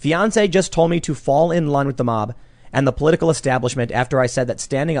 fiance just told me to fall in line with the mob and the political establishment after I said that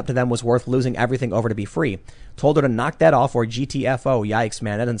standing up to them was worth losing everything over to be free. Told her to knock that off or GTFO. Yikes,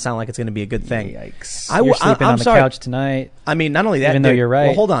 man. That doesn't sound like it's going to be a good thing. Yikes. You're You're sleeping I'm on the sorry. couch tonight. I mean, not only that, Even though you're right.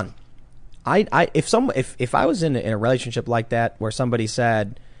 Well, hold on. If I was in a relationship like that where somebody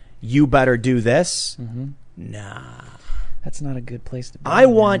said, you better do this, nah. That's not a good place to be. I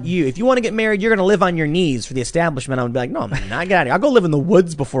want you, if you want to get married, you're going to live on your knees for the establishment. I would be like, no, man, I got it. I'll go live in the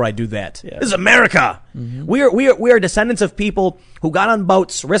woods before I do that. Yeah. This is America. We are descendants of people who got on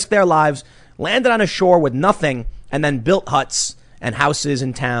boats, risked their lives, landed on a shore with nothing, and then built huts and houses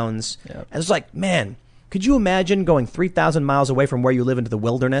and towns. Yep. And it's like, man, could you imagine going 3,000 miles away from where you live into the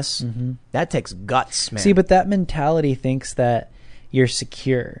wilderness? That takes guts, man. See, but that mentality thinks that you're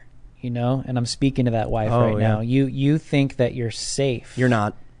secure, you know? And I'm speaking to that wife Oh, right yeah. now. You think that you're safe. You're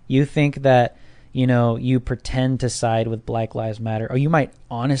not. You think that, you pretend to side with Black Lives Matter, or you might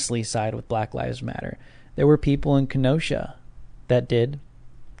honestly side with Black Lives Matter. There were people in Kenosha that did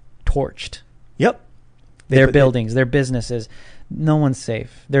torched Yep. their buildings, their businesses. No one's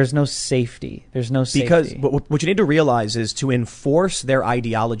safe. There's no safety. There's no safety. Because what you need to realize is to enforce their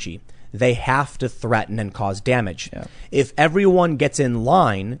ideology, they have to threaten and cause damage. Yeah. If everyone gets in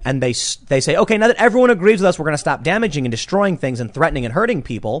line and they say, okay, now that everyone agrees with us, we're going to stop damaging and destroying things and threatening and hurting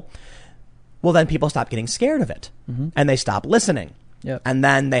people, well, then people stop getting scared of it and they stop listening. Yep. And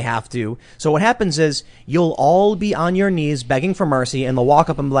then they have to. So what happens is you'll all be on your knees begging for mercy, and they'll walk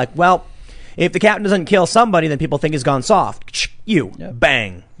up and be like, well, if the captain doesn't kill somebody, then people think he's gone soft. You. Yep.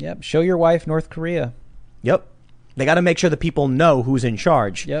 Bang. Yep. Show your wife North Korea. Yep. They got to make sure the people know who's in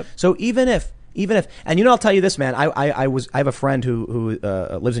charge. Yep. So even if, and I'll tell you this, man, I have a friend who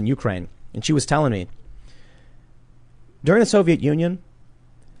lives in Ukraine, and she was telling me during the Soviet Union,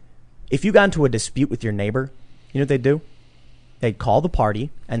 if you got into a dispute with your neighbor, you know what they'd do? They'd call the party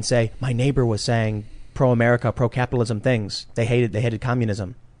and say, my neighbor was saying pro-America, pro-capitalism things. They hated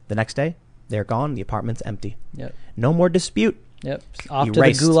communism. The next day, they're gone. The apartment's empty. Yep. No more dispute. Yep. Off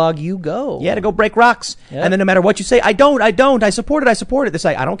Erased. to the gulag you go. You had to go break rocks. Yep. And then no matter what you say, I don't, I support it. They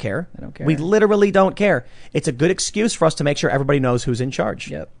say, I don't care. I don't care. We literally don't care. It's a good excuse for us to make sure everybody knows who's in charge.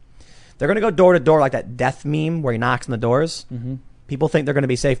 Yep. They're going to go door to door like that death meme where he knocks on the doors. Mm-hmm. People think they're going to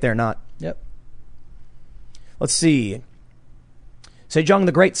be safe. They're not. Yep. Let's see. Sejong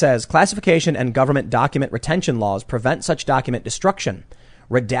the Great says, classification and government document retention laws prevent such document destruction.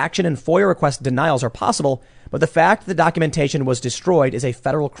 Redaction and FOIA request denials are possible, but the fact that the documentation was destroyed is a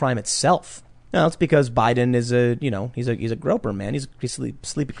federal crime itself. No, it's because Biden is he's a groper, man. He's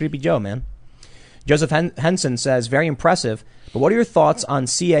sleepy, creepy Joe, man. Joseph Henson says, very impressive, but what are your thoughts on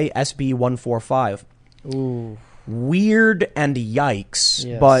CASB 145? Ooh. Weird and yikes,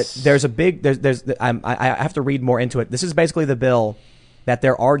 Yes. but there's a big, I have to read more into it. This is basically the bill that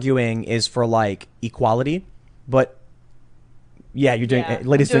they're arguing is for like equality, but yeah, you're doing,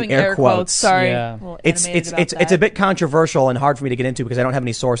 ladies I'm doing air quotes. Sorry. Yeah. A little It's animated about it's a that. bit controversial and hard for me to get into because I don't have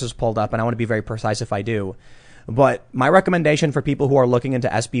any sources pulled up, and I want to be very precise if I do. But my recommendation for people who are looking into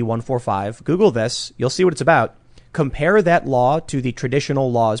SB 145, Google this. You'll see what it's about. Compare that law to the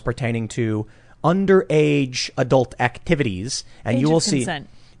traditional laws pertaining to underage adult activities, and Age you will of see consent.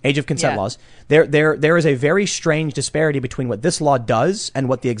 age of consent Yeah. laws. There is a very strange disparity between what this law does and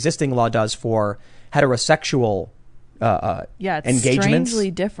what the existing law does for heterosexual Yeah, it's engagements. strangely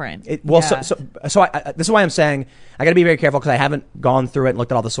different. Well, Yeah. so this is why I'm saying I got to be very careful because I haven't gone through it and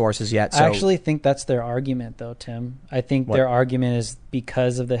looked at all the sources yet. So I actually think that's their argument, though, Tim. I think What? their argument is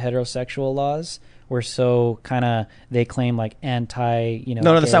because of the heterosexual laws, we're so kind of, they claim like anti,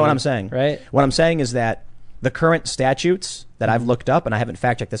 no, that's not gay, what I'm saying. Right? What I'm saying is that the current statutes that I've looked up, and I haven't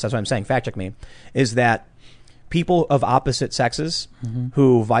fact checked this, that's what I'm saying, fact check me, is that people of opposite sexes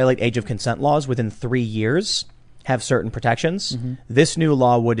who violate age of consent laws within 3 years have certain protections. This new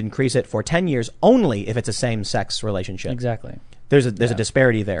law would increase it for 10 years only if it's a same-sex relationship. Exactly. There's a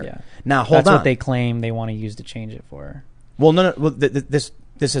disparity there. Yeah. Now, hold That's on. what they claim they want to use to change it for. Well, no. Well, this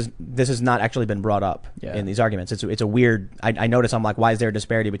has not actually been brought up Yeah. in these arguments. It's a weird. I notice. I'm like, why is there a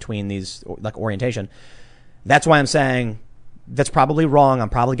disparity between these like orientation? That's why I'm saying that's probably wrong. I'm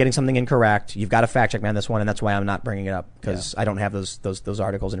probably getting something incorrect. You've got to fact check me on this one, and that's why I'm not bringing it up because I don't have those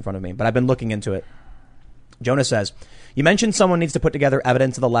articles in front of me. But I've been looking into it. Jonas says, you mentioned someone needs to put together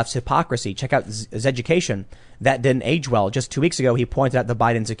evidence of the left's hypocrisy. Check out Zeducation. That didn't age well. Just 2 weeks ago, he pointed out the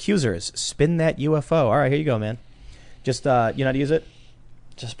Biden's accusers. Spin that UFO. All right, here you go, man. Just, you know how to use it?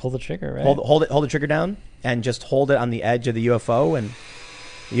 Just pull the trigger, right? Hold the trigger down and just hold it on the edge of the UFO and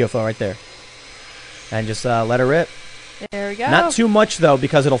the UFO right there. And just let her rip. There we go. Not too much, though,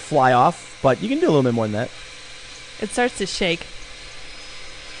 because it'll fly off. But you can do a little bit more than that. It starts to shake.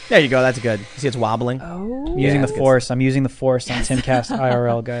 There you go. That's good. You see it's wobbling? Oh. I'm using the that's good. force. I'm using the force on Timcast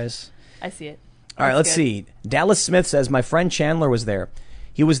IRL, guys. I see it. All right, That's let's good. see. Dallas Smith says, my friend Chandler was there.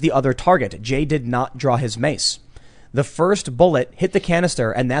 He was the other target. Jay did not draw his mace. The first bullet hit the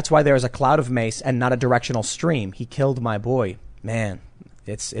canister, and that's why there is a cloud of mace and not a directional stream. He killed my boy. Man,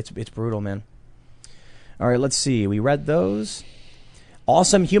 it's brutal, man. All right, let's see. We read those.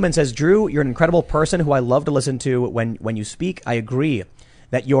 Awesome Human says, Drew, you're an incredible person who I love to listen to when you speak. I agree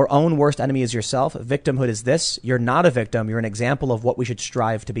that your own worst enemy is yourself. Victimhood is this. You're not a victim. You're an example of what we should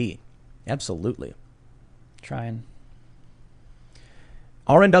strive to be. Absolutely. Trying.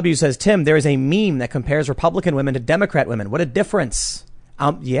 RNW says, Tim, there is a meme that compares Republican women to Democrat women. What a difference.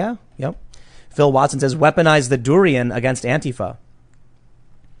 Yeah. Yep. Phil Watson says, weaponize the durian against Antifa.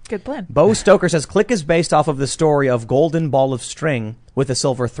 Good plan. Bo Stoker says, Click is based off of the story of Golden Ball of String with a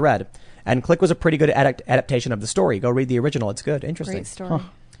Silver Thread. And Click was a pretty good adaptation of the story. Go read the original. It's good. Interesting. Great story.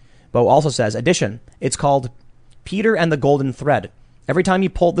 Bo also says, addition, it's called Peter and the Golden Thread. Every time he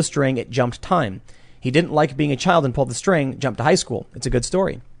pulled the string, it jumped time. He didn't like being a child and pulled the string, jumped to high school. It's a good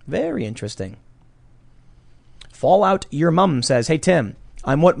story. Very interesting. Fallout Your Mum says, hey, Tim,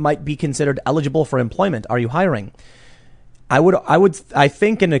 I'm what might be considered eligible for employment. Are you hiring? I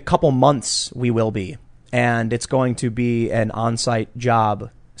think in a couple months we will be. And it's going to be an on-site job.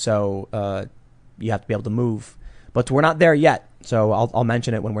 So you have to be able to move. But we're not there yet. So I'll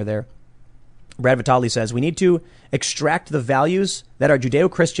mention it when we're there. Brad Vitale says, we need to extract the values that our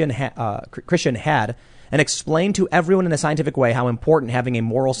Judeo-Christian Christian had and explain to everyone in a scientific way how important having a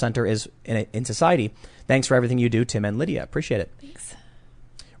moral center is in society. Thanks for everything you do, Tim and Lydia. Appreciate it. Thanks.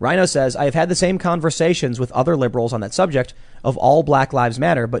 Rhino says, I have had the same conversations with other liberals on that subject of all Black Lives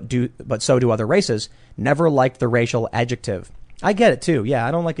Matter, but so do other races. Never liked the racial adjective. I get it, too. Yeah, I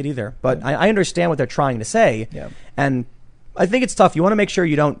don't like it either. But I understand what they're trying to say. Yeah. And I think it's tough. You want to make sure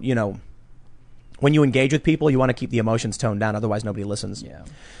you don't, when you engage with people, you want to keep the emotions toned down. Otherwise, nobody listens. Yeah.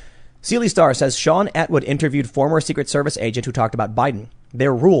 Sealy Star says, Sean Atwood interviewed former Secret Service agent who talked about Biden.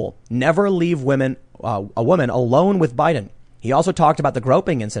 Their rule, never leave a woman alone with Biden. He also talked about the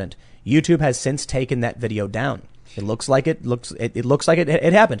groping incident. YouTube has since taken that video down. It looks like it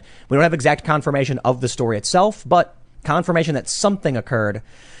happened. We don't have exact confirmation of the story itself, but confirmation that something occurred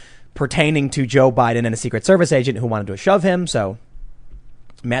pertaining to Joe Biden and a Secret Service agent who wanted to shove him. So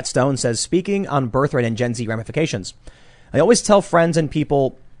Matt Stone says, speaking on birthright and Gen Z ramifications, I always tell friends and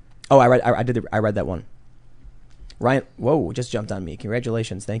people. Oh, I read that one. Ryan, whoa, just jumped on me.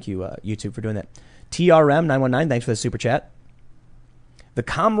 Congratulations. Thank you, YouTube, for doing that. TRM919, thanks for the super chat. The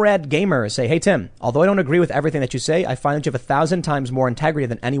Comrade Gamers say, hey, Tim, although I don't agree with everything that you say, I find that you have 1,000 times more integrity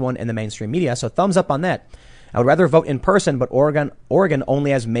than anyone in the mainstream media. So thumbs up on that. I would rather vote in person, but Oregon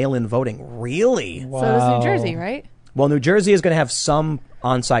only has mail-in voting. Really? Wow. So does New Jersey, right? Well, New Jersey is going to have some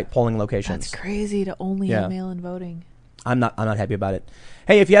on-site polling locations. That's crazy to only Yeah. have mail-in voting. I'm not happy about it.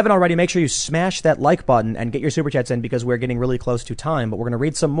 Hey, if you haven't already, make sure you smash that like button and get your super chats in because we're getting really close to time, but we're going to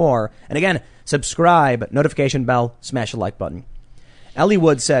read some more. And again, subscribe, notification bell, smash the like button. Ellie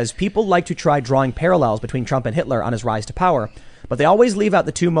Wood says, people like to try drawing parallels between Trump and Hitler on his rise to power, but they always leave out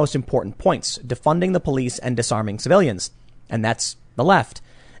the two most important points, defunding the police and disarming civilians. And that's the left.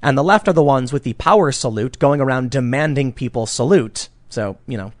 And the left are the ones with the power salute going around demanding people salute. So,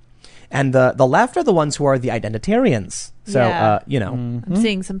 and the left are the ones who are the identitarians. So, I'm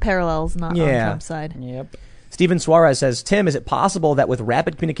seeing some parallels not on Trump's side. Yep. Steven Suarez says, Tim, is it possible that with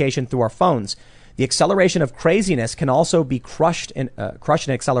rapid communication through our phones, the acceleration of craziness can also be crushed in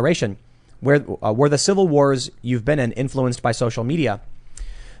acceleration? Where were the civil wars you've been in influenced by social media?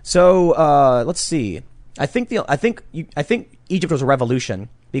 So let's see. I think Egypt was a revolution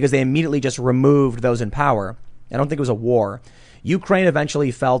because they immediately just removed those in power. I don't think it was a war. Ukraine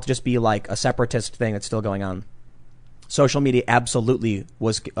eventually fell to just be like a separatist thing that's still going on. Social media absolutely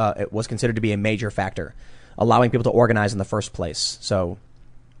was considered to be a major factor, allowing people to organize in the first place. So,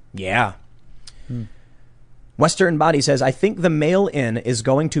 yeah. Western Body says, I think the mail-in is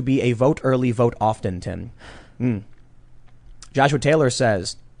going to be a vote early, vote often, Tim. Joshua Taylor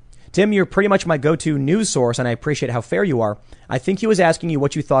says, Tim, you're pretty much my go-to news source, and I appreciate how fair you are. I think he was asking you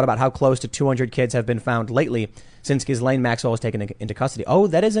what you thought about how close to 200 kids have been found lately since Ghislaine Maxwell was taken into custody. Oh,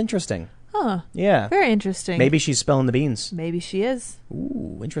 that is interesting. Huh. Yeah. Very interesting. Maybe she's spilling the beans. Maybe she is.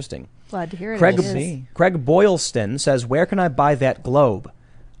 Ooh, interesting. Glad to hear it. Craig Boylston says, where can I buy that globe?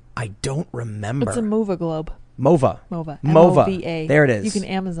 I don't remember. It's a MOVA globe. MOVA. MOVA. There it is. You can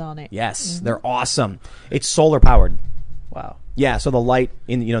Amazon it. Yes, they're awesome. It's solar powered. Wow. Yeah, so the light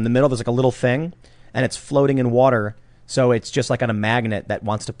in the middle, there's like a little thing, and it's floating in water. So it's just like on a magnet that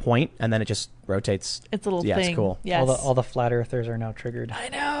wants to point, and then it just rotates. It's a little thing. It's cool. Yes. All the flat earthers are now triggered. I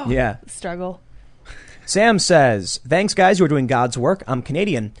know. Yeah. Struggle. Sam says, thanks, guys. You are doing God's work. I'm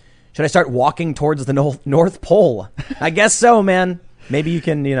Canadian. Should I start walking towards the North Pole? I guess so, man. Maybe you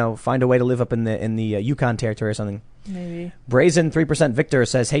can, find a way to live up in the Yukon territory or something. Maybe. Brazen 3% Victor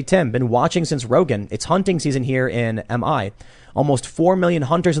says, hey, Tim, been watching since Rogan. It's hunting season here in MI. Almost 4 million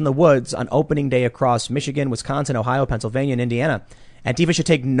hunters in the woods on opening day across Michigan, Wisconsin, Ohio, Pennsylvania, and Indiana. Antifa should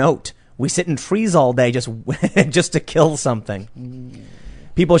take note. We sit in trees all day just to kill something.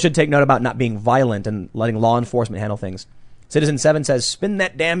 People should take note about not being violent and letting law enforcement handle things. Citizen 7 says, spin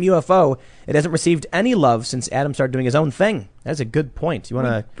that damn UFO. It hasn't received any love since Adam started doing his own thing. That's a good point. You want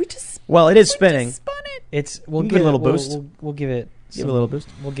to... Well, it is spinning. Just spun it. We'll give it a little boost. We'll give it a little boost.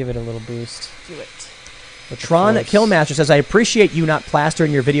 We'll give it a little boost. Do it. Tron Killmaster says, I appreciate you not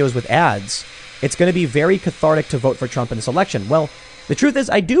plastering your videos with ads. It's going to be very cathartic to vote for Trump in this election. Well, the truth is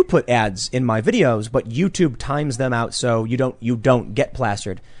I do put ads in my videos, but YouTube times them out so you don't get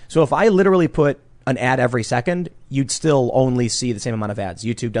plastered. So if I literally put an ad every second, you'd still only see the same amount of ads.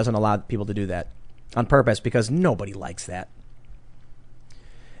 YouTube doesn't allow people to do that on purpose because nobody likes that.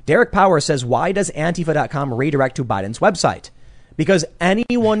 Derek Power says, why does Antifa.com redirect to Biden's website? Because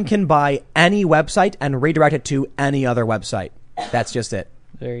anyone can buy any website and redirect it to any other website. That's just it.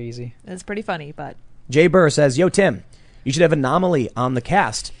 Very easy. It's pretty funny, but... Jay Burr says, yo, Tim, you should have Anomaly on the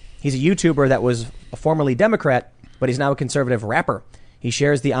cast. He's a YouTuber that was formerly Democrat, but he's now a conservative rapper. He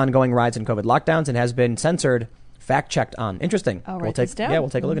shares the ongoing rise in COVID lockdowns and has been censored, fact-checked on. Interesting. I'll write this down. Yeah, we'll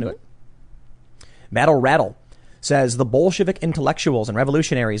take a look into it. Battle Rattle says, the Bolshevik intellectuals and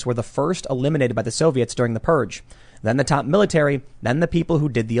revolutionaries were the first eliminated by the Soviets during the Purge. Then the top military, then the people who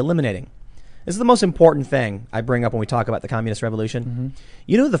did the eliminating. This is the most important thing I bring up when we talk about the communist revolution. Mm-hmm.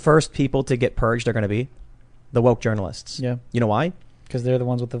 You know who the first people to get purged are going to be? The woke journalists. Yeah. You know why? Because they're the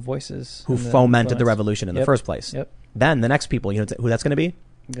ones with the voices. Who fomented the revolution in the first place. Yep. Then the next people, you know who that's going to be?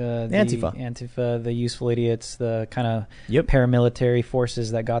 Antifa. Antifa, the useful idiots, the kind of paramilitary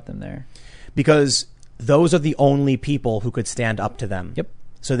forces that got them there. Because those are the only people who could stand up to them. Yep.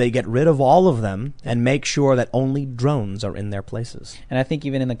 So they get rid of all of them and make sure that only drones are in their places. And I think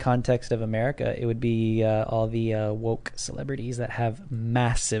even in the context of America, it would be all the woke celebrities that have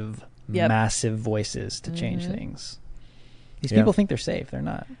massive voices to change things. These people think they're safe. They're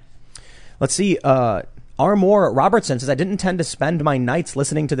not. Let's see. Armour Robertson says, I didn't intend to spend my nights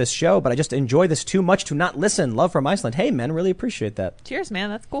listening to this show, but I just enjoy this too much to not listen. Love from Iceland. Hey, man, really appreciate that. Cheers, man.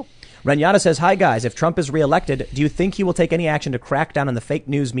 That's cool. Renyata says, hi, guys. If Trump is reelected, do you think he will take any action to crack down on the fake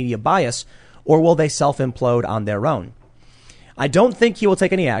news media bias, or will they self-implode on their own? I don't think he will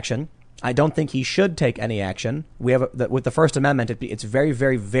take any action. I don't think he should take any action. We have with the First Amendment, it's very,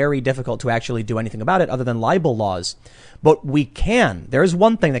 very, very difficult to actually do anything about it other than libel laws. But we can. There is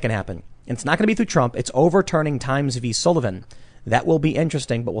one thing that can happen. It's not going to be through Trump. It's overturning Times v. Sullivan. That will be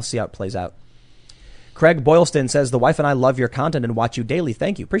interesting, but we'll see how it plays out. Craig Boylston says, the wife and I love your content and watch you daily.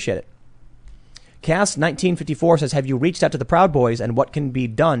 Thank you. Appreciate it. Cass 1954 says, have you reached out to the Proud Boys and what can be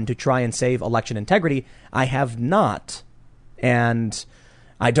done to try and save election integrity? I have not. And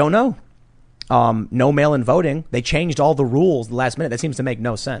I don't know. No mail-in voting. They changed all the rules the last minute. That seems to make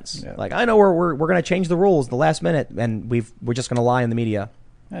no sense. Yeah. Like, I know we're going to change the rules the last minute, and we're just going to lie in the media.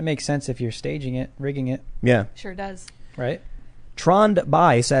 That makes sense if you're staging it, rigging it, Yeah. Sure does. right? Trond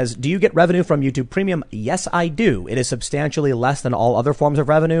Bai says, do you get revenue from YouTube Premium? Yes, I do. It is substantially less than all other forms of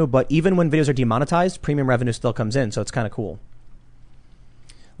revenue, but even when videos are demonetized, premium revenue still comes in, so it's kind of cool.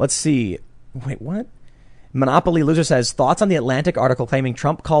 Let's see. Wait, what? Monopoly Loser says, thoughts on the Atlantic article claiming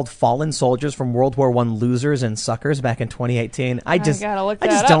Trump called fallen soldiers from World War I losers and suckers back in 2018. I just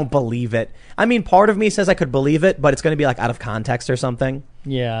don't believe it. I mean, part of me says I could believe it, but it's going to be like out of context or something.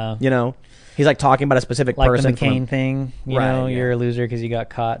 Yeah. You know? He's like talking about a specific Like person. the McCain thing, you Right, know, yeah. you're a loser because you got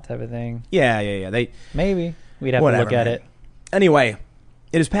caught type of thing. Yeah. Maybe. We'd have Whatever, to look at man. it. Anyway,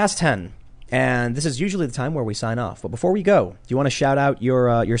 it is past 10, and this is usually the time where we sign off. But before we go, do you want to shout out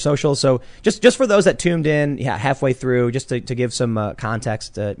your socials? So just for those that tuned in halfway through, just to give some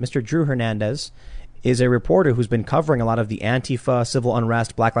context, Mr. Drew Hernandez is a reporter who's been covering a lot of the Antifa, civil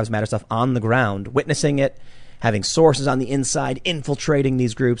unrest, Black Lives Matter stuff on the ground, witnessing it, having sources on the inside, infiltrating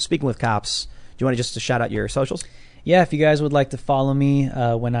these groups, speaking with cops. Do you want to just shout out your socials? Yeah, if you guys would like to follow me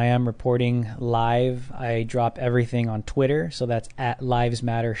when I am reporting live, I drop everything on Twitter, so that's at Lives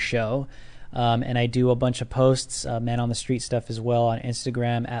Matter Show. And I do a bunch of posts, man on the street stuff as well on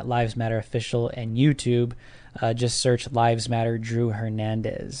Instagram at Lives Matter Official, and YouTube. Just search Lives Matter Drew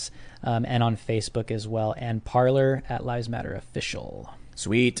Hernandez, and on Facebook as well, and Parler at Lives Matter Official.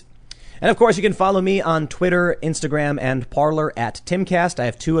 Sweet. And of course, you can follow me on Twitter, Instagram, and Parler at Timcast. I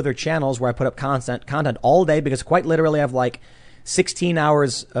have 2 other channels where I put up content all day because quite literally I have like 16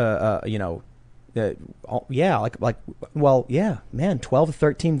 hours, 12 to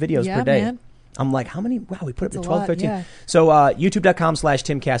 13 videos per day. Man. I'm like, how many? Wow, we put up to That's a 12, lot, 13. yeah. So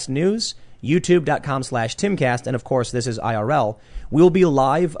youtube.com/TimcastNews, youtube.com/Timcast, and of course, this is IRL. We'll be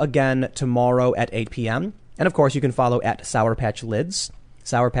live again tomorrow at 8 p.m. And of course, you can follow at Sour Patch Lids.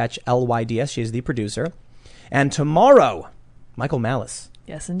 Sour Patch LYDS. She is the producer. And tomorrow, Michael Malice.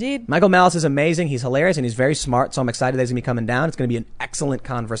 Yes, indeed. Michael Malice is amazing. He's hilarious and he's very smart. So I'm excited that he's going to be coming down. It's going to be an excellent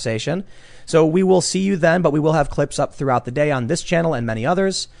conversation. So we will see you then, but we will have clips up throughout the day on this channel and many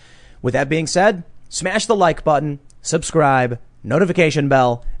others. With that being said, smash the like button, subscribe, notification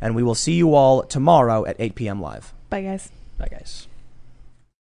bell, and we will see you all tomorrow at 8 p.m. live. Bye, guys. Bye, guys.